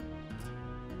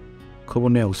 খবর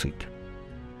নেওয়া উচিত।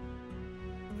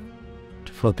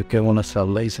 ফতে কেমন আছে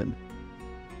আল্লাহ জানে।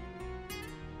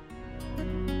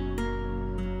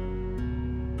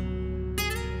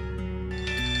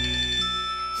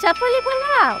 সাফালি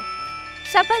ফলাও,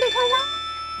 সাফালি ফলাও,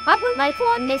 আপনার মাই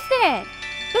ফোন নিছে,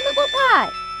 তুমি কোথায়?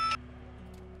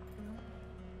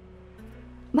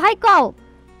 ভাই কও।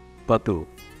 পাতু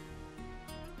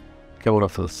কেমন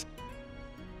আছোস?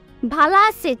 ভালো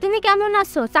আছে, তুমি কেমন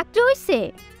আছো? চাকরি হইছে?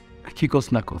 কি কস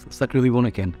না কস, চাকরি হইব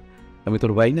না কেন? আমি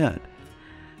তোর ভাই না?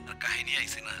 কাহিনী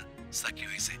আইছে না, চাকরি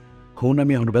হইছে। হন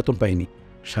আমি এখন বেতন পাইনি,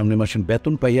 সামনে মাসে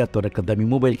বেতন পাইয়া তোর একটা দামি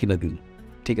মোবাইল কিনা দিন,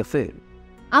 ঠিক আছে?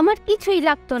 আমার কিছুই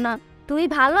লাগতো না, তুই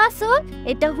ভালো আছো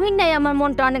এটা হই নাই, আমার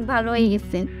মনটা অনেক ভালো হয়ে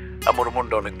গেছে। আমার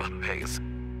মনটা অনেক ভালো হয়ে গেছে।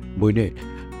 বইনে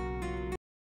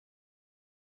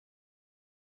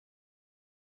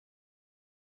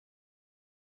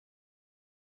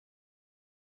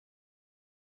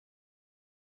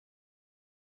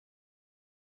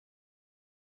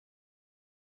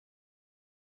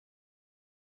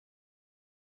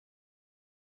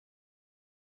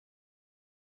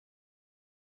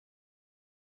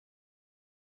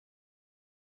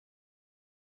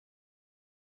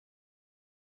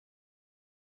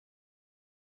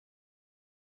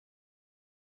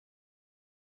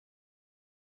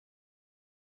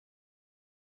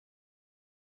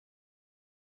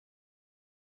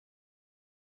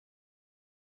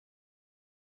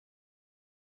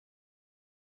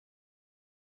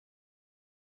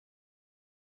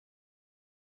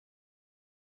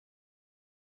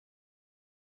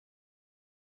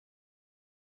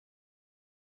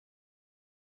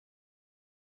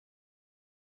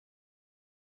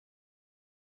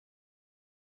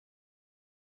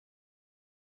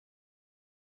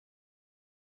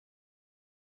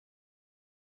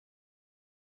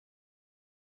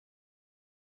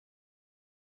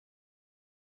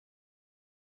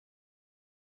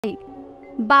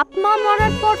বাপ মা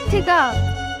মরার পর থেকে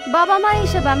বাবা মা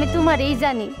হিসেবে আমি তোমার এই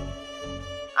জানি,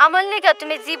 আমার লেগে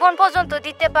তুমি জীবন পর্যন্ত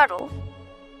দিতে পারো।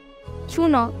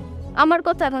 শুনো, আমার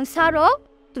কথা এখন ছাড়ো,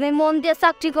 তুমি মন দিয়ে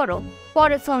চাকরি করো,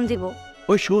 পরে ফোন দিব।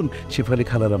 ওই শুন, শেফালি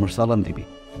খালার আমার সালাম দিবি,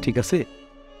 ঠিক আছে?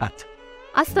 আচ্ছা,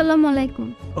 আসসালামু আলাইকুম।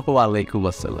 ওয়ালাইকুম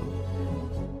আসসালাম।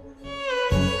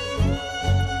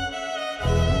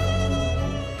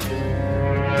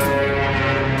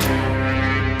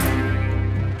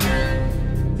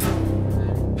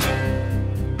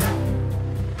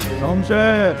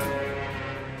 শমশের,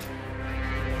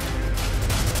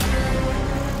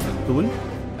 তুই?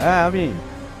 হ্যাঁ আমি।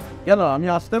 কেন আমি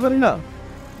আসতে পারি না?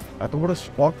 এত বড়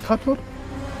স্পর্ধা তোর?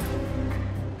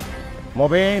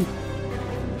 মবিন,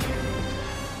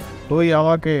 তুই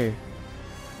আমাকে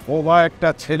ওবা একটা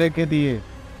ছেলেকে দিয়ে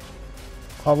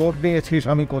খবর নিয়েছিস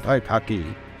আমি কোথায় থাকি,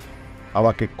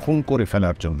 আমাকে খুন করে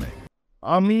ফেলার জন্যে।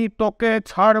 আমি তোকে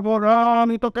ছাড়বো না,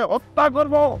 আমি তোকে হত্যা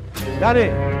করবো। আরে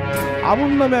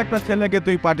আবুল নামে একটা ছেলেকে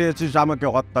তুই পাঠিয়েছিস আমাকে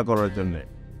হত্যা করার জন্য,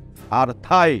 আর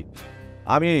তাই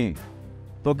আমি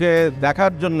তোকে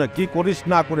দেখার জন্য কি করিস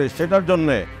না করিস সেটার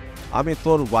জন্যে আমি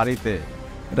তোর বাড়িতে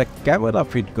একটা ক্যামেরা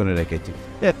ফিট করে রেখেছি।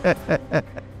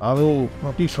 আমি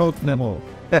প্রতিশোধ নেব।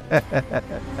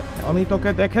 আমি তোকে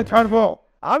দেখে ছাড়বো।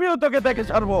 আমিও তোকে দেখে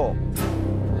ছাড়বো।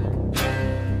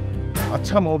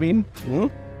 আচ্ছা মবিন,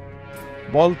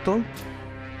 বলতো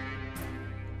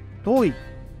তুই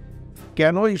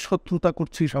কেন এই শত্রুতা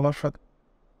করছিস আমার সাথে?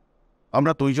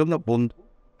 আমরা দুইজন না বন্ধু?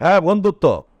 হ্যাঁ বন্ধুত্ব।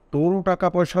 তোরও টাকা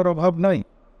পয়সার অভাব নাই,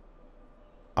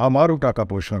 আমারও টাকা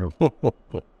পয়সার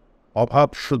অভাব,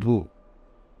 শুধু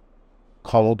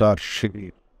ক্ষমতার সিঁড়ি।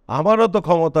 আমারও তো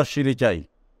ক্ষমতার সিঁড়ি চাই।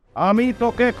 আমি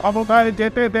তোকে ক্ষমতায়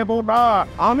যেতে দেব না,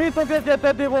 আমি তোকে যেতে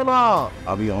দেব না।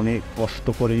 আমি অনেক কষ্ট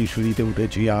করে এই সিঁড়িতে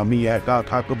উঠেছি, আমি একা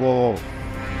থাকবো।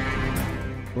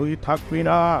 তুই থাকবি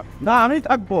না। না আমি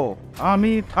থাকবো।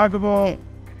 আমি থাকবো।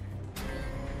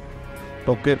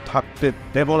 তোকে থাকতে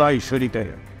দেব না এই সিঁড়িতে।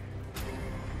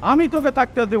 আমি তোকে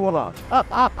থাকতে দেব না।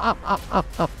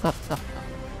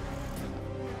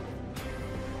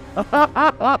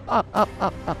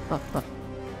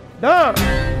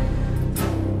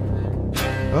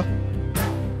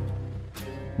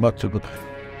 বাচ্চা কোথায়?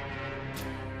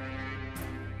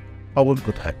 অবন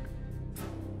কোথায়?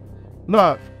 না,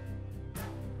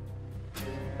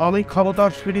 আমি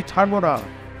ক্ষমতার সিঁড়ি ছাড়বো না।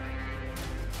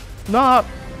 না,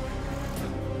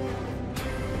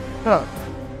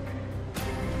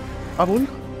 আবুল,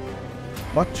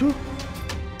 বাচ্চু,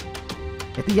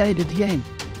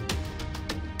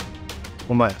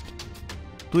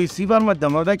 তুই সিবার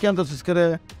মাধ্যমে ওটা কি আনতেছিস করে?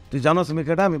 তুই জানোস আমি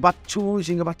কেটা আমি বাচ্চু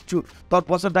সিংহে বাচ্চু তোর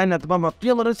পয়সা ডাই না তোমার তুই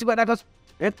আমার রেসিপি রাখাস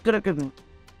এক করে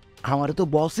আমার তো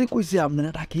বসে কইছে আপনারা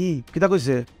ডাকি কিতা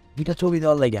কইছে দুইটা ছবি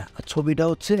দেওয়ার লাগা আর ছবিটা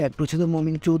হচ্ছে একটা ছিল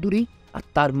মমিন চৌধুরী আর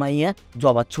তার মাইয়া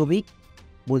জবার ছবি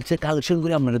বলছে কালেকশন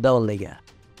করে আপনারা দেওয়ার লাগা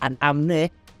আর আপনি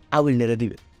আউইলনেরা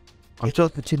দিবে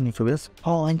চিনি ছবি আছে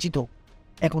হ্যাঁ আনছি তো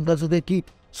এখনকার যদি কি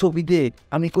ছবি দে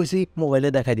আমি কইছি মোবাইলে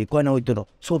দেখাই দিই কয় না হইতো না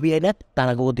ছবি আইনা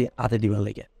তারা গতি হাতে দিবার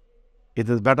লাগে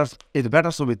এটা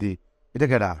ব্যাটার ছবিটি এটা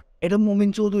কেডা এটা মমিন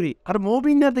চৌধুরী আর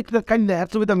মবিন না দেখতে কাইন্ডা এর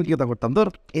ছবিতে আমি কি কথা করতাম তোর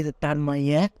এই যে তার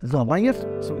মাইয়া জমাইয়ের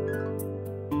ছবি রে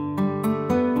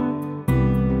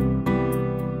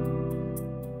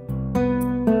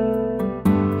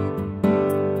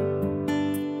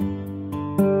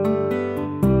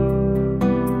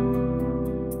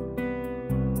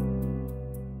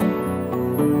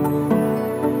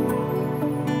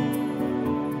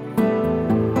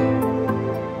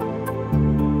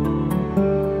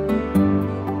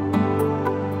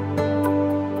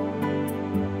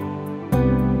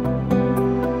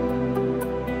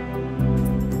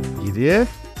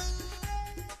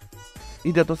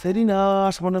এটা তো সেরি না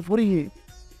আসমানে পড়ি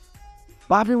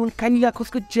বাপরে মন কাইলা খোঁজ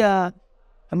করছা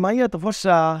আর মাইয়া তো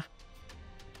ফর্সা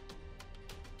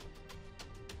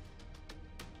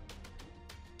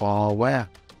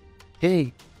এই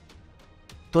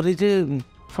তোর এই যে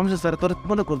সমস্যা স্যার তোর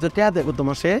মনে করছে টেয়া দেখো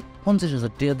তোমার সে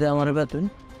 50,000 টাকা দেয় আমার বেতন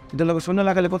এটা লোক শূন্য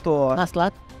লাগালে কত 5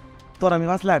 লাখ তোর আমি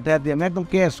 5 লাখ টাকা দিয়ে আমি একদম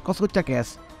ক্যাশ খোঁজ করছা ক্যাশ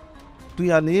তুই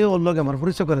আনি ওর লগে আমার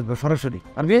পরিচয় করে দেবে সরাসরি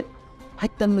আরবি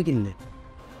হাইতাম না কিনলে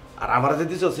আর আমার যে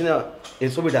দিছ সিনা এই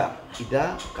ছবিটা এটা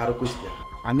কারো কইছ না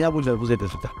আমি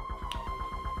বুঝাইতেছি তা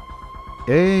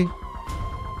এই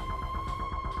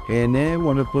এনে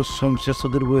মনে প্রশংসা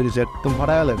সদর বই দিছে একদম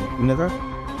ভাড়া লাগে না কা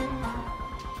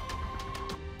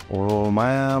ও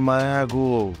মায়া মায়া গো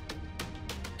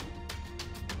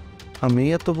আমি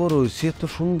এত বড় হয়েছি এত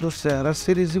সুন্দর চেহারা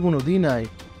সিরিজ কোনো দিন নাই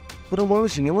পুরো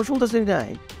ময়মনসিংহ এমন সুন্দর সিরিজ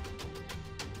নাই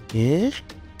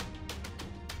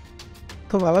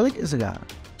তো ভালো লেগেছে গা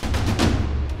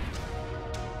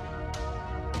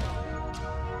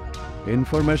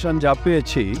ইনফরমেশন যা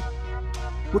পেয়েছি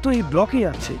ও তো এই ব্লকেই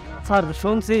আছে স্যার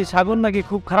শুনছি সাগর নাকি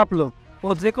খুব খারাপ লোক ও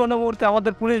যে কোনো মুহূর্তে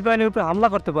আমাদের পুলিশ বাহিনীর উপরে হামলা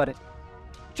করতে পারে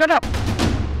শাট আপ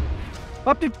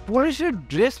আপনি পুলিশের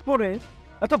ড্রেস পরে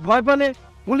এত ভয় পালে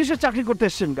পুলিশের চাকরি করতে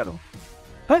এসেছেন কেন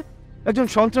হ্যাঁ একজন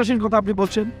সন্ত্রাসীর কথা আপনি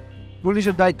বলছেন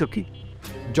পুলিশের দায়িত্ব কি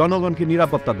জনগণকে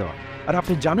নিরাপত্তা দেওয়া আর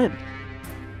আপনি জানেন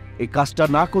এই কাজটা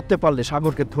না করতে পারলে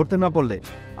সাগরকে ধরতে না পারলে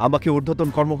আমাকে ঊর্ধ্বতন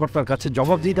কর্মকর্তার কাছে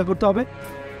জবাবদিহিতা করতে হবে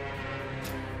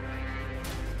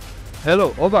হ্যালো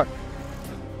ওভার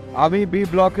আমি বি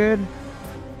ব্লকের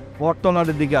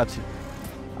বটতলার দিকে আছি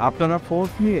আপনারা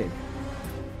ফোর্স নিয়ে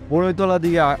বড়ইতলা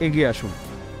দিকে এগিয়ে আসুন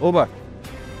ওভার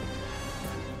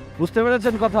বুঝতে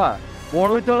পেরেছেন কথা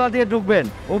বড়ইতলা দিয়ে ঢুকবেন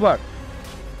ওভার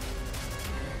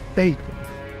এই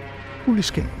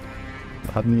পুলিশকে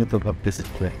আমিও তো ভাবতেছি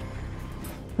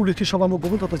পুলিশকে সবার মুখ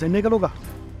গোপন তত জানিয়ে গেল গা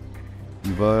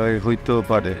ভাই হইতেও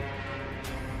পারে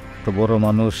তো বড়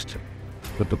মানুষ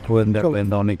তো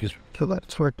গোয়েন্দা অনেক কিছু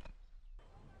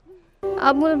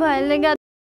আবুল ভাই লেগে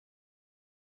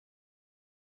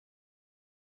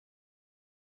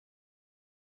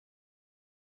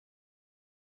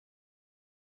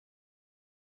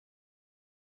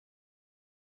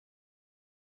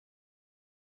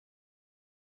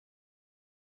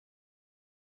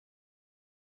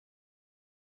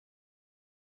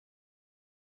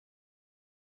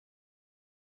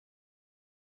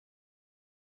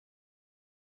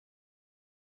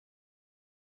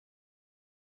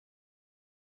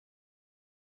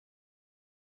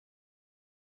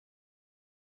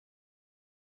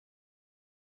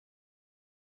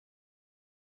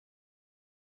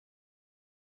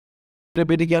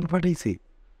বেটে জ্ঞান পাঠাইছি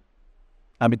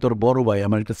আমি তোর বড় ভাই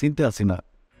আমার একটা চিন্তা আছি না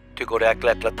তুই করে একলা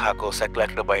একলা থাকোস একলা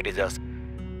একলা বাইরে যাস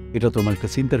এটা তো আমার একটা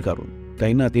চিন্তার কারণ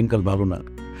তাই না দিনকাল ভালো না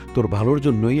তোর ভালোর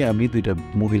জন্যই আমি দুইটা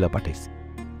মহিলা পাঠাইছি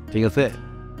ঠিক আছে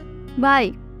ভাই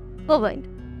ও ভাই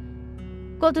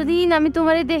কতদিন আমি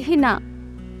তোমারে দেখি না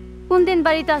কোন দিন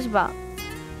বাড়িতে আসবা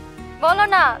বলো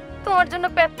না তোমার জন্য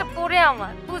পেটটা পড়ে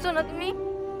আমার বুঝো না তুমি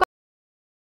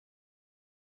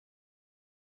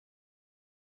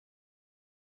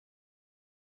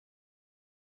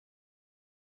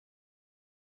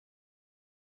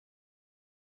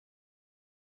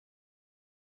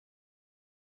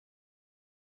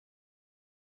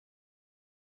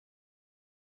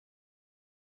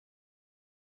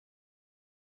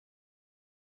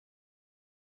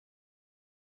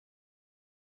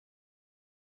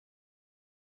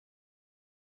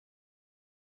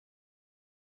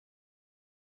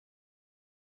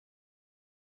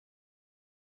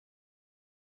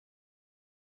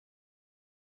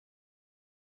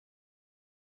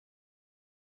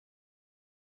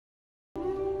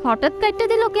হঠাৎ কাটতে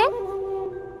দিল কে?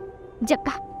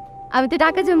 যাকা, আমি তো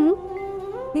ঢাকা যাবো।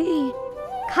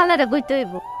 খালারা কইতে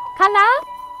হইব। খালা,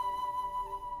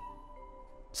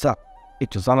 স্যার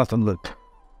একটু জানাতেন লোক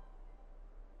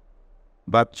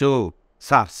বাচ্চু।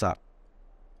 স্যার স্যার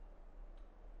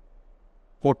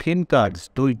কঠিন কাজ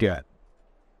দুইটা,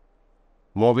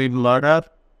 মবিন মার্ডার,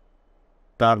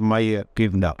 তার মাইয়া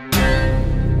কিডন্যাপ।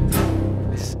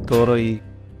 তোর ওই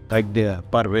ভাগ্যে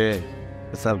পারবে?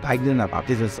 স্যার ভাগ্যে না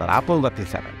ভাবতেছে স্যার, আপল বাতি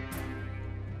স্যার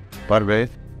পারবে।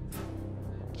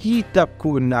 কি তাপ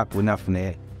করুন না করুন আপনি,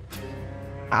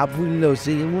 আবুল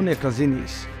হচ্ছে এমন একটা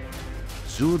জিনিস,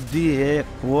 যদি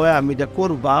কয় আমি এটা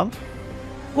করবাম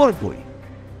করবই।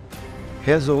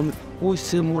 হেজন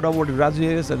কইছে মোটামুটি রাজি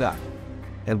হয়ে গেছে গা।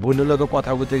 এর বোনের লোক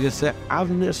কথা বলতে গেছে,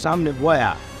 আপনার সামনে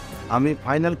বয়া আমি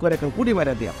ফাইনাল করে এখন কুড়ি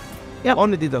মারা দিয়া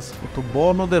অনেক দিতেছে। তো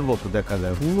বনদের মতো দেখা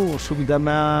যায়, কোনো অসুবিধা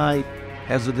নাই।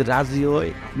 হ্যাঁ যদি রাজি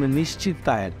হয় আপনি নিশ্চিত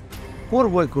তাই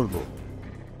করবই করব।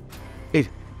 এই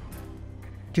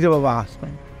কিরে বাবা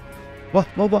আসবেন, বাহ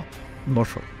বাবা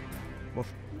বসো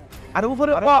বসো। আরে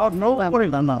উপরে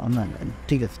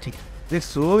ঠিক আছে ঠিক আছে।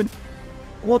 দেখছুন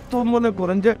কত মনে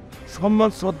করেন যে সম্মান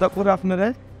শ্রদ্ধা করে আপনারা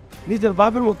নিজের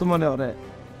বাপের মতো মনে করে।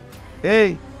 এই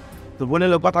তোর বোনের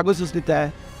লোক কথা কইছিস নিতে?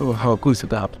 হ্যাঁ কইছে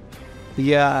তো আপ।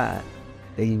 ইয়া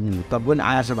এই তোর বোন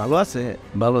আয়াসে ভালো আছে?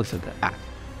 ভালো আছে তা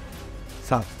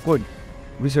স্যার কই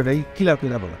বিষয়টা কিলা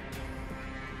কিলা বলা।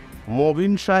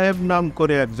 মবিন সাহেব নাম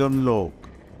করে একজন লোক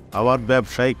আমার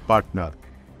ব্যবসায়িক পার্টনার,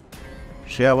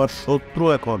 সে আমার শত্রু।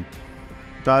 এখন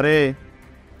তারে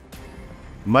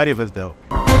মারি ফেলতে দাও।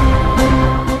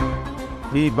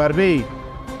 কি পারবি?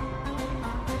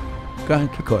 কাহ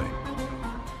কি কয়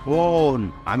বোন?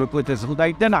 আমি কইতেছি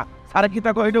দায়িত্ব না সারা কি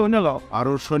তা কইটা হইল।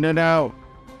 আরো শুনে নাও,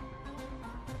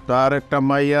 তার একটা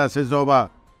মাইয়া আছে জবা,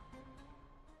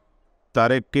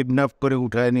 তারে কিডন্যাপ করে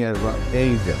উঠায় নিয়ে আসবা।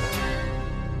 এই যে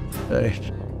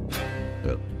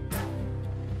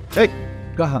এই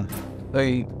কাহা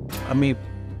এই আমি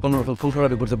কোনো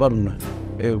ফুলসরাদি করতে পারুন না,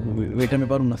 এটা আমি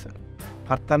পারুন না স্যার।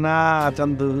 পারতা না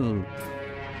চান্দু,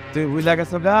 তুই বুঝলা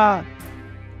গেছ গা।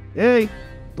 এই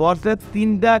তোর যে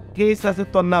 3টা কেস আছে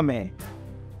তোর নামে,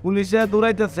 পুলিশে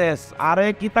দৌড়াইতেছে। আরে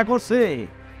কিতা করছে,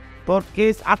 তোর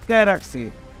কেস আটকায় রাখছে।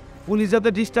 পুলিশ যাতে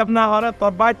ডিস্টার্ব না হরে,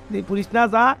 তোর বাড়ি পুলিশ না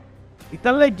যা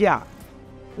ইতার লাগিয়া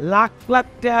লাখ লাখ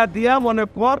টাকা দিয়া মনে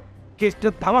কর কেসটা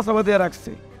ধামাচাপা দিয়ে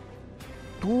রাখছে।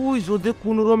 তুই যদি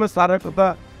কোনো রকমে স্যারের কথা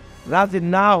রাজি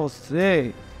না হচ্ছে,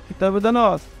 তবে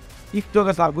জানস একটু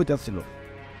আগে স্যার কইতাছিল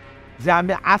যে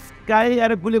আমি আজকাই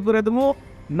আর গুলি করে দেবো,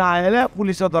 না এলে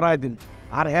পুলিশে ধরাই দিন।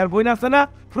 আর হের বইন আছে না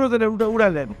ফ্রোজেনে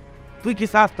উড়াইলেন। তুই কি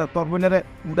চাস তোর বোনের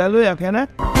উড়াইলো এখানে?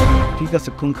 ঠিক আছে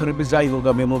খুন খারাপে যাই হোক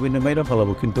আমি মবিনে মেয়েরা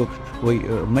ফেলাবো, কিন্তু ওই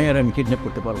মেয়ের আমি কিডন্যাপ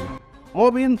করতে পারবো না।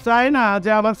 মবিন চায় না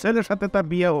যে আমার ছেলের সাথে তার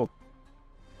বিয়ে হোক।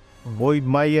 ওই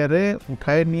মাইয়ারে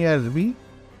উঠায় নিয়ে আসবি,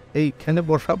 এইখানে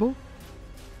বসাবো,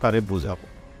 তারে বুঝাবো।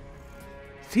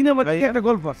 সিনেমা একটা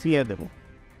গল্প সিয়ে দেবো।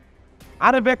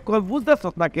 আরে ব্যাক কল বুঝতেছ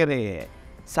না কে রে?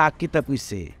 স্যার কিতা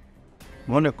কইছে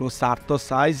মনে কর, স্যার তো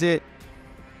চাই যে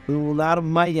ওনার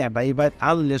মাইয়া ভাই ভাই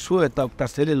আনলে শুয়ে তো তার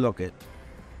ছেলের লোকে।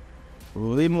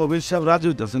 ওই মবিল সাহেব রাজি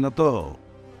হইতেছে না তো,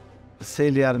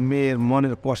 ছেলে আর মেয়ের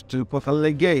মনের কষ্টের কথা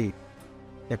লেগে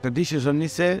একটা ডিসিশন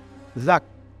নিছে, যাক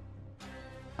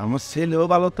আমার ছেলেও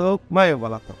ভালো তো মায়েও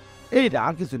ভালো তো, এইটা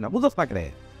আর কিছু না। বুঝতে পারে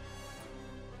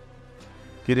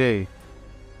কিরে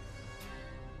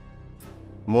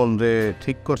মন রে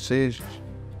ঠিক করছিস?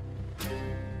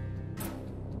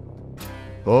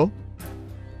 ও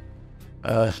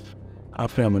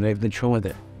আপনি আমার একদিন সময়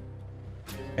দেন,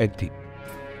 একদিন।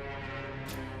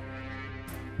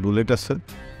 বুলেট আছে,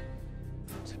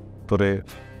 তোরে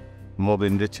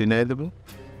মবিনরে চিনাই দেবো,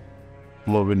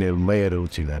 মবিনের মেয়েরও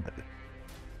চিনাই দেবে।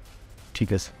 ঠিক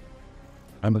আছে,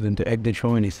 আমি কিন্তু একদিন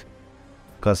সময় নিস,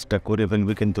 কাজটা করে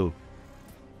ফেলবি, কিন্তু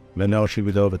মানে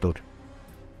অসুবিধা হবে তোর।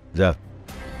 যা,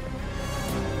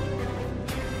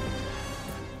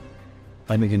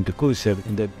 আমি কিন্তু কইছি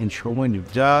একদিন সময় নিব।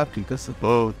 যা, ঠিক আছে।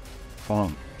 ও ফোন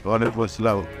অনেক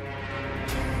বসলাম।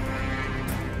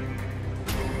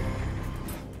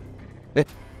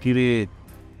 কিরে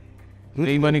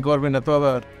এই মানি করবে না তো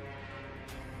আবার?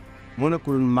 মনে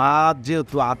করুন মা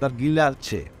যেহেতু আদার গিলা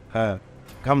আছে, হ্যাঁ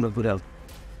কামড়া করে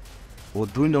ও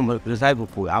 2 নম্বর করে যাইব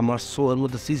কই? আমার শোয়ের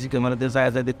মধ্যে সিসি ক্যামেরা দিয়ে যায়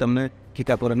যায় দেখতাম না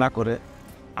কিকা করে না করে।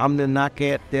 আমনে নাকে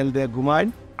তেল দিয়ে ঘুমাইন,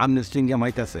 আমনে স্ট্রিংয়ে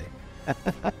মাইতাছে।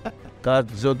 কাজ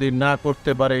যদি না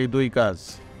করতে পারে এই 2 কাজ,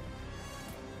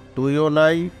 তুইও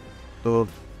নাই, তোর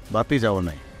বাতি যাও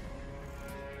নাই,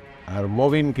 আর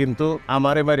মবিন কিন্তু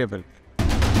আমারে মারিয়ে ফেলবে।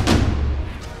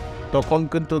 তখন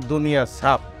কিন্তু দুনিয়া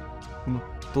সাপ,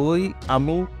 তুই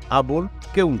আমু আবুল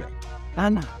কেউ নাই।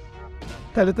 না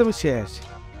তাহলে তো আমি শেষ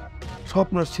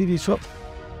স্বপ্ন সিঁড়ি সব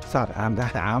স্যার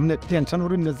আপনি টেনশন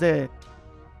করেন না যে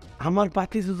আমার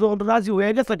পাতি যখন রাজি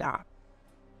হয়ে গেছে না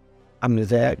আপনি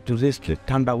যে একটু রেস্ট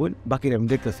ঠান্ডা হইন বাকিরা আমি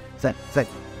দেখতেছি স্যার স্যার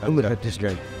আমি রেস্ট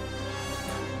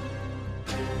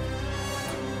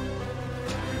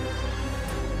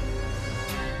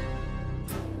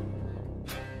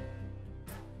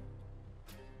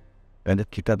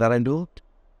kita darandu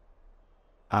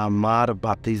আমার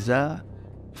বাতিজা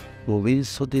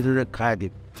ভবিষ্যতের খায়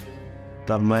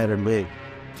তার মায়ের মেয়ে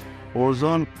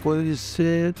ওজন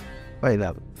করেছে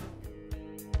পাইলাম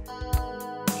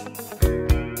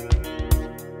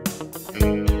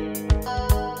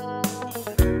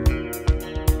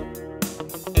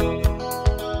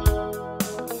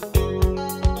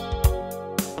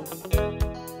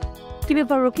কি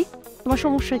ব্যাপার রকি, তোমার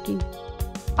সমস্যা কি?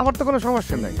 আমার তো কোনো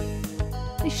সমস্যা নাই।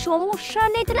 সমস্যা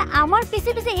নেই তাহলে আমার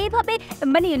পিছে পিছে এইভাবে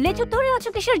মানে লেজু ধরে আছো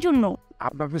কিসের জন্য?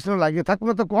 আপনার পিছনে লাগিয়ে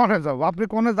থাকলে তো কোনে যাবো, আপনি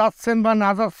কোনে যাচ্ছেন বা না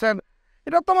যাচ্ছেন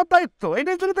এটা তো আমার দায়িত্ব,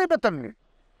 এটার জন্য তাই বেতন নেই।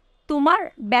 তোমার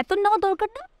বেতন নেওয়া দরকার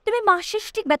না, তুমি মাসের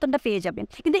ঠিক বেতনটা পেয়ে যাবে,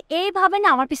 কিন্তু এইভাবে না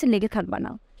আমার পিছে লেগে থাকবা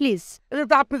না প্লিজ। এদের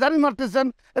তো আপনি জানি মারতেছেন,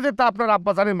 এদের তো আপনার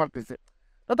আব্বা জানি মারতেছে,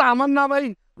 তো আমার নাম এই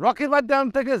রকির বাদ্যান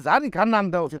থেকে জানি খান নাম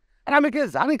দেওয়া উচিত, আর আমি কি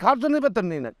জানি খাওয়ার জন্য বেতন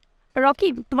নিই না। রকি,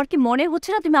 তোমার কি মনে হচ্ছে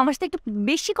না তুমি আমার সাথে একটু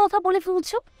বেশি কথা বলে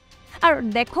ফেলছো? আর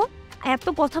দেখো, এত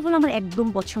কথা বলে আমার একদম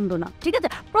পছন্দ না, ঠিক আছে?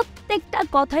 প্রত্যেকটা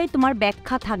কথাই তোমার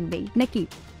ব্যাখ্যা থাকবেই নাকি?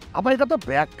 আবার এটা তো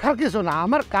ব্যাখ্যার কিছু না,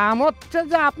 আমার কাম হচ্ছে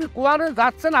যে আপনি কোয়ারে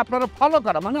যাচ্ছেন আপনারা ফলো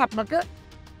করা, মানে আপনাকে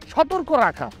সতর্ক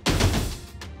রাখা।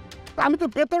 আমি তো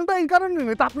বেতনটা এই কারণে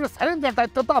নিই, তো আপনার সাইলেন্ট দেওয়ার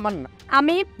দায়িত্ব তো আমার না।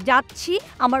 আমি যাচ্ছি,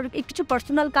 আমার কিছু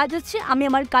পার্সোনাল কাজ আছে, আমি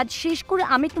আমার কাজ শেষ করে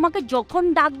আমি তোমাকে যখন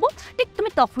ডাকবো ঠিক তুমি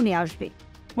তখনই আসবে,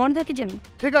 মনে থাকে যেন।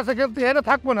 ঠিক আছে, কিন্তু এনে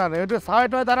থাকবো না, এটা সাড়ে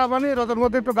টয় দ্বারা বানিয়ে রোদের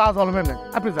মধ্যে একটু গাছ হলবে না,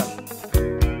 আপনি যান।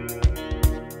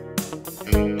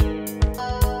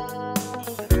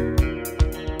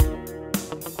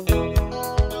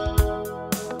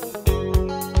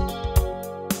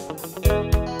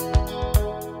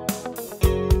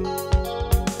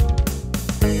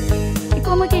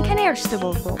 আমাকে এখানে আসতে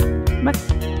বলবো, বাট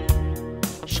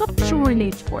সব সময়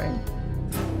লেট করেন।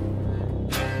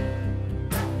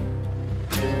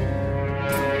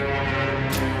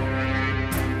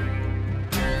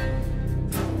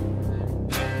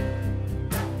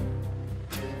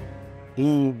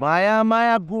 মায়া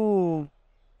মায়া গো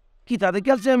কি তাদের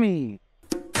খেলছি আমি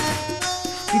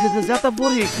যাতা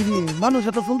পড়ি কি মানুষ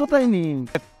এত সুন্দর তাইনি।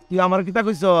 তুই আমার কিতা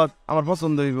কইস আমার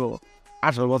পছন্দ হইব,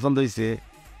 আসল পছন্দ হইছে।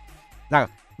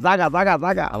 জাগা জাগা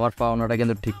জাগা আমার পাওনাটা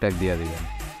কিন্তু ঠিকঠাক দিয়ে দিবেন।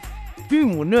 তুই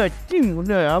মনে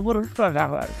হয় আবার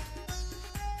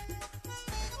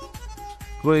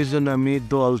প্রয়োজন আমি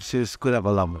দল শেষ করে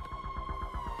পেলাম,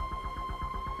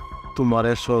 তোমার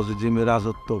সহজে জিমে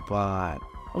রাজত্ব পায়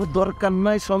আমার দরকার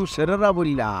নাই সংসারেরা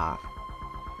বললা।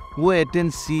 ওয়েট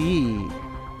এন্ড সি,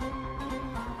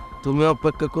 তুমি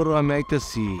অপেক্ষা করো, আমি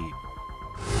আইতেছি।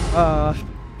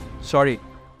 সরি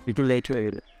একটু লেট হয়ে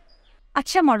গেলে।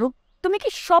 আচ্ছা মারুফ, তুমি কি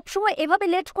সব সময় এভাবে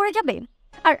লেট করে যাবে?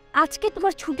 আর আজকে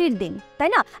তোমার ছুটির দিন, তাই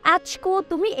না? আজকেও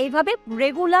তুমি এইভাবে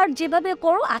রেগুলার যেভাবে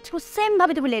করো আজকেও সেম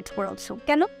ভাবে তুমি লেট করাচ্ছো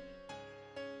কেন?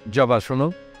 জবা শোনো,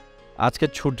 আজকে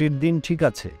ছুটির দিন ঠিক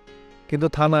আছে, কিন্তু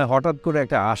থানায় হঠাৎ করে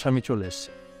একটা আসামি চলে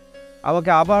এসছে,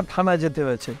 আমাকে আবার থানায় যেতে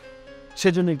হয়েছে,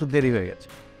 সেজন্য একটু দেরি হয়ে গেছে,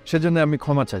 সেজন্য আমি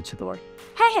ক্ষমা চাইছি তোমার।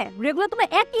 হ্যাঁ হ্যাঁ, রেগুলার তোমার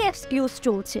একই এক্সকিউজ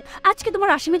চলছে। আজকে তোমার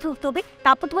আসামি ধরতে হবে,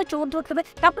 তারপর তোমার চোর ধরতে হবে,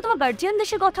 তারপর তোমার গার্জিয়ান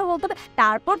দেশের কথা বলতে হবে,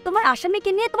 তারপর তোমার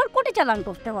আসামিকে নিয়ে তোমার কোর্টে চালান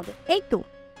করতে হবে, এই তো।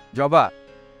 জবা,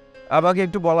 আমাকে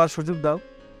একটু বলার সুযোগ দাও।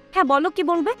 হ্যাঁ বলো, কি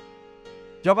বলবে?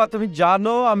 জবা, তুমি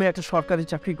জানো আমি একটা সরকারি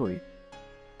চাকরি করি,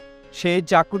 সেই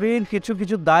চাকরির কিছু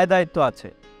কিছু দায় দায়িত্ব আছে,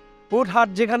 হুটহাট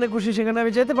যেখানে খুশি সেখানে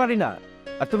আমি যেতে পারি না,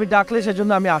 আর তুমি ডাকলে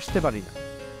সেজন্য আমি আসতে পারি না।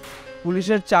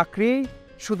 পুলিশের চাকরি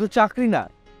শুধু চাকরি না,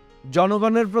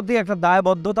 জনগণের প্রতি একটা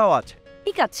দায়বদ্ধতাও আছে।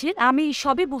 ঠিক আছে, আমি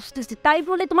সবই বুঝতেছি, তাই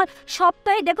বলে তোমার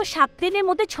সপ্তাহে দেখো 7 দিনের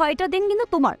মধ্যে 6টা দিন কিন্তু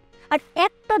তোমার, আর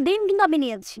একটা দিন কিন্তু আমি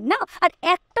নিয়েছি না। আর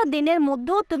একটা দিনের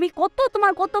মধ্যেও তুমি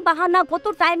তোমার কত বাহানা, কত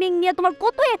টাইমিং নিয়ে তোমার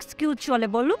কত এক্সকিউজ চলে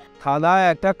বলো। থানায়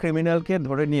একটা ক্রিমিনালকে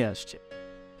ধরে নিয়ে আসছে,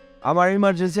 আমার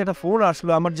ইমার্জেন্সি একটা ফোন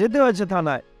আসলো, আমার যেতে হয়েছে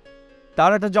থানায়,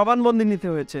 তার একটা জবানবন্দি নিতে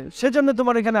হয়েছে, সেজন্য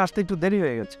তোমার এখানে আসতে একটু দেরি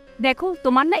হয়ে গেছে। দেখো,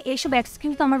 তোমার না এইসব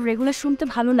এক্সকিউজ আমার রেগুলার শুনতে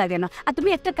ভালো লাগে না। আর তুমি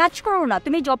একটা কাজ করো না,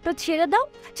 তুমি জবটা ছেড়ে দাও,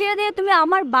 ছেড়ে দিয়ে তুমি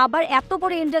আমার বাবার এত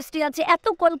বড় ইন্ডাস্ট্রি আছে, এত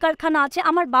কলকারখানা আছে,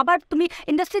 আমার বাবার তুমি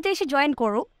ইন্ডাস্ট্রিতে এসে জয়েন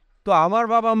করো। তো আমার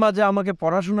বাবা মা যে আমাকে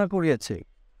পড়াশোনা করিয়েছে,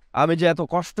 আমি যে এত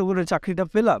কষ্ট করে চাকরিটা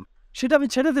পেলাম, সেটা আমি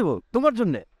ছেড়ে দেবো তোমার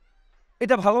জন্যে?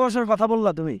 এটা ভালোবাসার কথা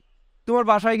বললা তুমি? তোমার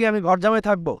বাসায় গিয়ে আমি ঘর জামাই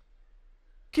থাকবো?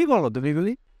 কি বলো তুমি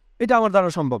এগুলি? এটা আমার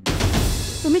দ্বারা সম্ভব না।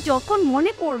 তুমি যখন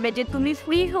মনে করবে যে তুমি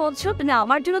ফ্রি হচ্ছ, তুমি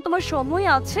আমার জন্য তোমার সময়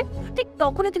আছে, ঠিক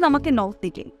তখনই তুমি আমাকে নক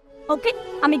দিকে। ওকে,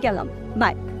 আমি গেলাম,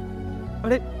 বাই।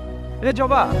 এ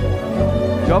জবা,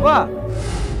 জবা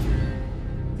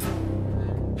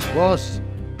বস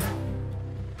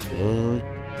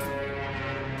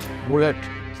বুলেট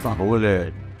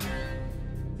বুলেট,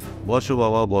 বসো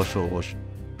বাবা, বসো বসো।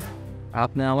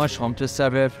 আপনি আমার সন্তোষ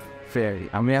স্যারের ফেয়ারি,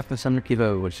 আমি আপনার সামনে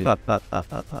কীভাবে বলছি?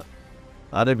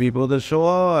 আরে বিপদের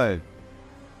সময়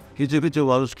কিছু কিছু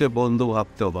মানুষকে বন্ধু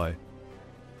ভাবতে হয়,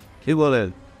 কি বলেন?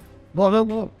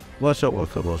 বসো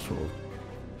বসো বসো।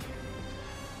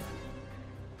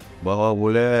 বাবা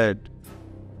বুলেট,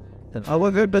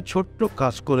 আমাকে একটা ছোট্ট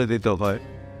কাজ করে দিতে হয়।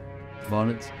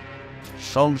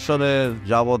 সংসারের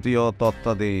যাবতীয়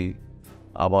তত্ত্বাদি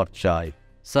আবার চাই।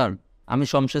 স্যার, আমি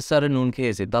শমশের স্যারের নুন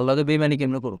খেয়েছি, তার লগে বেইমানি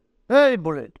কেমন করো? এই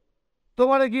বুলেট,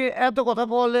 তোমার কি এত কথা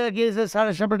বলে গিয়েছে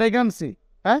স্যারের সামনে ডেকে আনছি?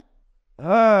 হ্যাঁ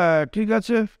হ্যাঁ, ঠিক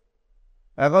আছে,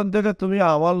 এখন থেকে তুমি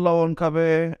আমার লবণ খাবে,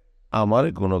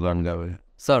 আমারই কোনো গান গাবে।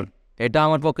 স্যার, এটা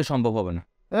আমার পক্ষে সম্ভব হবে না।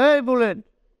 এই বুলেট,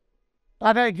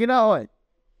 টাকায় কিনা হয়?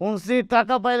 শুনছি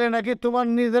টাকা পাইলে নাকি তোমার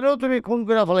নিজেরও তুমি খুন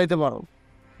করে ফেলাইতে পারো।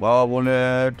 বাবা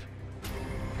বুলেট,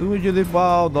 তুমি যদি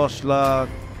পাও 10 লাখ,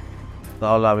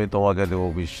 তাহলে আমি তোমাকে দেবো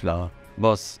 20 লাখ।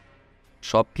 বস,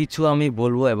 সব কিছু আমি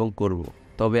বলবো এবং করব,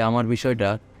 তবে আমার বিষয়টা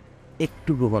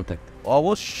একটু গোপন থাকবে।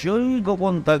 অবশ্যই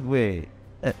গোপন থাকবে।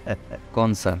 কোন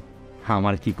স্যার,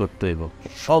 আমার কি করতে হইব?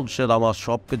 সংসার আমার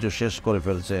সব কিছু শেষ করে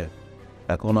ফেলছে,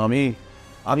 এখন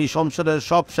আমি সংসারের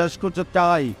সব শেষ করতে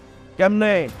চাই।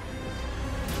 কেমনে?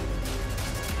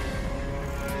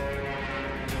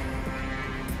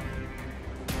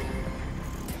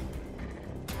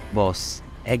 বস,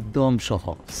 একদম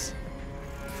সহজ।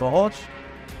 সহজ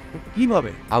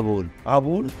কিভাবে? আবুল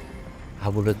আবুল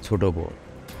আবুলের ছোট বোন,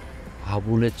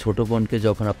 আবুলের ছোট বোনকে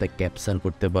যখন আপনি ক্যাপচার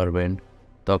করতে পারবেন,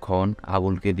 তখন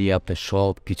আবুলকে দিয়ে আপনি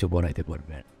সব কিছু বানাইতে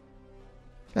পারবেন।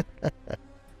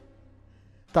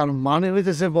 তার মানে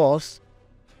হইতেছে বস,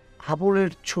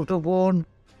 আবুলের ছোট বোন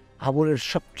আবুলের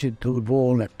সবচেয়ে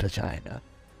দুর্বল একটা চায়না,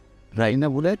 রাই না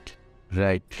বুলেট?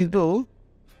 রাইট। কিন্তু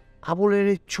আবুলের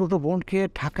এই ছোট বোনকে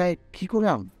ঢাকায় কি করে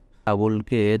আন?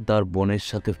 আবুলকে তার বোনের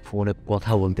সাথে ফোনে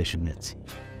কথা বলতে শুনেছি,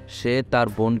 সে তার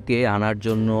বোনকে আনার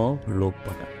জন্য লোক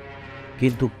পাঠায়,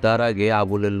 কিন্তু তার আগে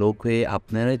আবুলের লোক হয়ে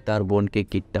আপনারাই তার বোনকে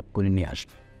কিডন্যাপ করে নিয়ে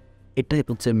আসবেন। এটাই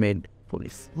হচ্ছে মেন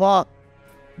পুলিশ। বাহ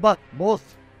বাহ বস,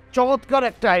 চমৎকার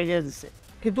একটা আইডিয়া দিছে।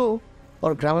 কিন্তু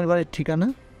ওর গ্রামের বাড়ির ঠিকানা?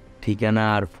 ঠিকানা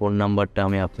আর ফোন নাম্বারটা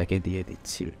আমি আপনাকে দিয়ে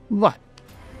দিচ্ছি। বাহ,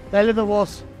 তাইলে তো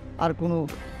বস আর কোনো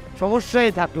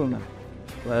সমস্যাই থাকলো না।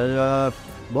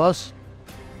 বস,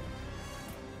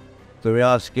 তুমি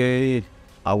আজকেই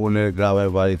আবুলের গ্রামের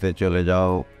বাড়িতে চলে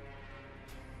যাও,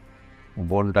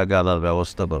 বোনটাকে আনার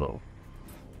ব্যবস্থা করো,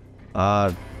 আর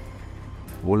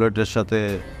বুলেটের সাথে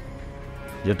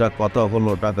যেটা কথা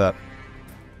হলো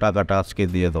টাকাটা আজকে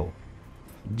দিয়ে দাও।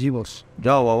 জি বস।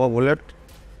 যাও বাবা বুলেট।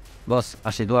 বস,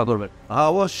 আসি, দোয়া করবেন।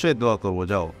 অবশ্যই দোয়া করবো,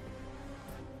 যাও।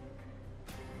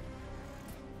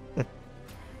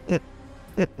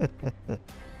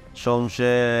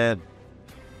 শমশের,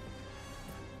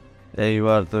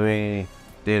 এইবার তুমি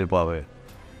টের পাবে,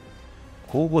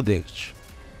 খুবও দেখছ,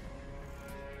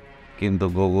 কিন্তু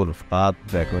গোগুর ফাঁদ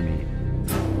দেখনি।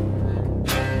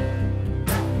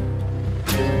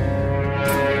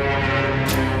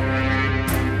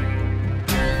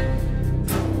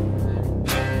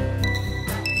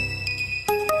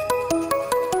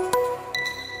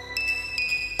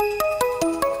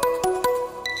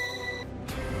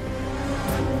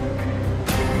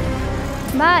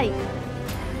 ভাই,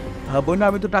 হ্যাঁ বোন,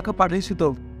 আমি তো টাকা পাঠিয়েছি, তো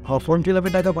ফর্ম ফিল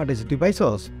আপের টাকা পাঠিয়েছি, তুই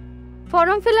পাইছস?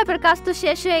 ফর্ম ফিল আপের কাজ তো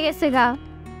শেষ হয়ে গেছে গা,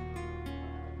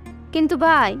 কিন্তু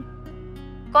ভাই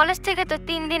কলেজ থেকে তো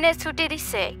 3 দিনের ছুটি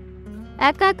দিচ্ছে,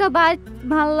 একা একা ভাই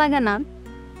ভাল লাগে না,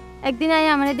 একদিন আই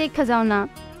আমারে দেখা যাও না।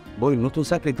 বই নতুন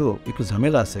চাকরি তো একটু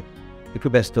ঝামেলা আছে, একটু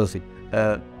ব্যস্ত আছি,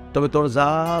 তবে তোর যা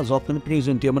যখন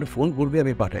প্রয়োজন তুই আমার ফোন করবি,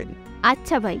 আমি পাঠাই নি।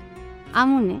 আচ্ছা ভাই,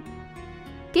 আমনে,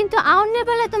 কিন্তু আউনের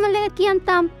বেলা তোমার লেগে কি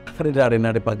আনতাম? আরে না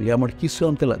রে পাগলি, আমার কিছু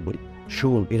আনতে লাগবে।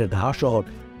 শোন, এটা ঢাকা শহর,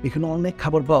 এখানে অনেক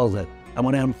খাবার পাওয়া যায়,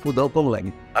 আমার এখন ফুদাও কম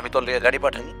লাগে, আমি তোর লেগে গাড়ি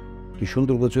পাঠাই, তুই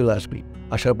সুন্দর করে চলে আসবি,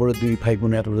 আসার পরে 2 ভাই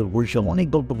বোনে এত বরিশাল অনেক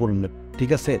গল্প করলেন, ঠিক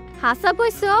আছে? হাসা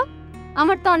কইছো,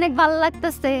 আমার তো অনেক ভালো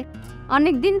লাগতেছে,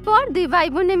 অনেকদিন পর 2 ভাই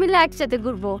বোনে মিলে একসাথে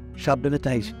ঘুরবো। সাবধানে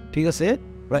থাইস, ঠিক আছে?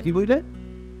 রাখি বইলে।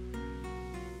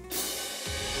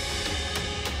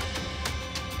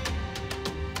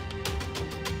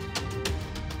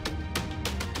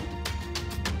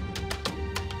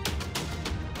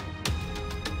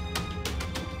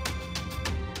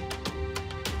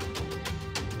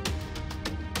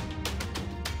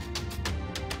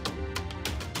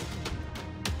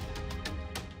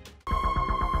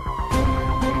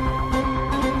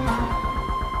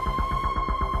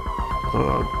 এখন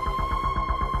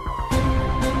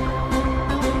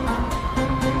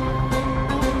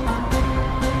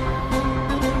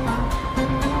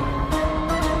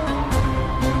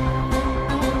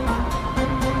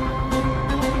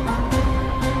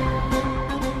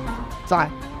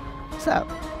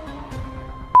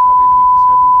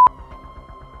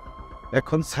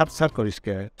সাপ সাপ করিস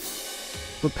কে?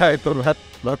 কোথায় তোর হাত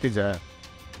ভাতিজা?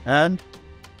 অ্যান্ড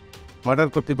মার্ডার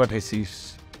করতে পাঠাইছিস,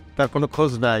 তার কোনো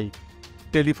খোঁজ নাই,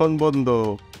 টেলিফোন বন্ধ,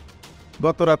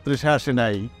 গত রাত্রে সে আসে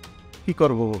নাই, কি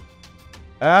করব?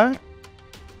 হ্যাঁ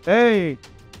এই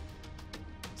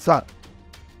স্যার,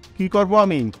 কি করব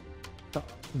আমি?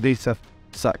 দিই sir,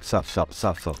 sir sir sir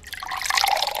sir sir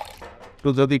তো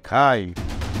যদি খাই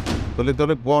তাহলে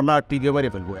তোরে বনা টিকে মেরে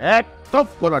ফেলবো, একদম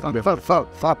বনা টিকে। স্যার স্যার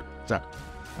স্যার স্যার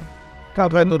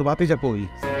কাউকে তোর ভাতিজা কই?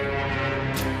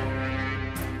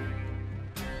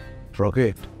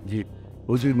 রকেট জি,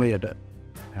 ওই মেয়েটা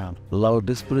হ্যাঁ লাউড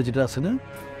ডিসপ্লে যেটা আছে না,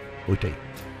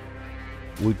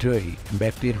 ওইটাই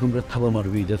ব্যাগটি এরকম করে থাবা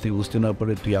মারবি যাতে বুঝতে না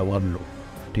পারে তুই আমার লোক।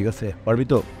 ঠিক আছে, পারবি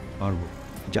তো? পারবো,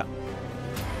 যা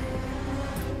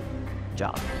যা।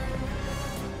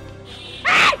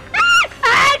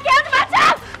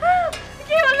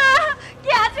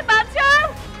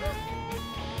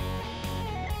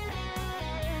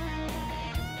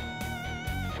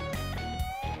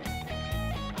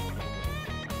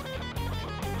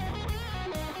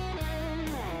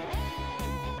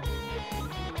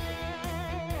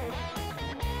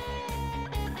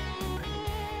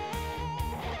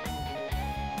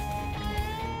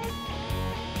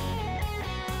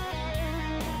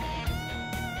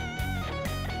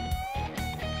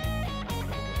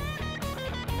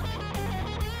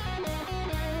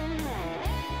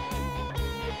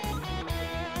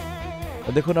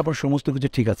 দেখুন আপনার সমস্ত কিছু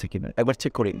ঠিক আছে কিনা একবার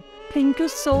check করিন। Thank you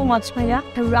so much ভাইয়া,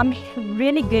 আমি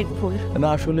রিয়েলি গ্রেটফুল। না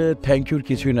আসলে থ্যাংক ইউর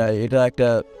কিছুই নাই, এটা একটা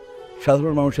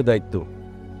সাধারণ মানুষের দায়িত্ব।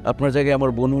 আপনার জায়গায়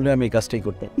আমার বোন হলে আমি এই কাজটাই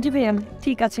করতাম। জি ভাইয়া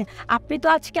ঠিক আছে, আপনি তো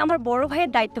আজকে আমার বড়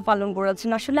ভাইয়ের দায়িত্ব পালন করেছেন।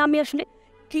 আসলে আমি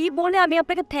কি বলে আমি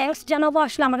আপনাকে থ্যাঙ্কস জানাবো,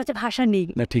 আসলে আমার কাছে ভাষা নেই।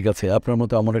 না ঠিক আছে, আপনার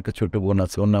মতো আমার একটা ছোট্ট বোন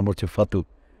আছে, ওর নাম হচ্ছে ফাতু,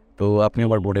 তো আপনি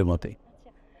আমার বোনের মতে।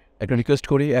 একটা রিকোয়েস্ট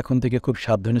করি এখন থেকে খুব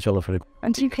সাবধানে চলাফেরা।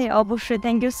 জি ভাইয়া অবশ্যই,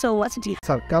 thank you so much. G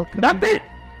sir কালকে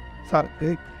স্যার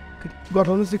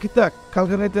ঘটনা হচ্ছে কি,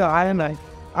 কালকে রাইতে আয় নাই,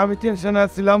 আমি টেনশনে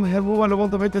আসছিলাম, হের মোবাইলে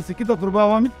বলতে পাইতেছি কি তো তোর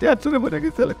বাবা, আমি টেনশনে পড়ে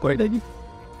গেছি। কই নাকি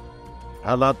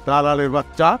আলাদ দালালের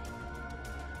বাচ্চা,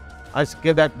 আজকে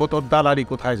দেখবো তোর দালালি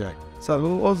কোথায় যায়। স্যার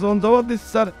ও যখন জবাব দিচ্ছে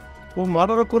স্যার, ও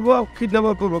মার্ডারও করবো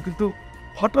কিডন্যাপও করবো, কিন্তু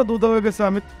হঠাৎ উদা হয়ে গেছে।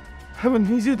 আমি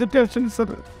নিজেই তো টেনশন স্যার,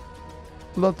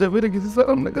 লজ্জা বেড়ে গেছি স্যার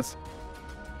আপনার কাছে।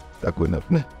 তা কই না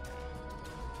আপনি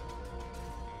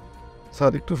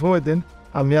স্যার, একটু সময় দেন,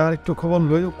 আমি আর একটু খবর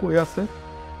লই কই আছে।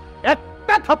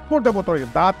 একটা থাপ্পড় দেবো তোর,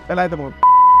 দাঁত ফেলাই দেবো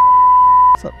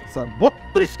স্যার, স্যার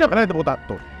 32টা ফেলাই দেবো দাঁত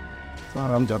তোর। স্যার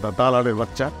আমজাদা দালালের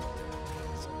বাচ্চা,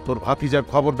 তোর ভাতিজার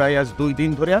খবর দেয় আজ 2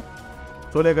 দিন ধরে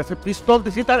চলে গেছে, পিস্তল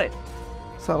দিছি তারে।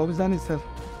 স্যার আমি জানি স্যার,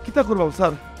 কিতা করবো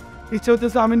স্যার, ইচ্ছা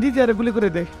হইতেছে আমি নিজে আরে গুলি করে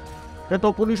দেয়। সে তো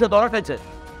পুলিশে ধরা খাইছে।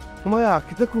 মায়া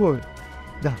কিতা কই?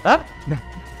 হ্যাঁ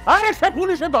আরে সে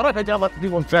পুলিশে ধরা খাইছে আমার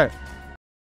জীবন স্যার।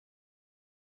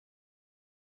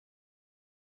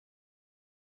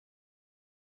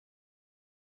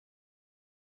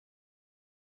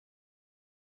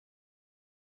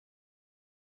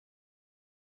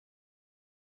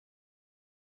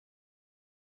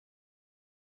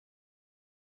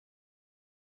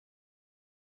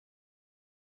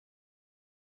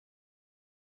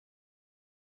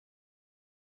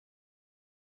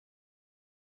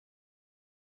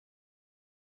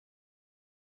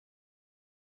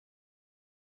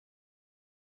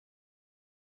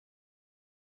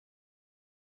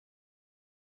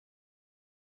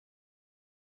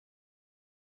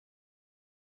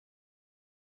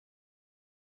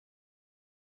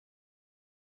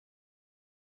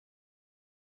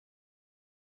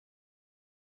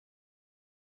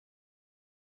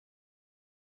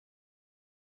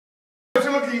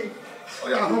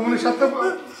 ওই আহমনের সাথে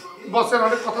বসের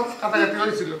অনেক কথা কাটাকাটি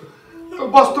হয়েছিল, তো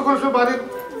বস তো কোনো সময় বাড়ির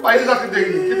বাইরে যাতে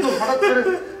দেখিনি, কিন্তু হঠাৎ করে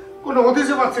কোনো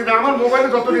হদিসে পাচ্ছি না। আমার মোবাইলে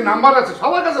যতটি নাম্বার আছে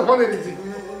সবার কাছে ফোনে দিয়েছি,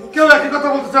 কেউ একই কথা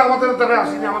বলতেছে, আমাদের দ্বারা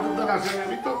আসেনি, আমাদের দ্বারা আসেনি।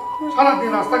 আমি তো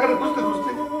সারাদিন রাস্তাঘাটে খুঁজতে খুঁজতে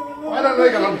হয়রান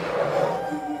হয়ে গেলাম।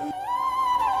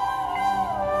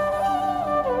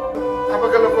 আবার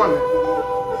গেল কলে,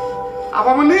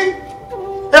 আপামনি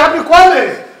আপনি কলে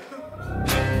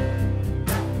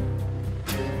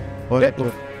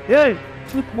এই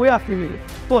তুই কই আসবি,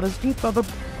 তোর তো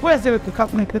কই আসবে, তুই কাপ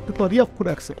নাই খেতে তোর ইয়া করে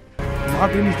রাখছে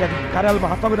মাটির নিচে কারাল বা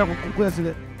হাতা বেরা কই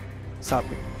আসবে সাপ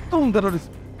তুমি ধরে।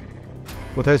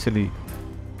 কোথায় ছিলি?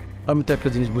 আমি তো একটা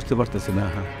জিনিস বুঝতে পারতেছি না।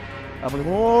 হ্যাঁ, আপনি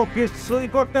ও কিছুই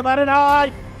করতে পারে নাই।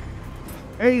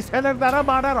 এই ছেলের দ্বারা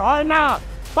মার্ডার হয় না,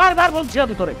 বারবার বলছি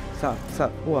আমি তোরে। স্যার স্যার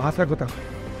ও হাসা কথা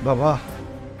বাবা,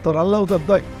 তোর আল্লাহ তোর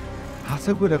দয়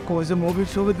হাসা করে কই যে মোবিল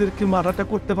ছবিদের কি মারাটা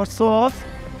করতে পারছস?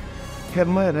 খের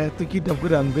মায়ের তুই কি ডাব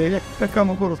করে আনবে? একটা কাম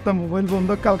করস না, মোবাইল বন্ধ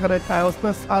কালকারায় খায়স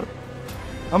না স্যার,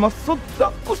 আমার সব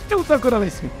কুষ্টি উত্তর করে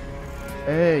লাইছি।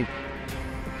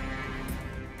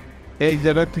 এই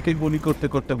জায়গা থেকে গুলি করতে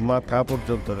করতে মাথা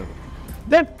পর্যন্ত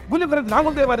দেন গুলি করেন,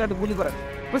 লাঙল দিয়ে পারেন, গুলি করেন,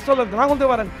 পিস্তল লাঙল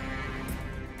দিয়ে পারেন।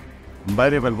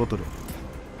 বাইরে ফেলবো তোর।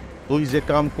 তুই যে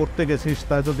কাম করতে গেছিস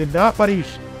তা যদি না পারিস,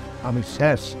 আমি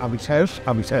শেষ, আমি শেষ,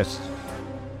 আমি শেষ।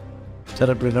 স্যার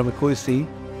আপনার আমি কইছি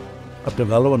আপনি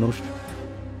ভালো মানুষ,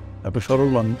 আপনি সরল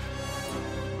মানুষ।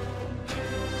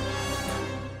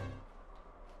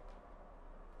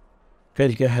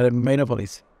 কালকে হ্যাঁ মাইনা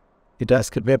পালিস, এটা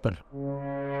আজকের ব্যাপার।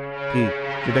 কি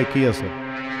এটা কি আছে?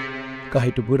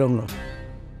 কাহিটু বুড়ং না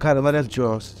কারবারের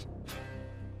জোস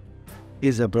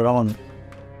ইজ এ ব্রাউন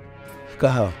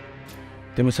কাহা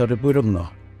তুমি সাথে বুড়ং না।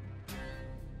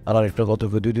 আর একটা গত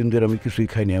 2 দিন ধরে আমি কিছুই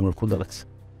খাইনি, আমার ক্ষুধা লাগছে।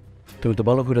 তুমি তো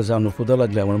ভালো করে জানো ক্ষুধা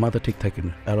লাগলে আমার মাথা ঠিক থাকে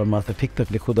না, আর আমার মাথা ঠিক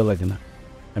থাকলে ক্ষুধা লাগে না,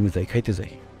 আমি যাই খাইতে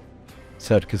যাই।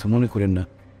 স্যার কিছু মনে করেন না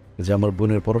যে আমার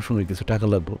বোনের পড়াশোনায় কিছু টাকা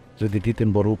লাগবো, যদি দিতেন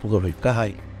বড় উপকার হই।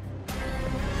 কাহাই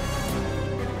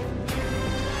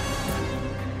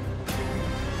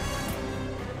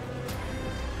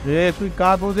রে তুই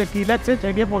কাগজে কি লাগছে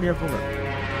সেটা পড়িয়ে পড়া।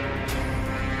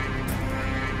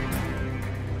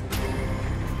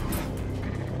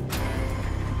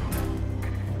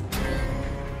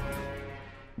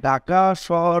 ঢাকা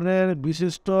শহরের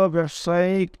বিশিষ্ট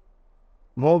ব্যবসায়িক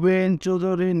মোবিন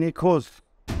চৌধুরী নিখোঁজ।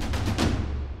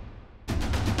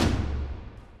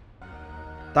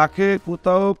 তাকে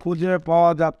কোথাও খুঁজে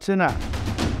পাওয়া যাচ্ছে না।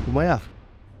 মায়া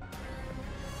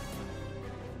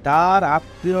তার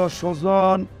আত্মীয়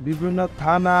স্বজন বিভিন্ন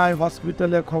থানায়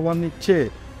হসপিটালে খবর নিচ্ছে,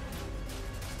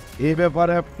 এ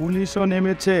ব্যাপারে পুলিশও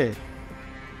নেমেছে।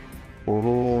 ও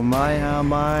মায়া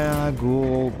মায়া গো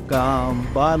কাম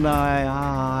বানায়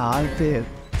আনতে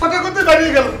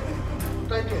দাঁড়িয়ে গেল।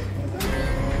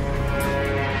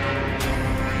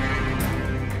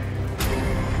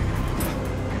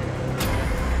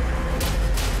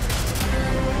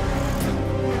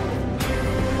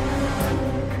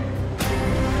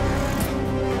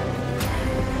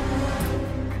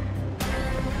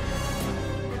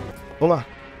 ওমা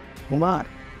ওমা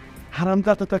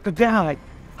হারামজাদা তো একটা দেখায়,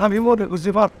 আমি মনে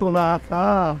করছি পারতো না।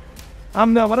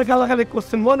 আপনি আমার গালাগালি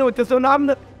করছেন, মনে হইতেছে না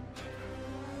আপনি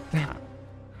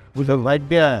বুঝলেন লাইট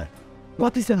দেয়া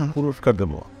পাতিছে না, পুরস্কার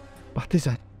দেবো।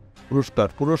 পাতিছে পুরস্কার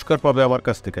পুরস্কার পাবে আমার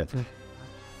কাছ থেকে।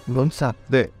 লোন স্যার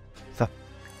দে স্যার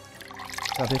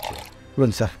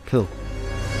লোন স্যার খেল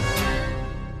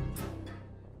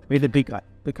মেয়েদের পিকার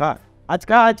পিকার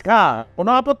আজকা আজকা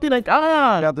কোনো আপত্তি নাই।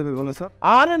 তুমি বলে স্যার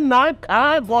আরে নাই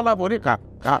খায় বলা বলি খা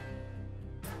খা।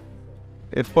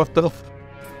 এরপর তো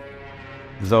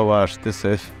যাওয়া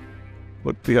আসতেছে,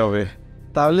 করতে হবে।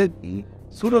 তাহলে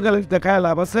ছোট গেলে দেখায়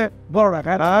লাভ আছে, বড়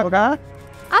দেখায় না।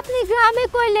 আপনি গ্রামে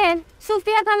কইলেন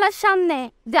সুফিয়া খালার সামনে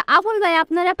যে আবুল ভাই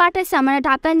আপনারা পাঠাইছে আমার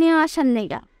ঢাকা নিয়ে আসার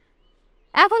নেগা।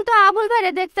 এখন তো আবুল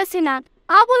ভাইরে দেখতেছি না,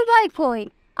 আবুল ভাই কই?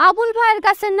 আবুল ভাইয়ের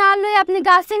কাছে না লই আপনি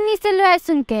গাছের নিচে লই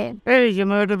আসুন কে? এই যে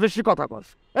মেয়েটা বেশি কথা কস।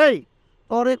 এই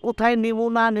তোরে কোথায় নিমু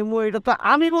না নিমু এটা তো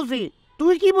আমি বুঝি,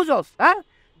 তুই কি বুঝস? হ্যাঁ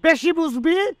বেশি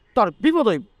বুঝবি তোর বিপদ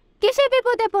হইব। কিসে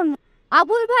বিপদে পড়ল?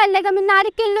 আবুল ভাইয়ের লেগে আমি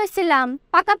নারিকেল লইছিলাম,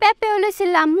 পাকা পেঁপেও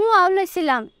লইছিলাম, মুয়াও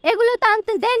লইছিলাম, এগুলো তো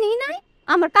আনতে দেনি নাই,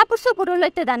 আমার কাপড় চোপড়ও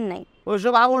লইতে দেন নাই।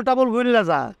 ওইসব আবুল টাবুল ঘুরিলা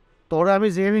যা, তোরে আমি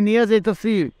যে আমি নিয়ে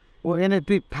যাইতেছি ও এনে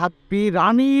তুই থাকবি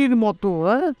রানীর মতো,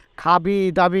 হ্যাঁ খাবি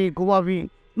দাবি ঘুমাবি,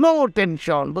 নো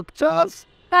টেনশন, বুঝছস?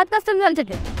 কাজ কাজ চলছে।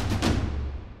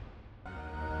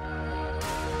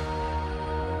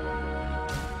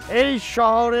 এই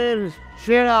শহরের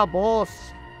সেরা বস,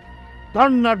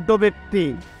 ধর্নাঢ্য ব্যক্তি।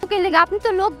 আপনি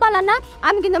তো লোক বালা না,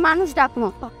 আমি কিন্তু মানুষ ডাকবো।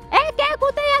 এই কে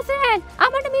কোথায় আছেন?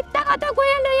 আমার মিথ্যা কথা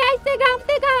কইয়া লই আইছে গ্রাম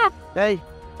থেকে। এই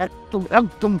একদম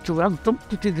একদম চুপ, একদম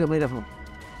তুই মেরে ফেল।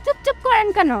 চুপ চুপ করেন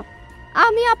কেন?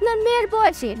 আমি আপনার মেয়ের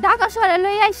বয়সে ঢাকা শহরে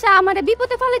লই আইসা আমার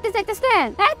বিপদে ফেলাইতে চাইতেছেন।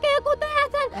 এই কে কোথায়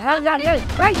আছেন? হ্যাঁ জানি।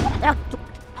 এই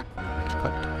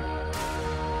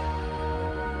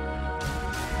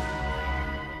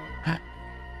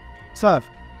স্যার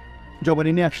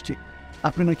জবানি নিয়ে আসছি,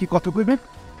 আপনি নাকি কত কইবেন?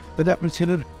 তাহলে আপনার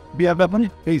ছেলের বিয়ার ব্যাপারে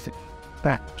এই যে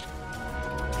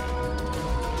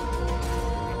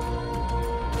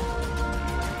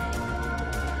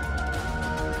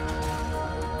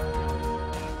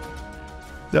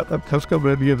খোঁজখবর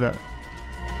নিয়ে যা।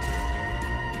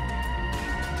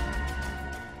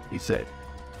 He said,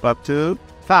 বাচ্চা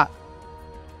স্যার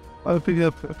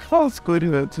খরচ করে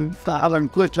হয়েছে স্যার আমি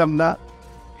কইলাম না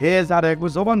হে যার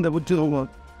একবার জবান দেবো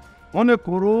মনে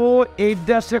করো এই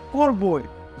দেশে করবোই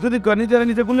যদি নিজেরা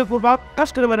নিজে গুলে করবা কাজ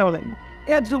করে বেড়ে বলেন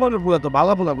এক জবানের পুরো তো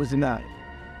ভালো বলা বুঝি না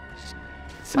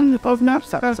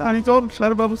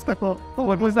ব্যবস্থা কর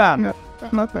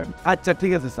আচ্ছা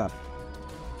ঠিক আছে স্যার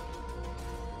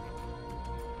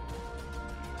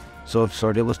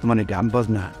সরি বস্তু মানে গান বাজ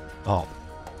না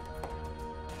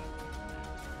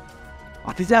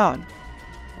আতি যান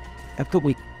এত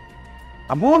বই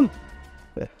আমন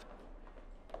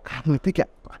কামে থেকে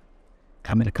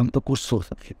কামের কাম তো করছো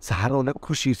স্যার অনেক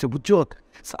খুশি হয়েছে বুঝছো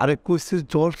স্যারে কইছে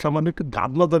জল সামান্য একটু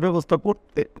গান বাজার ব্যবস্থা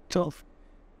করতে চল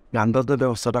গান বাজার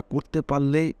ব্যবস্থাটা করতে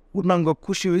পারলে পূর্ণাঙ্গ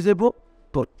খুশি হয়ে যাবো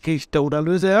তোর কেসটা উড়া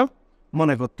লয়ে যায়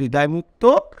মনে কর তুই দায় মুক্ত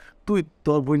তুই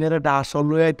তোর বোনের একটা আসল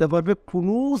লয়ে আইতে পারবে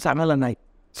কোনো ঝামেলা নাই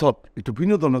সব একটু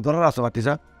বিনোদন ধরার আছে বাতি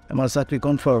যা আমার চাকরি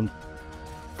কনফার্ম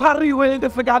পারি হয়ে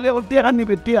গেছে গালে ওর টেহা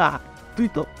নিবে টেহা তুই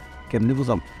তো কেমনি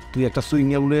বুঝাম তুই একটা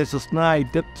সুইংয়ে উড়ে এসেছিস না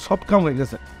এটা সব কাম হয়ে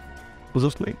গেছে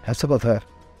বুঝস নাই হ্যাঁ কথা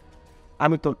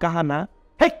আমি তোর কাহা না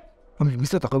হে আমি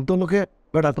মিশে তখন তোর লোকে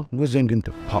বেড়া তো বুঝছেন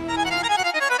কিন্তু হ্যাঁ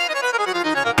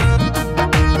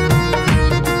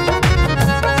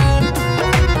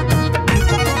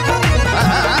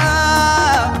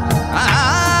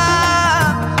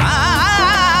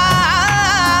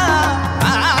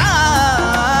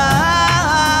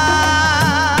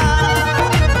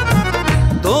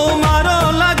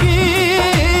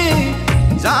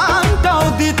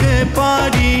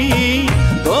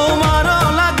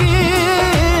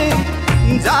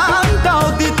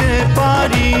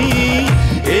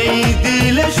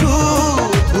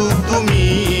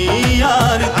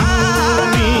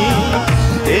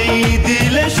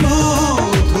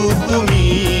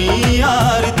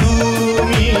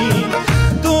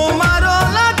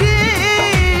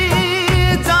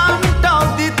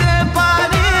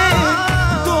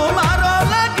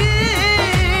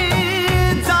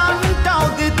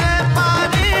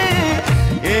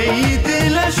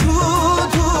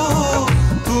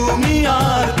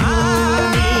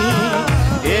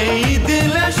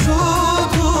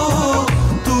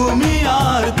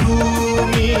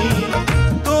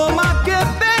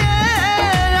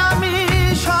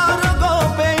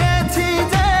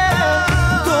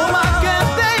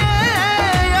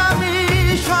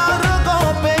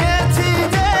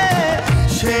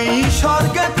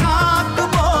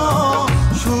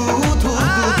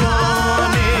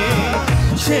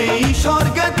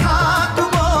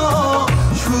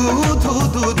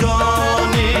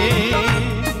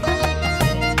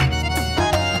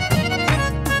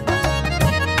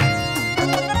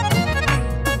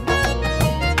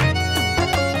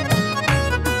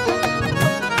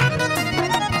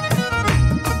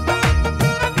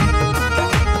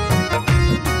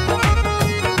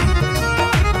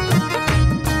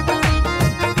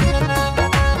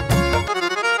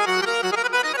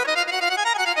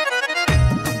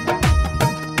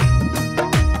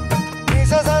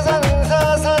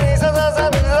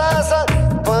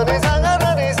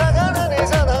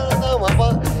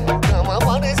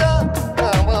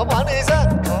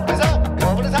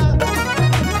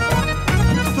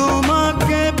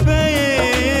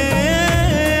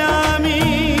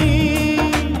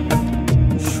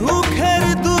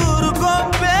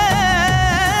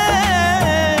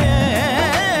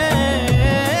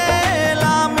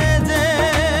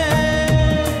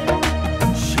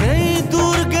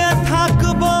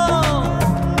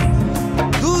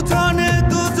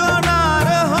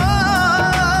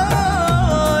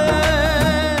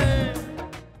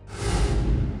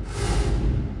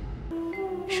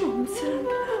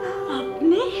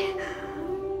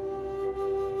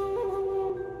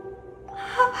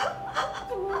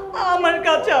আমার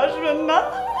কাছে আসবেন না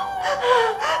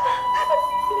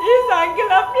প্লিজ আঙ্কেল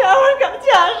আপনি আমার কাছে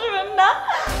আসবেন না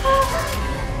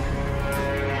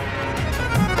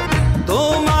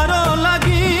তোমারও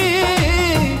লাগি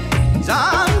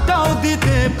জানটাও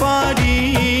দিতে পারি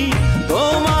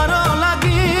তোমারও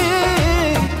লাগি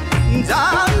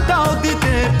জানটাও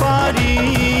দিতে পারি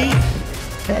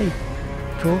এই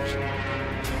চোখ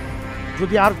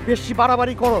যদি আর বেশি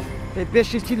বাড়াবাড়ি করো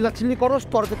বেশি চিল্লাচিল্লি করস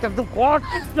তোর কিন্তু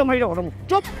একদম মাইরা ওরম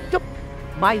চুপ চুপ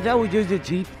মাইরা ওই যে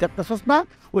জিপ দেখতেছস না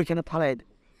ওইখানে ফালাই দে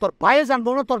তোর ভাইয়ে জানবো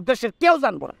না তোর দেশের কেউ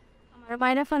জানবো না আমার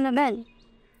মাইরা ফালাবেন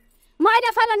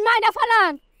মাইরা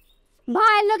ফালান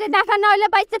ভাইয়ের লোকে দেখা না হইলে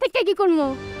বাইতে থেকে কি করবো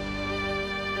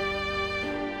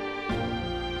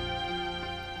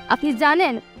আপনি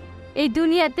জানেন এই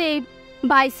দুনিয়াতে এই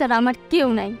ভাই ছাড়া আমার কেউ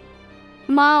নাই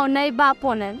মাও নাই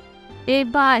বাপও নেন এই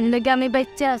ভাইয়ের লোকে আমি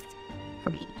বাচ্চা আছি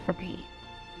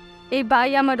এই ভাই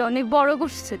আমার অনেক বড়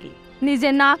করছে, নিজে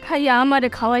না খাইয়া আমারে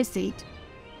খাওয়াইছে।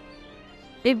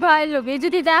 এই ভাই লোকে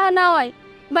যদি দেখা না হয়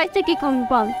বাইতে কি কম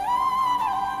পান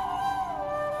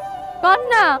কন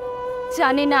না।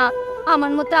 জানি না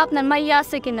আমার মতো আপনার মাইয়া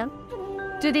আছে কিনা,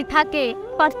 যদি থাকে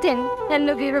পারতেন এর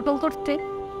লোক এরকম করতে।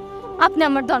 আপনি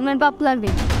আমার ধর্মের বাপ লাগবে,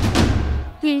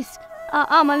 প্লিজ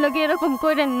আমার লোক এরকম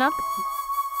করেন না।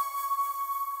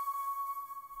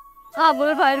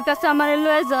 আবুল ভাইয়ের কাছে আমার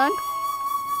লয়ে যান।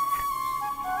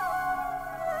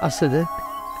 আছে রে,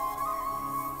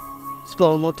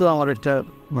 তোর মতো আমার একটা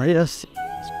ভাই আছে।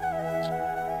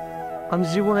 আমি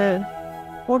জীবনে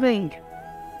অনেক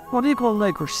অনেক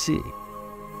অন্যায় করছি,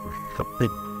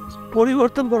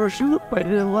 পরিবর্তন করার সুযোগ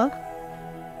পাইনি রে মা।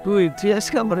 তুই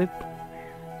আজকে আমার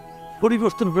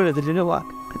পরিবর্তন করে দিলি রে মা।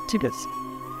 ঠিক আছে,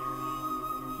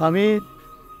 আমি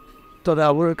তোর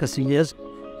আবুলের কাছে গিয়ে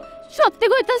সত্যি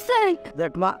কইতাছে?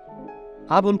 দেখ মা,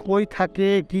 আবুল কই থাকে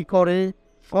কি করে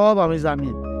সব আমি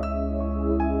জানি।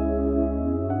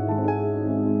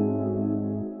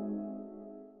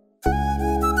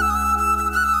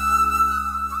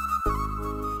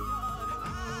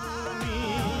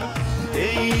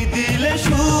 এই দিলে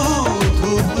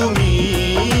শুধু তুমি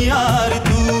আর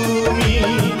তুমি,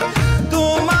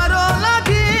 তোমারও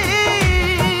লাগি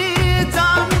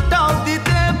জানটাও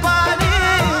দিতে পারি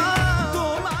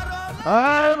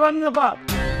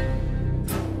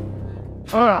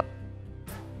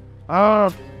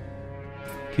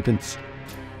Kittens.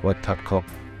 What that cop?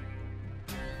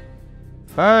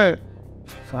 Hey,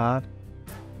 sir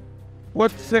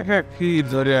what's the heck he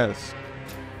is?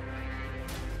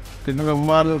 Tinha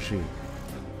Maruf.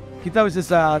 কিতা হয়েছে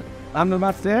স্যার? আপনি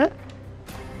মারছে?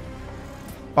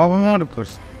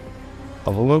 Maruf.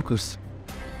 Avulunkus.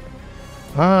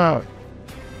 Ah.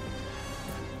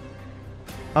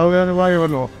 How are you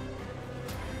now?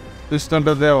 Piston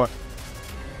to there.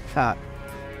 Sir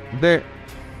দে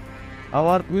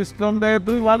আমার পিস্তল দে,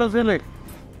 তুই ভালো ছেলে।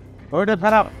 ওইটা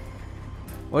খারাপ,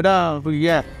 ওইটা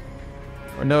ইয়ে,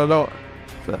 ওইটা হলো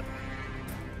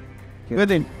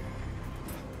দিন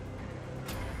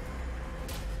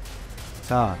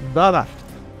স্যার দাদা।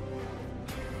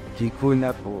 কি কই না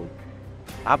তো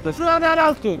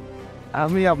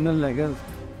আমি আপনার লাগে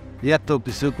এত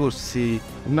কিছু করছি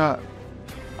না,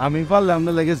 আমি পারলে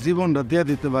আপনার লাগে জীবনটা দিয়ে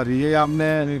দিতে পারি। এই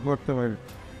আপনি করতে পারি।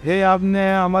 হে আপনি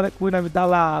আমার কই না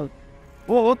দালাল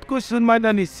বহুত কোশ্চেন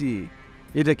মাইনা নিছি,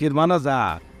 এটা কি মানা যা?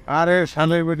 আরে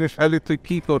শালে বেটে শালি, তুই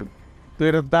কি করবি? তুই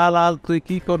এটা দালাল, তুই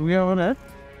কি করবি? মানে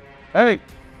এই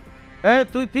এই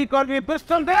তুই কি করবি?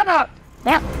 পিস্তল দে না।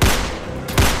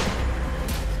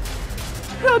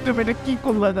 তুমি এটা কি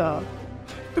করলে না?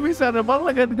 তুমি স্যার ভালো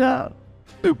লাগে না,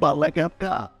 তুই ভালো লাগে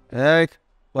আপনা। এই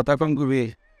কথা কম করবি,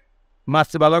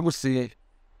 মাছছে ভালো করছি।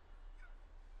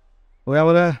 ওই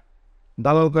আমরা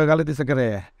দালাল করে গালি দিছে কে রে?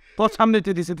 তোর সামনে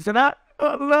দিছে না?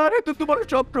 আল্লাহ রে, তুই তোমার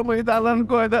সব সময় দালাল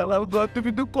কয় দালাল কয়,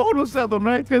 তুমি তো কোনো সাধো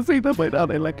নাই সেইটা পাই না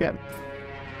রে কেন?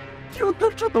 কেউ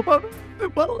তোর সাথে পারো, তুই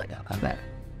ভালো লাগে না।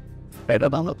 এটা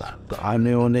ভালো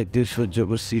আমি অনেক দিন সহ্য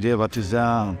করছি রে বাতি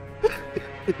যাম,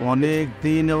 অনেক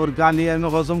দিন ওর গালি আমি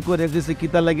হজম করে দিছি।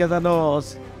 কিতা লাগে জানোস?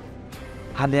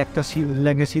 খালি একটা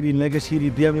সিঁড়ি লাগে সিঁড়ি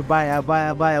দিয়ে আমি বায়া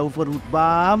বায়া বায়া উপর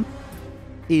উঠবাম।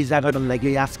 এই জায়গাটার লাগে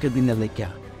আজকের দিনের লেখা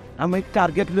আমি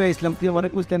টার্গেট লয়ে আসলাম। তুই মানে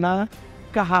বুঝতে না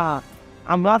কাহা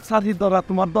আমার সাথী ধরা,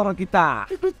 তোমার ধরা কিতা?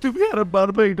 তুমি আর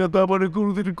পারবে? এটা তো আমার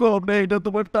কোনোদিন কম নেই, এটা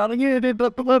তোমার টার্গেট, এটা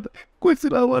তোমার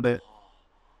কইছিলাম। মানে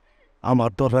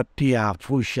আমার ধরা টিয়া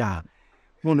পয়সা,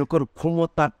 মনে কর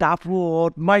ক্ষমতা,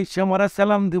 টাপট, মাইসা মারা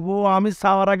সালাম দিব, আমি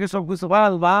চাওয়ার আগে সব কিছু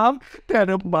ভালবাম। কেন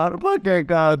মারবা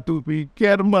কেকা? তুমি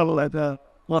কেন মারলা না?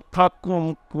 মাথা কম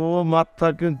মাথা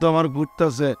কিন্তু আমার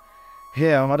ঘুরতেছে। হে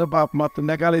আমার বাপ মা তো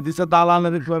নেকালি দিছে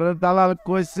দালালের করে, দালাল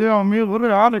কইছে আমি ওরে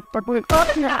আরেকটা কই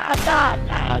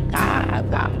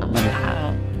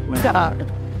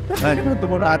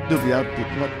তোমার হাত দুবি হাত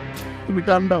তুমি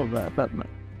কান্দাও না না।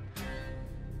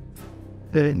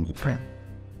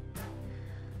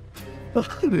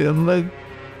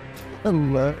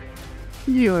 আল্লাহ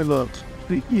কি হইল?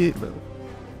 কি হইল?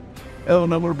 এখন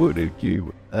আমার বইয়ের কি হইব?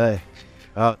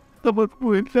 তোমার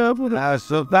বইটা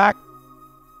দেখ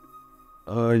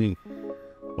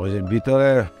ওই যে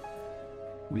ভিতরে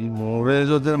মোড়ে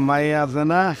যদি মাই আছে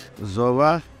না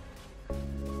জবা,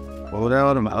 ওরে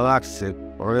আমার ভালো লাগছে।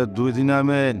 ওরে 2 দিন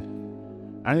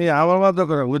আমি আমার মতো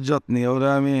করে উজ্জত নি, ওরে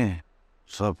আমি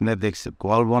স্বপ্নে দেখছি,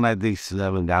 কল্পনায় দেখছি,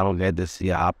 আমি গান গাইতেছি,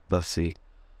 আপতাছি।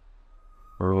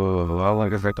 আমার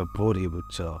কাছে একটা পরি,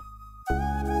 বুঝছ?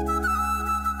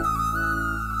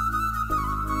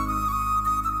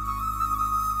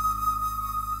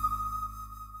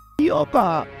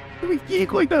 তুমি কি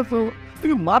কইতাছো?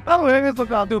 তুমি মাথা হয়ে গেছো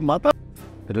কা, তুমি মাথা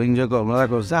রোহিঙ্গা কমলা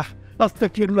করছা রাস্তা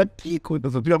কি এগুলা কি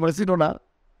কইতেছো? তুমি আমার চিনো না,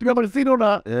 তুমি আমার চিনো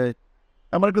না।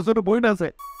 আমার একটা ছোট বোন আছে,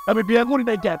 আমি বিয়ে করি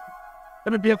নাই কেন?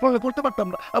 আমি বিয়ে করলে করতে পারতাম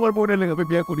না, আমার বোনের লেগে আমি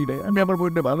বিয়ে করি নাই। আমি আমার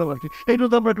বোনকে ভালোবাসি, এইটা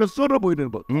তো আমার একটা ছোট বোনের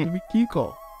মতো। তুমি কি কও?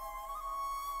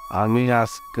 আমি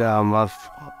আজকে আমার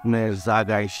স্বপ্নের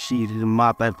জায়গায় শির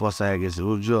মাথায় ফসায় গেছে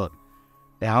বুঝছো।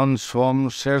 এখন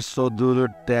সংসার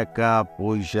চদুরের টাকা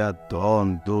পয়সা ধন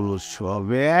দৌলত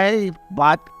সবাই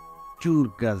বাচ্চুর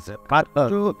কাছে।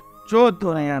 চোদ্দ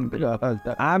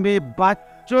আমি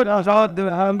বাচ্চুর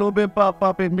লোভে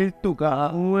পাপে মৃত্যু কা,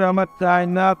 আমার চাই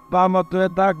না পামত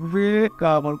থাকবি।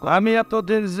 আমি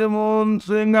এতদিন যেমন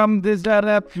সুইংগাম দিছে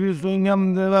সুইংগাম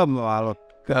দিলাম ভালো।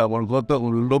 আমার কথা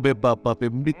লোভে পাপে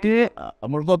মৃত্যু,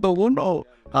 আমার কথা বলো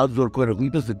হাত জোর করে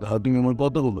হইতেছে। তুমি আমার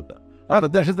কথা বলো না, আর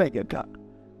দেশে যাই কা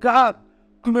কা,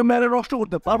 তুমি মেরে নষ্ট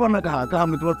করতে পারবা না কা কা,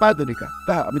 আমি তোমার পায়ে ধরি কা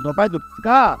কা, আমি তোমার পায়ে ধরি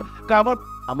কা কা,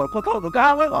 আমার কথা হলো কা,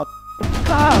 আমার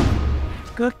কা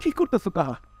কা, কি করতেছো কা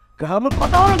কা, আমার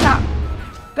কথা হলো কা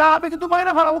কা, আমি কিন্তু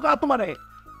মাইনা ফেলাবো কা তোমারে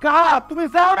কা, তুমি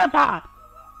যাও না কা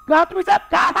কা, তুমি যাও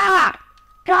কা কা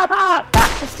কা কা।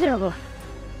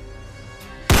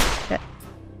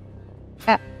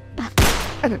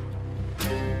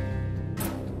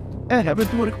 আমি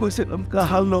তোমার কইছিলাম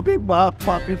কাহার লোভে বাপ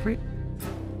পাপে ফ্রি,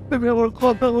 তুমি আমার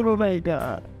কথা বলো না। এটা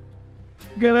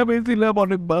গ্রামে ছিলাম,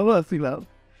 অনেক ভালো আছিলাম,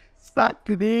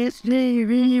 চাকরি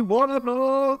সিঁড়ি বড়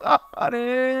লোক, আরে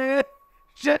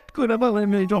সেট করে বলে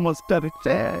এই সমাজটার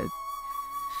শেষ।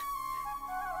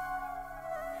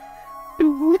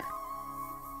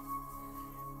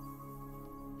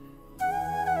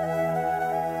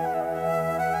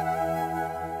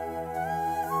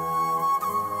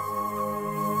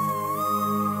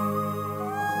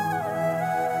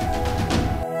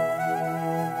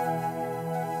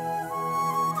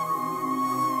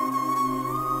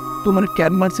 তোমার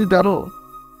কেন মারছি জানো?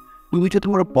 তুমি যে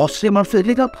তোমার বসে মারছো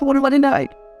এটা খবর মানে নাই।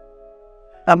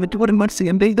 আমি তোমার মারছি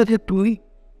এমনি দেখে তুই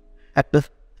একটা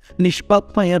নিষ্পাপ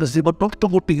মায়ের জীবন নষ্ট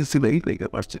করতে গেছিল, এই লেগে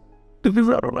মারছে। তুমি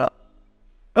জানো না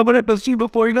আমার একটা জীবন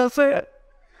পড়ে আছে,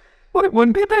 ওই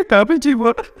মন্দিরে কাপে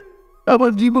জীবন,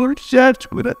 আমার জীবন শেষ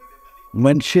করে।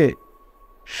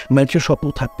 মানুষের স্বপ্ন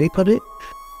থাকতেই পারে,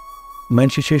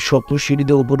 মানুষের সেই স্বপ্ন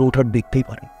সিঁড়িতে উপরে ওঠার দেখতেই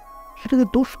পারে, এটাতে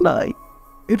দোষ নাই,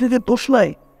 এটাতে দোষ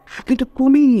নাই। কিন্তু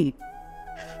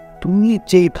তুমি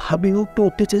যেভাবে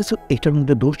উঠতে চেয়েছো এটার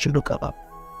মধ্যে দোষ ছিল কাবা।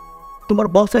 তোমার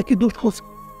বস একই দোষ করছে,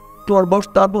 তোমার বস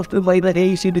তার বসের বাইরে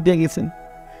এই সিঁড়ি দিয়ে গেছেন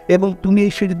এবং তুমি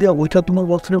এই সিঁড়ি দিয়ে ওইটা তোমার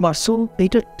বসরে মারছো,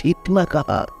 এটা ঠিক না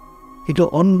কাবা, এটা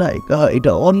অন্যায় কাহা,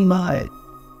 এটা অন্যায়।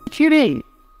 সিঁড়ি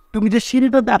তুমি যে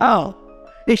সিঁড়িটা দেখাও,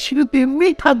 এই সিঁড়িতে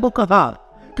এমনিই থাকবো কাহা,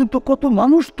 কিন্তু কত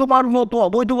মানুষ তোমার মতো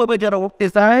অবৈধভাবে যারা উঠতে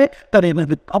চায় তারা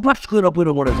এভাবে অপাস করে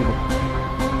অপরে পড়ে যাবে।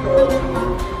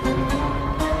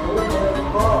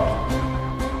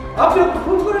 আপনি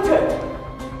ফোন করেছেন?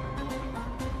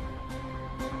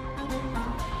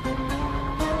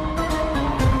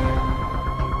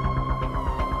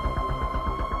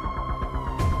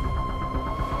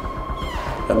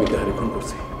 আমি গাড়ি ফোন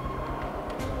করছি,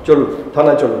 চলুন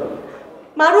থানায় চলুন।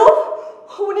 মারুফ,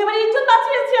 উনি আমার ইজ্জত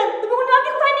বাঁচিয়েছেন, তুমি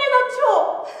উনাকে কোথায় নিয়ে যাচ্ছ?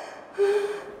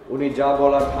 উনি যা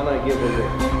বলার থানায় গিয়ে বলবে।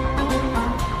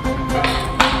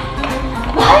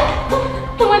 ভাই,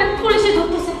 তোমার পুলিশে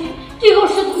ধরতেছে। কি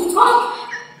করছো তুমি?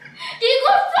 কি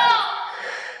করছো?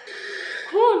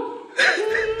 খুন?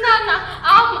 না না,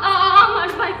 আমার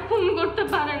ভাই খুন করতে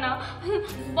পারে না।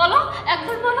 বলো,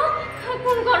 একবার বলো,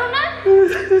 খুন করো না,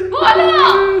 বলো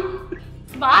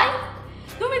ভাই,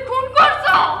 তুমি খুন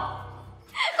করছো?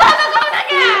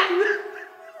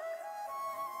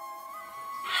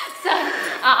 স্যার,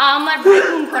 আমার ভাই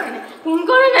খুন করে না, খুন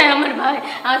করে নাই আমার ভাই।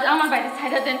 আজ আমার বাইরে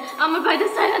ছাইড়া দেন, আমার বাইরে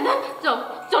ছাইড়া দেন।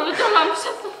 চলো চলো আমার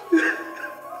সাথে।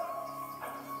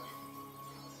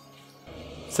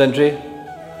 সেন্ট্রি,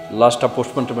 লাস্টটা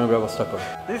পোস্টমর্টমের ব্যবস্থা করো।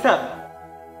 জি স্যার।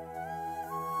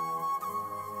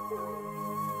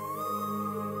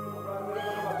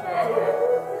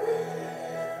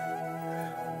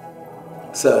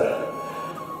 স্যার,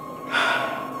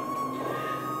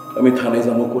 আমি থানায়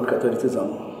যাবো, কোর্ট কাছারিতে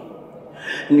যাবো,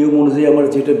 নিয়ম অনুযায়ী আমার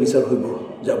যেটা বিচার হইব,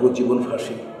 যাবজ্জীবন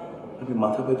ফাঁসি। আমি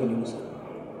মাথা পেতে নিব স্যার,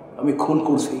 আমি খুন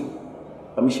করছি,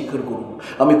 আমি স্বীকার করব,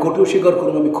 আমি কোর্টেও স্বীকার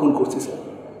করব আমি খুন করছি স্যার।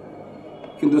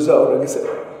 কিন্তু যাওয়ার আগে স্যার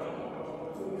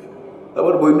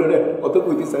আমার বইনের একটা কথা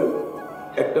কইতে স্যার,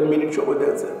 একটা মিনিট সময়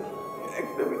দেয় স্যার,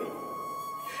 একটা মিনিট,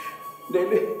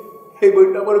 নাইলে এই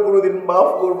বইটা আমার কোনোদিন মাফ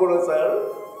করবো না স্যার,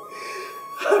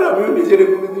 আর আমিও নিজের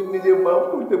কোনোদিন নিজে মাফ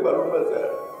করতে পারবো না স্যার।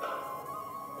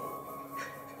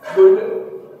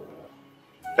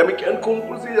 আমি কেন খুন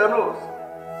করছি জানো?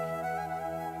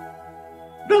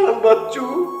 দালাল বাচ্চু,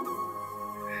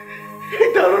 এই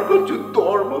দালাল বাচ্চু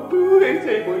তোর মতো এই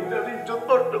সেই বইটার ইজ্জত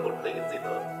নষ্ট করতে গেছিল।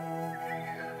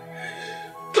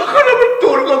 তখন আমার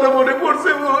তোর কথা মনে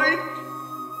পড়ছে বই।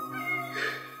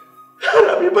 আর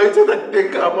আমি বাইচে থাকতে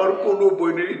আমার কোনো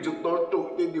বইনের ইজ্জত নষ্ট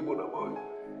হতে দিব না বই।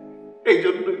 এই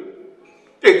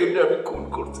জন্যই আমি খুন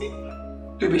করছি।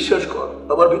 তুই বিশ্বাস কর,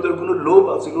 আমার ভিতর কোনো লোভ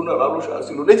আসিল না, লালসা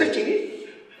আসিল না। যে সিঁড়ি,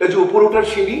 এই যে উপর ওঠার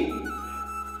সিঁড়ি,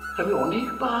 আমি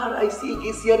অনেকবার আইসি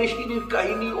গেছি, আর এই সিঁড়ির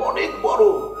কাহিনী অনেক বড়।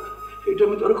 এটা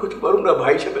আমি তোরা করতে পারুম না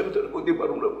ভাই হিসাবে, আমি তোরা করতে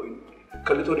পারুম না বই।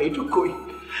 খালি তোর এইটুকুই,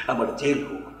 আমার জেল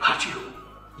হোক, ফাঁসি হোক,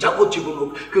 যাবজ্জীবন হোক,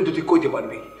 কিন্তু তুই কইতে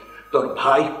পারবি তোর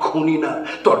ভাই খুনি না,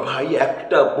 তোর ভাই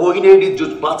একটা বইনের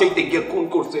ইজ্জত বাঁচাইতে গিয়ে খুন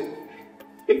করছে।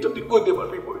 এটা তুই কইতে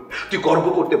পারবি বই, তুই গর্ব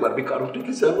করতে পারবি। কারণ তুই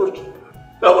কি জানোস,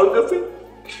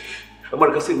 আমার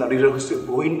কাছে নারীরা হচ্ছে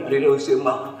বই, নারীরা হচ্ছে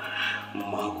মা।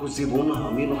 মাকে জীবন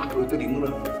আমি নষ্ট হইতে দিব না।